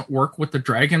 which doesn't work with the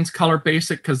Dragon's color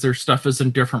BASIC because their stuff is in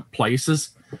different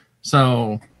places.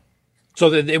 So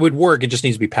that it would work. It just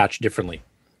needs to be patched differently.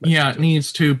 Yeah, it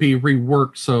needs to be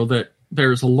reworked so that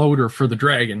there's a loader for the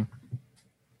Dragon.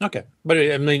 Okay. But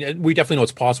I mean, we definitely know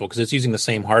it's possible because it's using the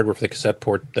same hardware for the cassette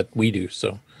port that we do.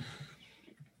 So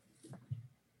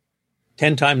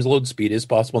 10 times load speed is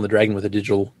possible in the Dragon with a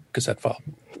digital cassette file.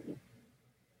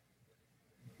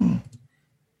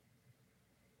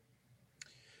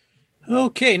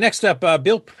 Okay, next up,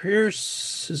 Bill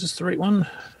Pierce. Is this the right one?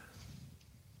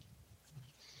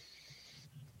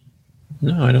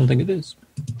 No, I don't think it is.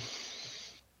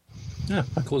 Yeah,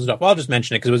 I closed it up. Well, I'll just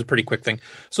mention it because it was a pretty quick thing.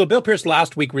 So Bill Pierce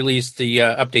last week released the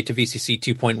update to VCC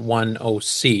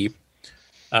 2.10c,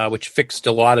 which fixed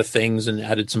a lot of things and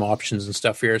added some options and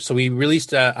stuff here. So we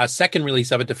released a second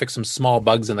release of it to fix some small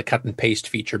bugs in the cut and paste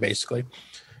feature, basically.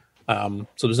 So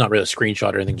there's not really a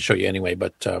screenshot or anything to show you anyway,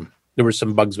 but there were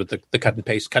some bugs with the cut and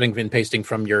paste, cutting and pasting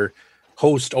from your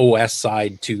host OS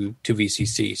side to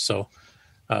VCC. So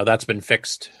that's been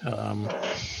fixed.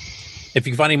 If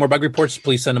you can find any more bug reports,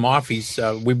 please send them off.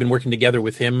 We've been working together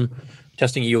with him,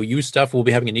 testing EOU stuff. We'll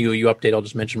be having an EOU update, I'll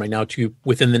just mention right now,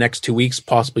 within the next 2 weeks,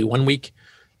 possibly 1 week.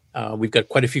 We've got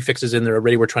quite a few fixes in there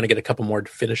already. We're trying to get a couple more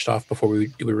finished off before we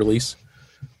do a release.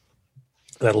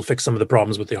 That'll fix some of the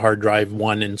problems with the hard drive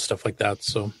one and stuff like that.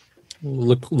 So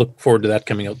we'll look forward to that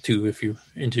coming out too if you're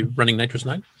into running Nitrous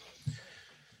 9.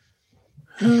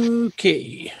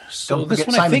 Okay. So Don't this forget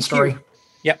one, Simon's story.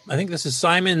 Yep, I think this is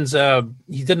Simon's.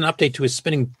 He did an update to his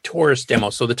spinning Taurus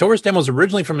demo. So the Taurus demo is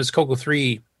originally from his Coco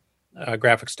 3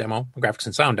 graphics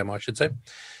and sound demo, I should say.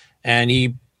 And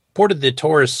he ported the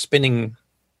Taurus spinning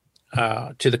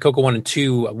to the Coco 1 and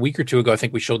 2 a week or two ago. I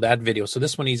think we showed that video. So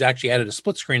this one, he's actually added a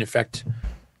split screen effect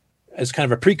as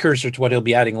kind of a precursor to what he'll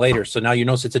be adding later. So now you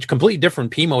notice it's a completely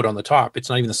different P mode on the top. It's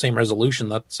not even the same resolution,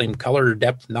 not the same color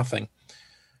depth, nothing.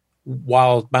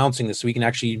 While bouncing this, we can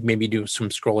actually maybe do some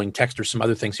scrolling text or some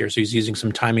other things here. So he's using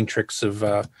some timing tricks of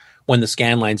when the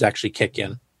scan lines actually kick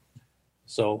in.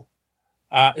 So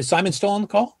is Simon still on the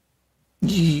call?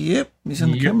 Yep, he's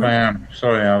on the camera. I am.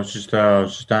 Sorry, I was just out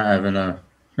having a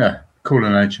cooler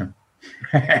nature.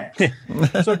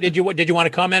 So did you want to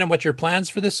comment on what your plans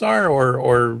for this are,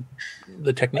 or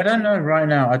the technique? I don't know right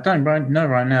now.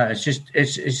 It's just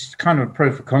it's kind of a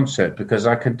proof of concept because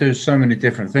I could do so many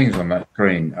different things on that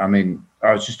screen. I mean,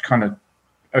 I was just kind of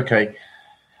okay.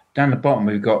 Down the bottom,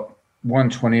 we've got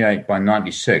 128 by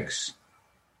 96,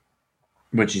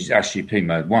 which is actually P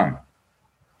mode 1.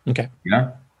 Okay. You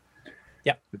know.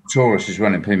 Yeah. The Taurus is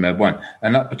running P mode 1,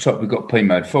 and up the top we've got P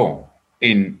mode 4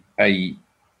 in a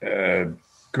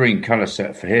green color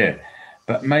set for here,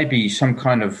 but maybe some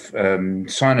kind of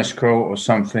sinus scroll or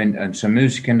something, and some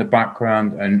music in the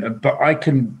background. But I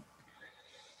can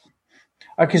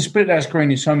split that screen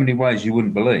in so many ways you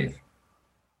wouldn't believe.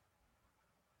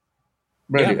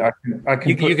 Really, Yeah. I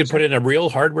can. You could put in a real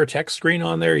hardware text screen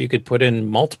on there. You could put in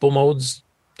multiple modes,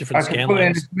 different I can scan put in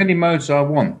lines. as many modes I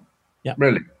want. Yeah.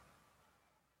 Really.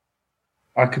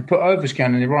 I could put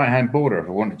overscan in the right-hand border if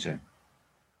I wanted to.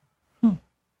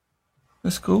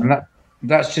 That's cool. And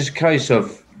that's just a case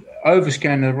of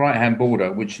overscan in the right-hand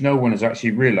border, which no one has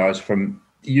actually realized from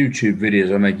YouTube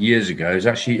videos I made years ago, is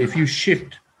actually if you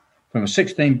shift from a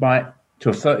 16-byte to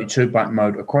a 32-byte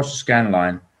mode across the scan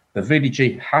line, the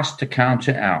VDG has to count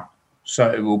it out. So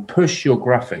it will push your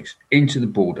graphics into the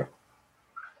border.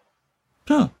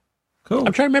 Oh, cool.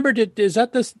 I'm trying to remember, is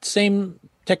that the same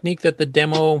technique that the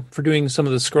demo for doing some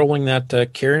of the scrolling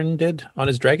that Kieran did on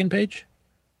his Dragon page?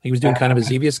 He was doing kind of a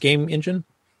Xevious game engine?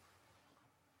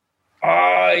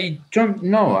 I don't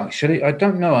know,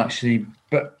 actually.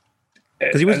 But...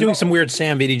 Because he was doing some weird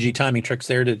SAM VDG timing tricks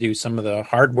there to do some of the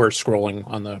hardware scrolling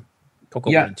on the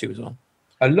Coco 1 and 2 as well.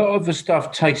 A lot of the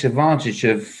stuff takes advantage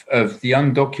of the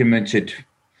undocumented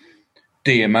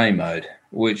DMA mode,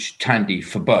 which Tandy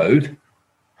forbade,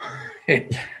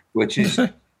 which is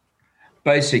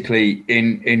basically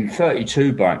in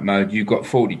 32-byte mode, you've got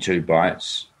 42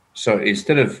 bytes. So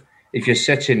instead of, if you're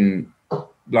setting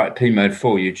like P mode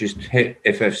 4, you just hit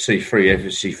FFC3,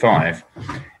 FFC5.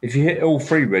 If you hit all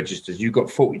three registers, you've got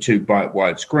 42-byte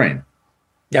widescreen.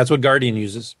 Yeah, that's what Guardian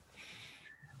uses.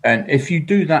 And if you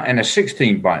do that in a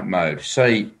 16-byte mode,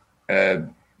 say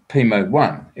P mode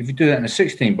 1, if you do that in a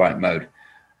 16-byte mode,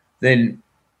 then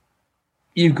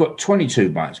you've got 22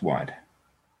 bytes wide.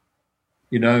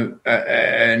 You know,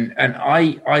 and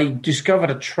I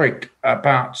discovered a trick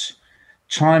about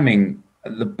timing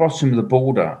at the bottom of the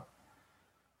border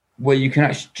where you can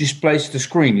actually displace the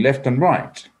screen left and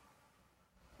right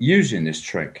using this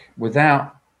trick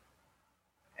without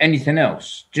anything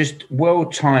else. Just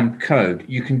well-timed code.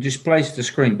 You can displace the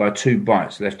screen by 2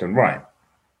 bytes left and right.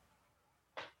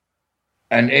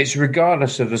 And it's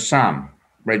regardless of the SAM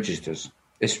registers.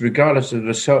 It's regardless of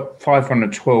the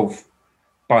 512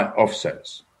 byte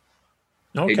offsets.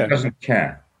 Okay. It doesn't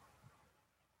care.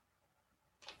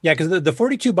 Yeah, because the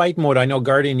 42 byte mode, I know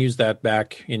Guardian used that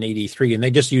back in 83, and they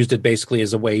just used it basically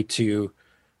as a way to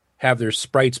have their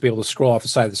sprites be able to scroll off the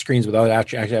side of the screens without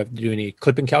actually having to do any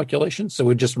clipping calculations. So it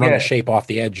would just run the shape off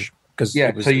the edge. Because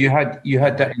so you had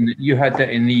that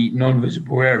in the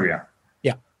non-visible area.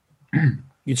 Yeah.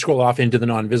 You'd scroll off into the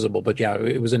non-visible, but yeah,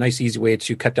 it was a nice, easy way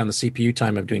to cut down the CPU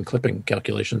time of doing clipping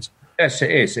calculations. Yes, it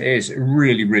is. It is. It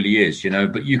really, really is. You know,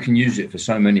 but you can use it for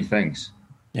so many things.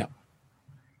 Yeah.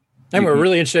 And we're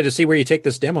really interested to see where you take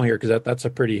this demo here, because that's a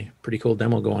pretty cool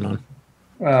demo going on.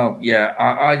 Well, yeah.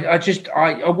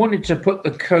 I wanted to put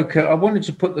the Coco. I wanted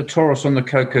to put the Taurus on the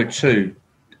Coco 2,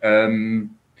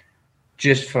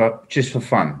 just for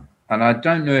fun. And I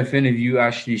don't know if any of you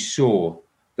actually saw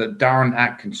that Darren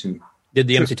Atkinson did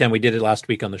the MC10. We did it last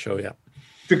week on the show. Yeah.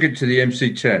 Took it to the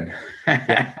MC10.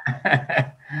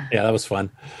 Yeah, that was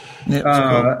fun.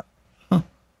 Yeah,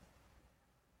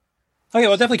 Okay,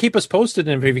 well, definitely keep us posted,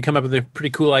 and if you come up with a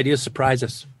pretty cool idea, surprise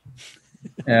us.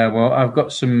 Yeah, well, I've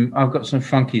got some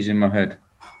funkies in my head.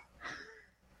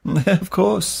 Of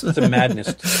course, some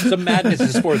madness. Some madness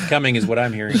is forthcoming, is what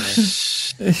I'm hearing.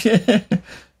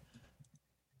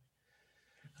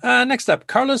 Next up,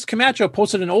 Carlos Camacho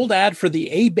posted an old ad for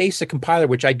the A-Basic compiler,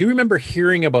 which I do remember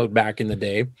hearing about back in the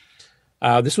day.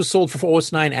 This was sold for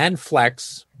OS 9 and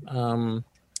Flex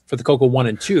for the Coco 1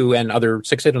 and 2 and other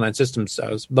 6809 systems,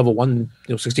 level 1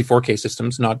 64K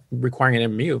systems, not requiring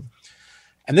an MMU.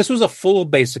 And this was a full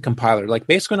BASIC compiler. Like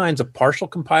BASIC 09 is a partial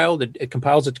compiled. It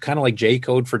compiles it kind of like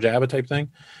J-code for Java type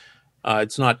thing.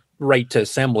 It's not right to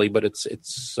assembly, but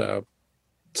it's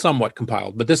somewhat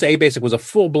compiled. But this A-Basic was a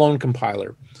full-blown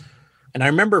compiler. And I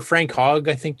remember Frank Hogg,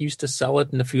 I think, used to sell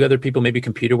it, and a few other people, maybe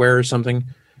Computerware or something.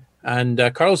 And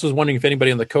Carlos was wondering if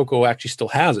anybody on the Coco actually still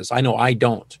has this. I know I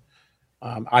don't.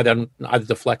 Either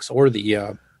the Flex or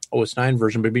the OS 9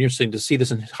 version, but it'd be interesting to see this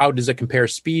and how does it compare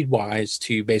speed-wise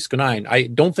to BASIC 09. I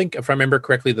don't think, if I remember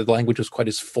correctly, that the language was quite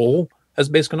as full as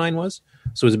BASIC 09 was.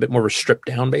 So it was a bit more of a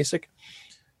stripped-down BASIC.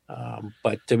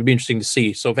 But it would be interesting to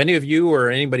see. So if any of you or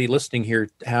anybody listening here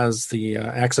has the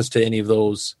access to any of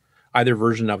those, either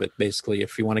version of it, basically,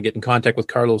 if you want to get in contact with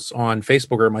Carlos on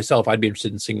Facebook or myself, I'd be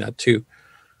interested in seeing that too.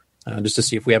 Just to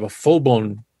see if we have a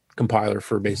full-blown compiler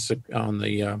for BASIC on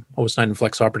the OS 9 and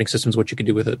Flex operating systems, what you can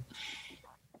do with it.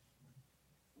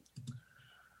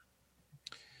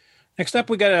 Next up,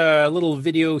 we got a little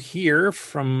video here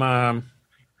from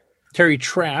Terry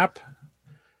Trapp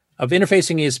of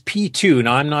interfacing his P2.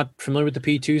 Now, I'm not familiar with the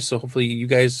P2, so hopefully you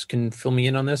guys can fill me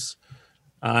in on this.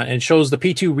 And it shows the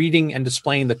P2 reading and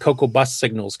displaying the Coco bus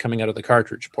signals coming out of the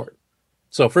cartridge port.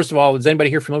 So first of all, is anybody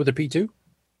here familiar with the P2?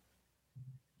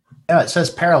 Yeah, it says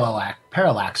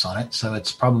Parallax on it, so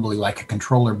it's probably like a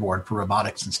controller board for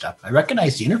robotics and stuff. I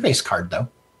recognize the interface card, though.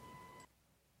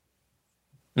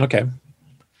 Okay.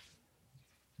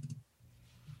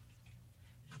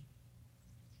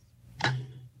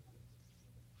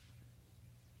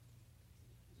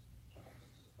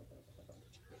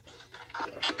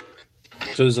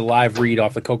 So there's a live read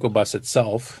off the Cocoa Bus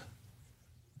itself,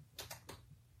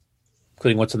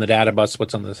 including what's on the data bus,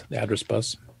 what's on the address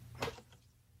bus.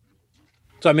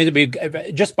 So I mean,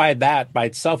 just by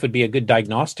itself, it'd be a good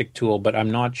diagnostic tool, but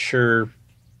I'm not sure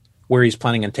where he's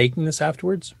planning on taking this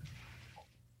afterwards.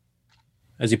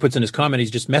 As he puts in his comment,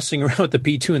 he's just messing around with the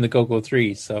P2 and the Cocoa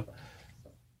 3. So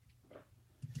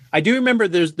I do remember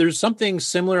there's something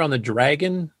similar on the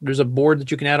Dragon. There's a board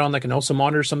that you can add on that can also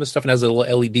monitor some of the stuff and has a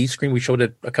little LED screen. We showed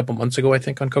it a couple months ago, I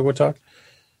think, on Cocoa Talk.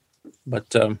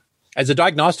 But as a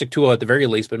diagnostic tool at the very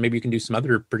least, but maybe you can do some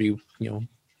other pretty,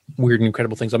 weird and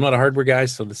incredible things. I'm not a hardware guy,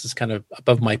 so this is kind of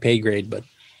above my pay grade. But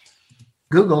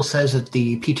Google says that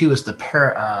the P2 is the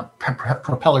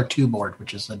Propeller 2 board,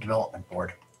 which is the development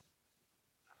board.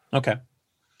 Okay.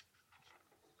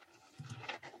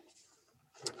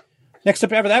 Next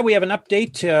up after that, we have an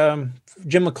update.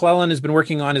 Jim McClellan has been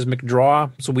working on his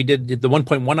McDraw. So we did the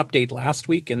 1.1 update last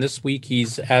week, and this week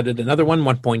he's added another one,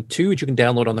 1.2, which you can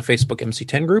download on the Facebook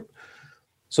MC10 group.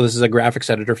 So this is a graphics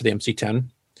editor for the MC10.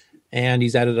 And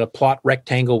he's added a plot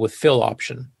rectangle with fill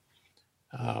option.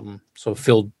 So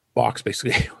filled box,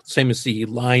 basically. Same as the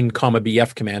line,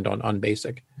 BF command on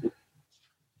BASIC.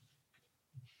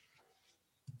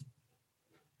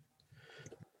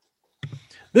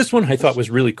 This one I thought was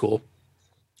really cool.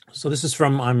 So this is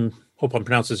from, hope I'm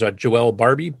pronouncing this right, Joël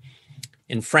Barbie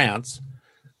in France.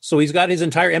 So he's got his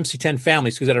entire MC10 family.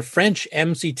 So he's got a French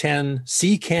MC10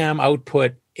 CCAM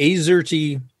output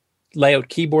AZERTY layout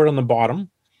keyboard on the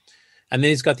bottom. And then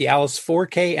he's got the Alice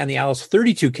 4K and the Alice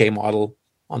 32K model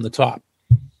on the top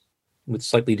with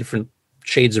slightly different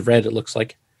shades of red, it looks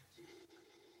like.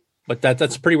 But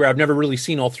that's pretty rare. I've never really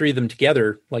seen all three of them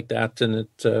together like that. And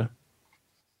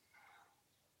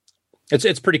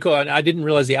it's pretty cool. I didn't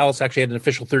realize the Alice actually had an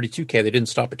official 32K. They didn't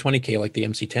stop at 20K like the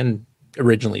MC10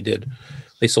 originally did.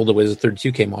 They sold it as a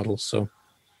 32K model. So,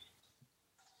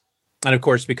 and of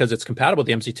course, because it's compatible with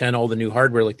the MC10, all the new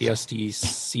hardware like the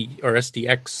SDC or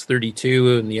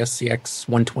SDX32 and the SCX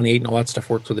 128 and all that stuff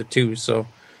works with it too. So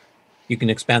you can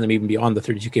expand them even beyond the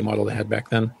 32K model they had back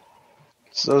then.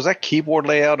 So is that keyboard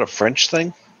layout a French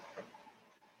thing?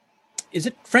 Is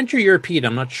it French or European?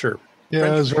 I'm not sure.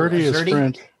 Yeah, AZERTY is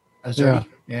French. AZERTY.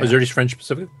 Yeah. AZERTY's French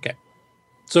specific? Okay.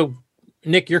 So,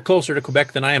 Nick, you're closer to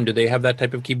Quebec than I am. Do they have that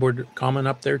type of keyboard common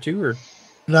up there too? Or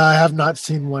no, I have not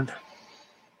seen one.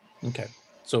 Okay.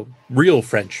 So, real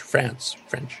French.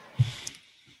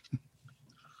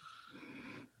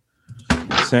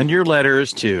 Send your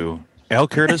letters to L.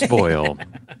 Curtis Boyle.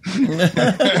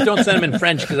 Just don't send them in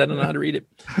French because I don't know how to read it.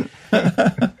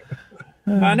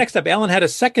 Next up, Alan had a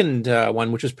second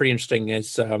one, which was pretty interesting.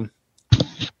 It's the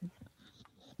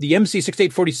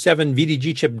MC6847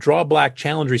 VDG chip drawback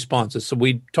challenge responses. So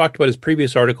we talked about his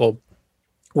previous article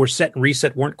where set and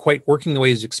reset weren't quite working the way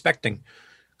he's expecting.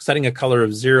 Setting a color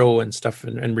of 0 and stuff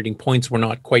and reading points were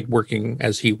not quite working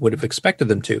as he would have expected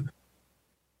them to.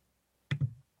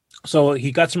 So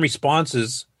he got some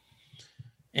responses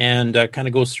and kind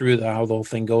of goes through how the whole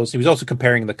thing goes. He was also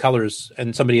comparing the colors,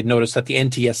 and somebody had noticed that the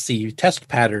NTSC test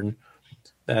pattern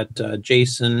that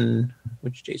Jason,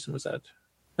 which Jason was that?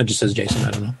 It just says Jason,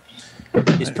 I don't know.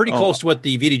 It's pretty close to what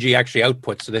the VDG actually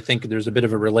outputs, so they think there's a bit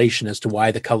of a relation as to why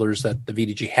the colors that the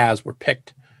VDG has were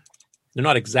picked. They're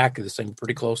not exactly the same,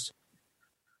 pretty close.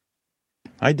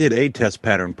 I did a test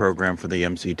pattern program for the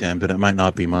MC10, but it might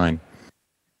not be mine.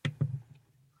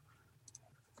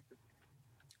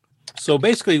 So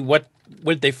basically what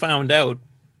they found out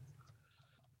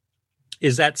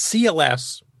is that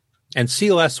CLS and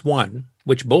CLS1,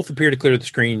 which both appear to clear the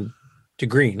screen to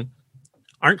green,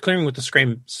 aren't clearing with the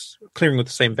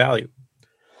same value.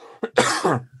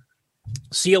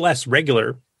 CLS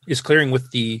regular is clearing with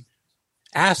the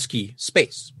ASCII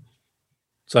space.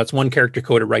 So that's one character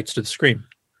code it writes to the screen.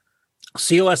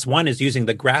 CLS1 is using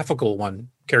the graphical one,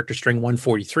 character string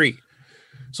 143.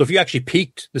 So if you actually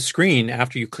peeked the screen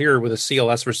after you clear with a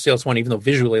CLS versus CLS1, even though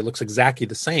visually it looks exactly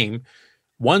the same,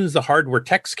 one's the hardware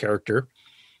text character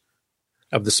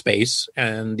of the space,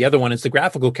 and the other one is the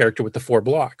graphical character with the 4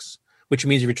 blocks, which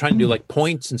means if you're trying to do like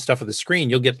points and stuff of the screen,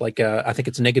 you'll get like I think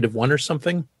it's -1 or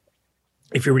something.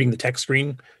 If you're reading the text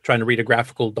screen, trying to read a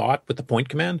graphical dot with the point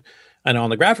command, and on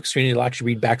the graphic screen, it'll actually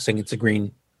read back saying it's a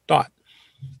green dot,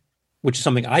 which is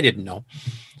something I didn't know.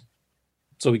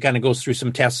 So he kind of goes through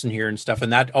some tests in here and stuff,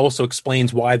 and that also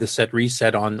explains why the set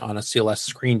reset on a CLS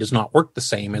screen does not work the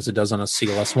same as it does on a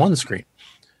CLS1 screen.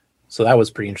 So that was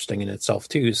pretty interesting in itself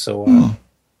too. So a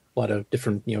lot of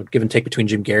different, give and take between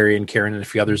Jim Gary and Karen and a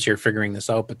few others here figuring this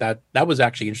out. But that was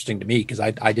actually interesting to me because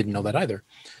I didn't know that either.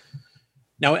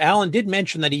 Now, Alan did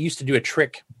mention that he used to do a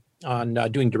trick on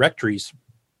doing directories.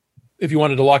 If you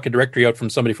wanted to lock a directory out from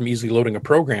somebody from easily loading a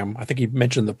program, I think he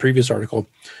mentioned in the previous article,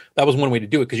 that was one way to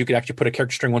do it because you could actually put a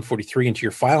character string 143 into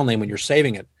your file name when you're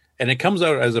saving it. And it comes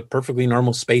out as a perfectly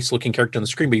normal space-looking character on the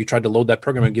screen, but you tried to load that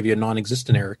program and give you a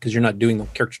non-existent error because you're not doing the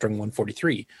character string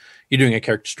 143. You're doing a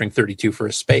character string 32 for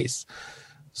a space.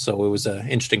 So it was an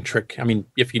interesting trick. I mean,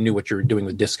 if you knew what you were doing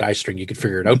with disk I string, you could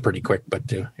figure it out pretty quick,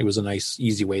 but it was a nice,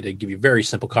 easy way to give you very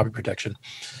simple copy protection.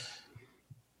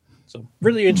 So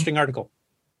really interesting article.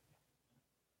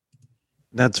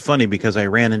 That's funny because I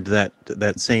ran into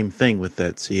that same thing with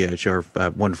that CHR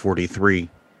 143.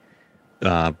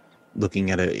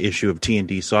 Looking at an issue of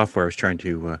T&D software, I was trying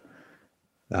to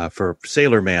for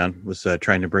Sailor Man was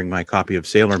trying to bring my copy of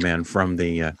Sailor Man from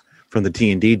the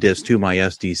T&D disk to my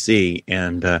SDC,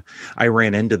 and I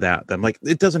ran into that. I'm like,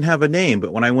 it doesn't have a name,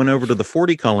 but when I went over to the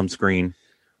 40 column screen,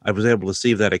 I was able to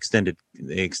see that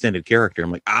extended character.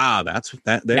 I'm like, that's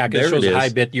that. Yeah, because it shows it is.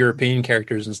 high-bit European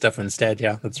characters and stuff instead.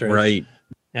 Yeah, that's right. Right.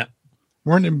 Yeah.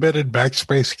 Weren't embedded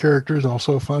backspace characters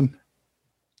also fun?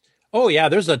 Oh yeah,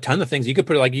 there's a ton of things you could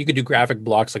put. Like you could do graphic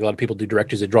blocks, like a lot of people do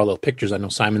directories. They draw little pictures. I know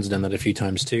Simon's done that a few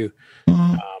times too.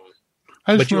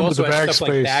 But you also have stuff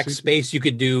like backspace. You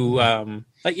could do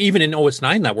like even in OS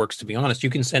 9 that works. To be honest, you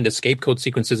can send escape code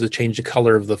sequences to change the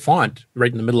color of the font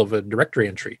right in the middle of a directory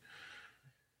entry.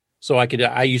 So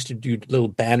I used to do little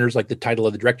banners like the title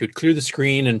of the directory, would clear the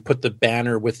screen and put the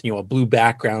banner with, a blue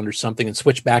background or something and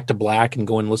switch back to black and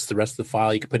go and list the rest of the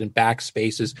file. You could put in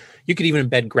backspaces. You could even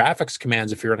embed graphics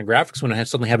commands if you're on a graphics one and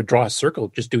suddenly have it draw a circle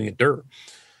just doing a dir.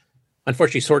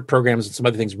 Unfortunately, sort programs and some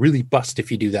other things really bust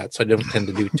if you do that, so I don't tend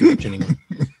to do too much anymore.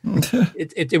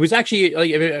 It was actually,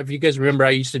 like, if you guys remember, I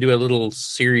used to do a little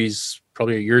series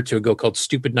probably a year or two ago called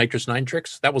Stupid Nitrous 9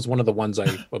 Tricks. That was one of the ones I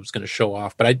was going to show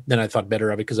off, but then I thought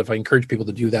better of it because if I encourage people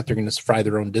to do that, they're going to fry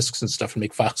their own disks and stuff and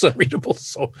make files unreadable.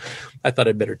 So I thought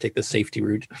I'd better take the safety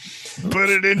route. Put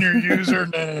it in your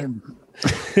username.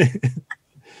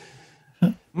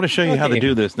 I'm going to show you how to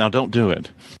do this. Now, don't do it.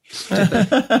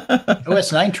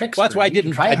 OS 9 tricks. Well, that's why I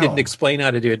didn't explain how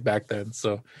to do it back then.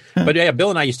 So, but yeah, Bill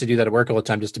and I used to do that at work all the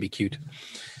time just to be cute.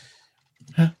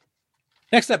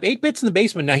 Next up, 8-Bits in the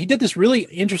Basement. Now, he did this really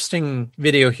interesting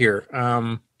video here.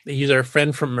 He's our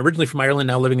friend originally from Ireland,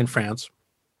 now living in France.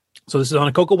 So this is on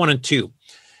a Coco 1 and 2.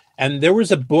 And there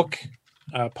was a book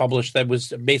published that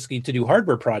was basically to do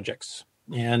hardware projects.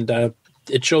 And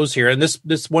it shows here. And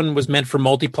this one was meant for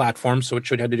multi-platform, so it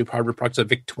showed how to do hardware projects like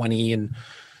VIC-20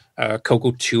 and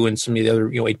Coco 2 and some of the other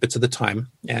 8-bits at the time.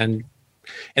 And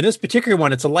in this particular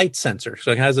one, it's a light sensor.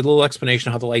 So it has a little explanation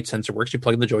of how the light sensor works. You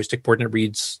plug in the joystick port and it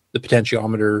reads the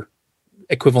potentiometer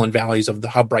equivalent values of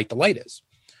how bright the light is.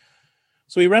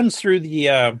 So he runs through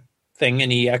the thing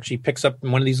and he actually picks up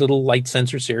one of these little light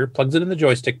sensors here, plugs it in the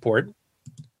joystick port.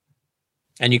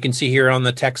 And you can see here on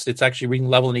the text, it's actually reading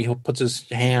level, and he puts his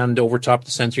hand over top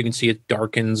the sensor. You can see it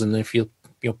darkens, and if you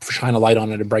shine a light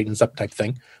on it, it brightens up type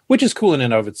thing, which is cool in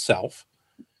and of itself.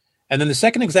 And then the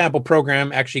second example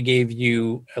program actually gave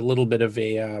you a little bit of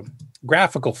a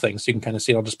graphical thing. So you can kind of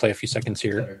see, I'll just play a few seconds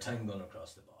here. So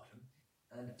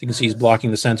you can see he's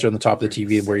blocking the sensor on the top of the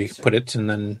TV where you put it. And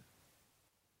then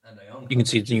you can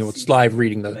see it's live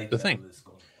reading the thing.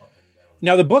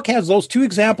 Now the book has those two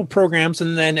example programs,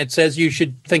 and then it says you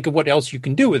should think of what else you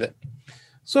can do with it.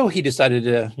 So he decided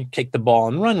to take the ball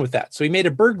and run with that. So he made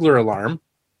a burglar alarm,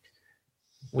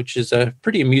 which is a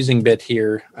pretty amusing bit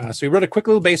here. So he wrote a quick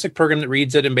little basic program that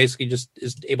reads it and basically just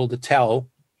is able to tell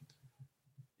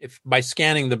if by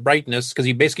scanning the brightness, because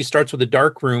he basically starts with a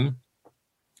dark room,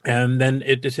 and then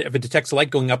if it detects a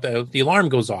light going up, the alarm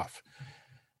goes off.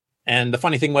 And the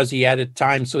funny thing was he added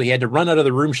time, so he had to run out of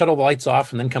the room, shut all the lights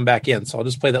off, and then come back in. So I'll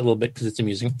just play that a little bit because it's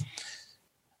amusing.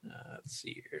 Let's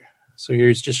see here. So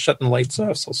here's just shutting the lights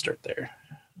off, so I'll start there.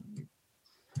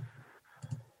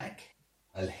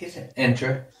 I'll hit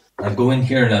enter. I'll go in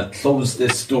here and I'll close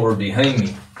this door behind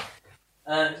me.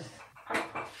 And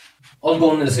all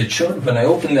going as it should. When I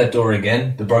open that door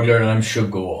again, the burglar alarm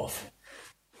should go off.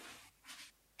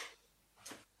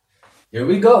 Here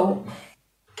we go.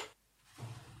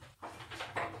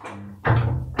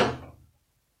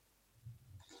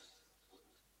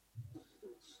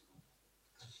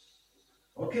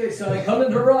 Okay, so I'm coming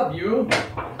to rob you.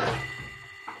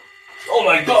 Oh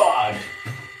my God!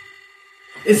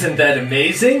 Isn't that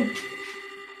amazing?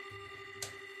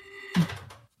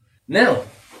 Now,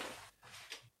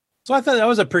 So I thought that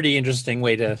was a pretty interesting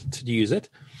way to use it.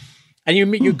 And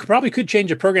you probably could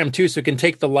change a program too, so it can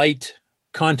take the light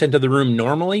content of the room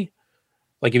normally,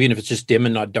 like even if it's just dim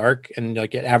and not dark, and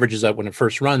like it averages out when it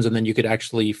first runs, and then you could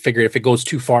actually figure if it goes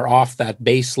too far off that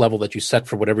base level that you set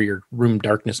for whatever your room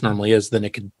darkness normally is, then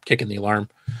it could kick in the alarm.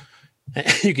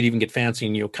 You could even get fancy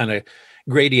and kind of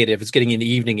gradiate it. If it's getting in the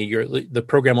evening, the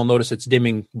program will notice it's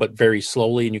dimming but very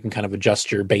slowly, and you can kind of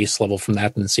adjust your base level from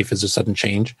that and see if there's a sudden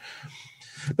change.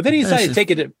 But then he decided to take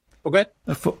it. Go ahead.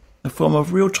 A form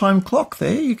of real-time clock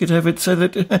there. You could have it so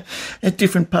that at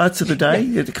different parts of the day,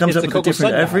 it comes up with a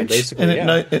different average, and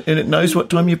it knows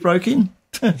what time you broke in.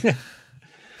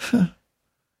 Then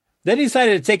he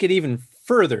decided to take it even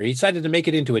further. He decided to make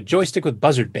it into a joystick with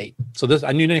buzzard bait. So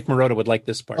I knew Nick Marotta would like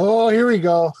this part. Oh, here we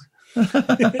go.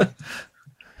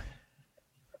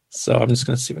 So I'm just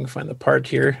going to see if we can find the part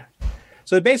here.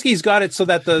 So basically, he's got it so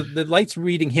that the light's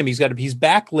reading him. He's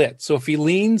backlit. So if he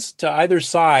leans to either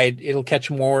side, it'll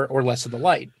catch more or less of the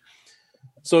light.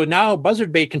 So now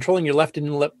buzzard bait controlling your left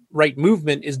and right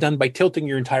movement is done by tilting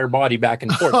your entire body back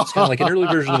and forth. It's kind of like an early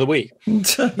version of the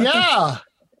Wii. Yeah.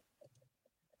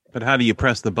 But how do you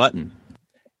press the button?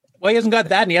 Well, he hasn't got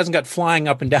that, and he hasn't got flying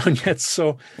up and down yet.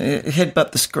 So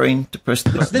headbutt the screen to press the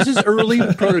button. This is early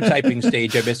prototyping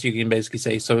stage, I guess you can basically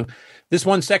say. So this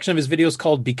one section of his video is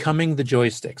called Becoming the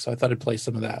Joystick. So I thought I'd play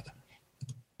some of that.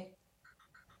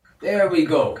 there we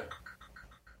go.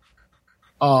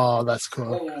 Oh, that's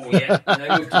cool. Oh, yeah.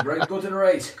 Now move to the right. Go to the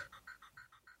right.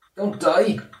 Don't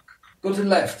die. Go to the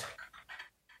left.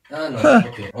 Ah, no.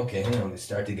 Okay. Hang on. Let's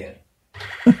start again.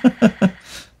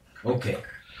 Okay.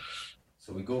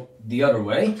 So we go the other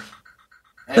way.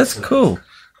 That's cool.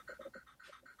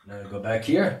 Now go back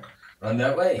here. Run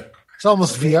that way. It's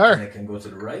almost VR. And I can go to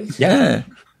the right. Yeah.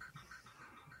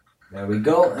 There we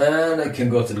go. And I can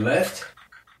go to the left.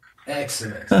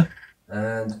 Excellent.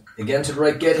 And again to the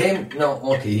right. Get him. No.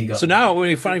 Okay, he got So now when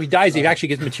he finally dies, he actually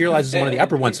gets materialized as one of the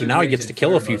upper ones. So now he gets to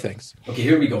kill a few things. Okay,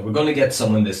 here we go. We're going to get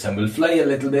someone this time. We'll fly a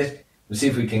little bit. We'll see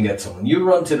if we can get someone. You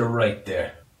run to the right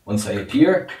there. Once I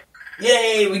appear.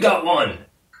 Yay, we got one.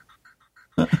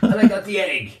 And I got the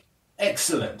egg.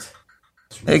 Excellent.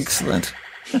 Excellent.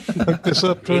 Hook this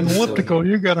up to an elliptical.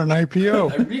 You got an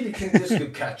IPO. I really think this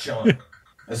could catch on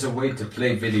as a way to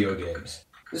play video games.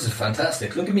 This is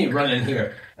fantastic. Look at me running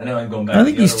here. And now I'm going back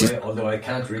the other way, although I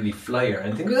can't really fly or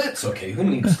anything. But that's okay. Who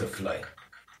needs to fly?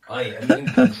 I am in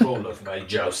control of my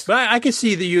joust. But I could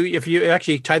see that if you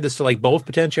actually tied this to like both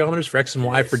potentiometers for X and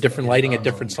Y for different lighting at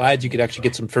different sides, you could actually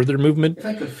get some further movement. If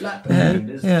I could flap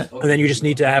And then you just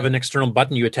need to have an external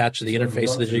button you attach to the interface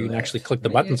so that you can actually click the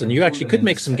buttons. And you actually could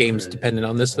make some games dependent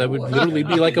on this that would literally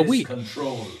be like a Wii.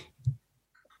 Control.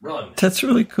 Run. That's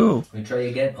really cool. We try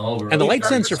again. And the light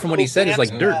sensor, from what he said, is like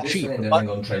dirt cheap. And then I'm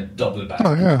going to try double back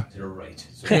Oh, yeah. to the right.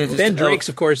 So Ben Drakes,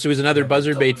 of course, who is another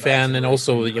buzzard bait fan and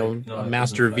also a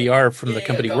master of VR from the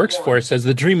company he works for, says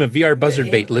the dream of VR buzzard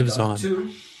bait lives on.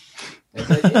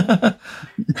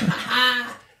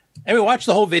 Anyway, watch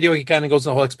the whole video. He kind of goes into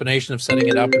the whole explanation of setting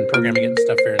it up and programming it and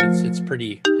stuff here. And it's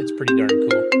pretty darn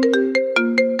cool.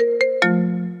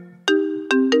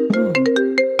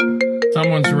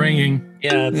 Someone's ringing.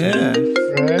 Yeah.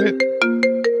 Right.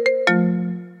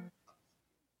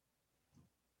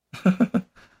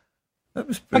 That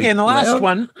was Okay, and the last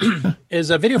one is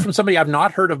a video from somebody I've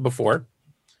not heard of before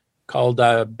called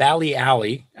Bally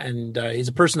Alley. And he's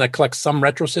a person that collects some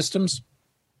retro systems.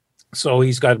 So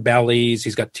he's got Bally's,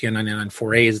 he's got TN99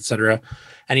 4As, etc.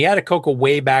 And he had a Coco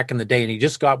way back in the day, and he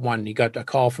just got one. He got a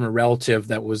call from a relative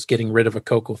that was getting rid of a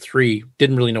Coco 3,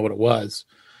 didn't really know what it was.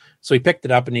 So he picked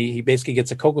it up, and he basically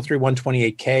gets a Coco 3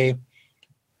 128K,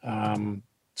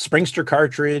 Springster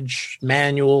cartridge,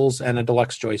 manuals, and a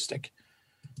deluxe joystick.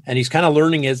 And he's kind of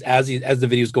learning as the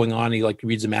video's going on. He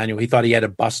reads the manual. He thought he had a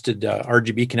busted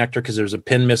RGB connector because there's a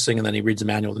pin missing, and then he reads the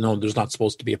manual. No, there's not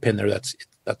supposed to be a pin there.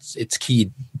 It's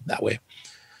keyed that way,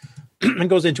 and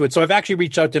goes into it. So I've actually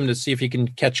reached out to him to see if he can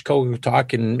catch Coco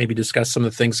Talk and maybe discuss some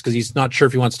of the things because he's not sure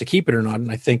if he wants to keep it or not.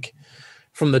 And I think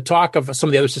from the talk of some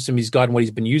of the other systems he's got and what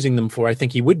he's been using them for, I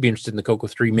think he would be interested in the Coco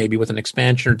 3, maybe with an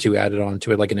expansion or two added on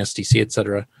to it, like an STC,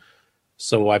 etc.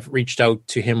 So I've reached out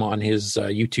to him on his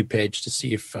YouTube page to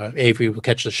see if he will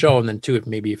catch the show, and then two,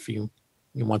 if you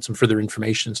want some further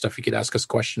information and stuff, you could ask us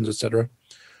questions, etc.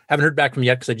 Haven't heard back from him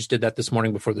yet because I just did that this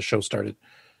morning before the show started.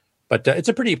 But it's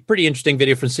a pretty interesting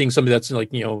video from seeing somebody that's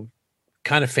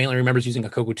kind of faintly remembers using a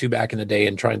Coco 2 back in the day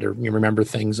and trying to remember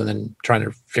things and then trying to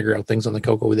figure out things on the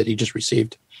Coco that he just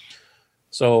received.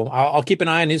 So I'll keep an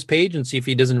eye on his page and see if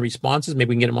he does any responses. Maybe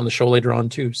we can get him on the show later on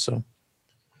too. So.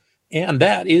 And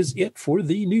that is it for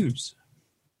the news.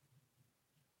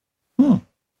 I'm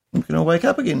going to wake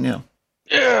up again now.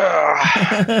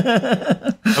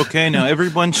 Yeah. Okay, now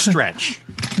everyone stretch.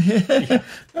 Hey.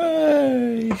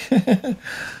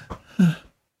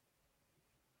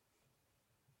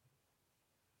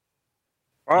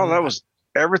 Well, that was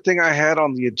everything I had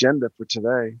on the agenda for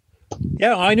today.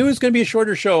 Yeah, I knew it was going to be a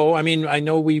shorter show. I mean, I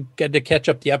know we get to catch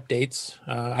up the updates.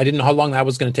 I didn't know how long that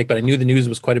was going to take, but I knew the news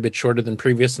was quite a bit shorter than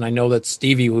previous. And I know that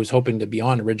Stevie, who was hoping to be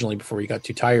on originally before he got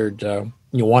too tired,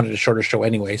 wanted a shorter show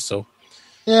anyway. So,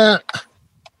 yeah.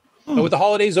 But with the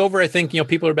holidays over, I think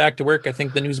people are back to work. I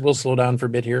think the news will slow down for a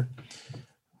bit here,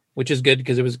 which is good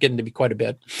because it was getting to be quite a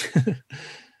bit.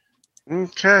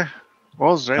 Okay.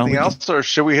 Well, is there anything else, or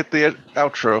should we hit the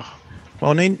outro?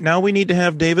 Well, now we need to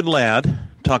have David Ladd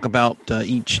talk about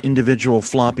each individual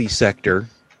floppy sector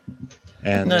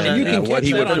and what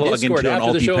he would plug into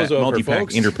an multi-pack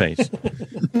interface.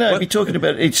 No, he'd be talking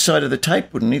about each side of the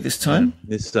tape, wouldn't he, this time?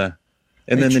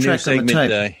 And then the new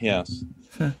segment, yes.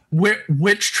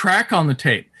 Which track on the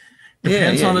tape?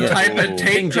 Depends on the type of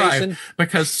tape drive,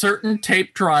 because certain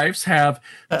tape drives have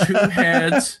 2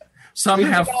 heads. Some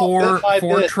have four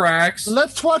tracks.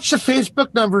 Let's watch the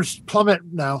Facebook numbers plummet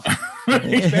now.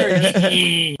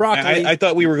 I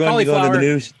thought we were going to go to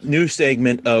the new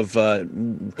segment of what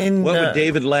would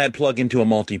David Ladd plug into a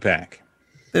multi-pack?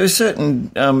 There are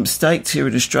certain states here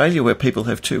in Australia where people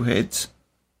have 2 heads.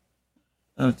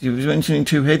 You were mentioning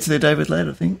 2 heads there, David Ladd,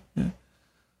 I think. Yeah.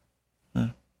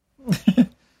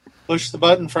 Push the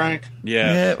button, Frank.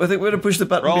 Yeah. I think we're going to push the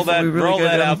button. Roll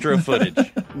that outro footage.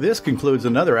 This concludes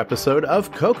another episode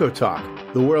of Coco Talk,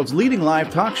 the world's leading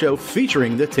live talk show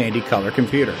featuring the Tandy Color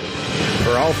Computer.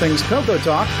 For all things Coco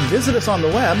Talk, visit us on the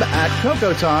web at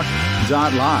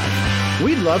cocotalk.live.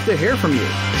 We'd love to hear from you.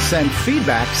 Send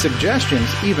feedback, suggestions,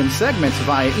 even segments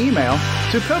via email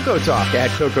to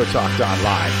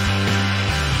cocotalk@cocotalk.live.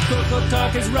 Coco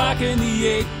Talk is rocking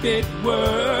the 8-bit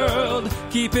world,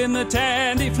 keeping the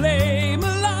Tandy flame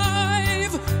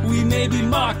alive. We may be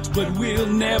mocked, but we'll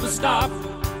never stop,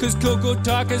 'cause Coco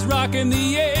Talk is rocking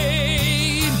the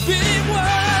 8-bit world.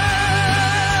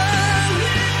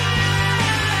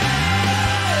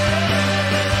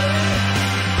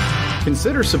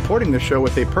 Consider supporting the show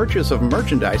with a purchase of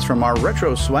merchandise from our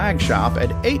retro swag shop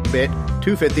at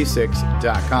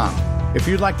 8bit256.com. If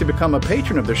you'd like to become a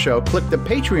patron of the show, click the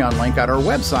Patreon link at our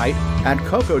website at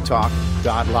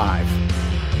cocotalk.live.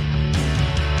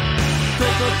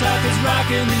 Coco Talk is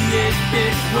rocking the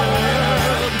 8-bit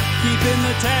world, keeping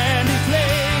the Tandy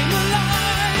flame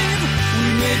alive.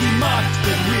 We may be mocked,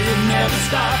 but we'll never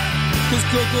stop, 'cause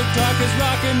Coco Talk is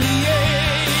rocking the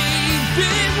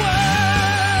 8-bit world.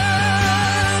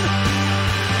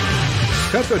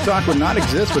 Coco Talk would not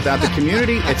exist without the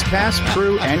community, its cast,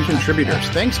 crew, and contributors.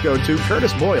 Thanks go to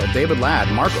Curtis Boyle, David Ladd,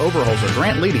 Mark Overholzer,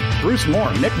 Grant Leedy, Bruce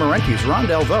Moore, Nick Marentes, Ron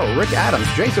Delvaux, Rick Adams,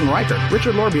 Jason Reicher,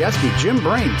 Richard Lorbieski, Jim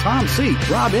Brain, Tom C.,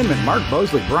 Rob Inman, Mark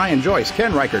Bosley, Brian Joyce,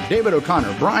 Ken Reichert, David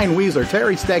O'Connor, Brian Weasler,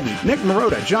 Terry Steggy, Nick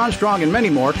Marotta, John Strong, and many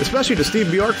more, especially to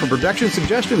Steve Bjork for production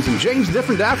suggestions and James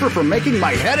Differendaffer for making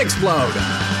my head explode.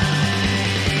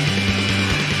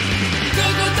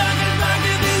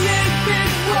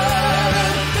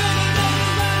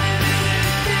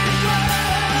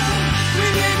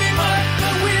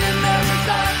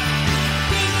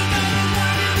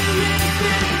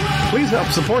 Please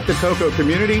help support the Coco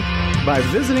community by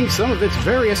visiting some of its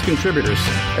various contributors.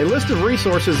 A list of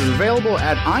resources is available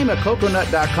at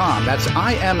imacoconut.com. That's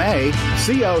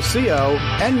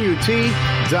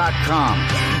imacoconut.com.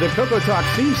 The Coco Talk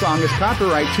theme song is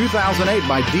copyright 2008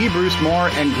 by D. Bruce Moore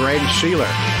and Greg Sheeler.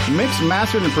 Mixed,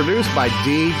 mastered, and produced by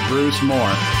D. Bruce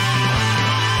Moore.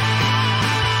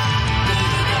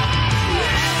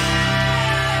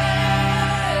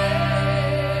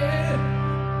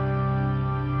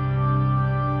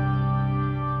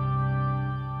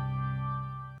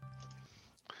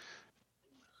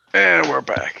 And we're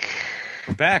back.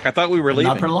 We're back. I thought we were leaving.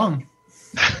 Not for long.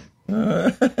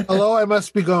 Hello, I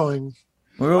must be going.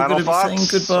 We're all going to be saying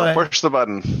goodbye. Push the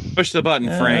button. Push the button,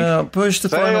 Frank. Push the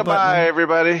Say final goodbye, button.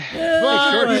 everybody.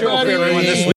 Bye, short show for everyone this week.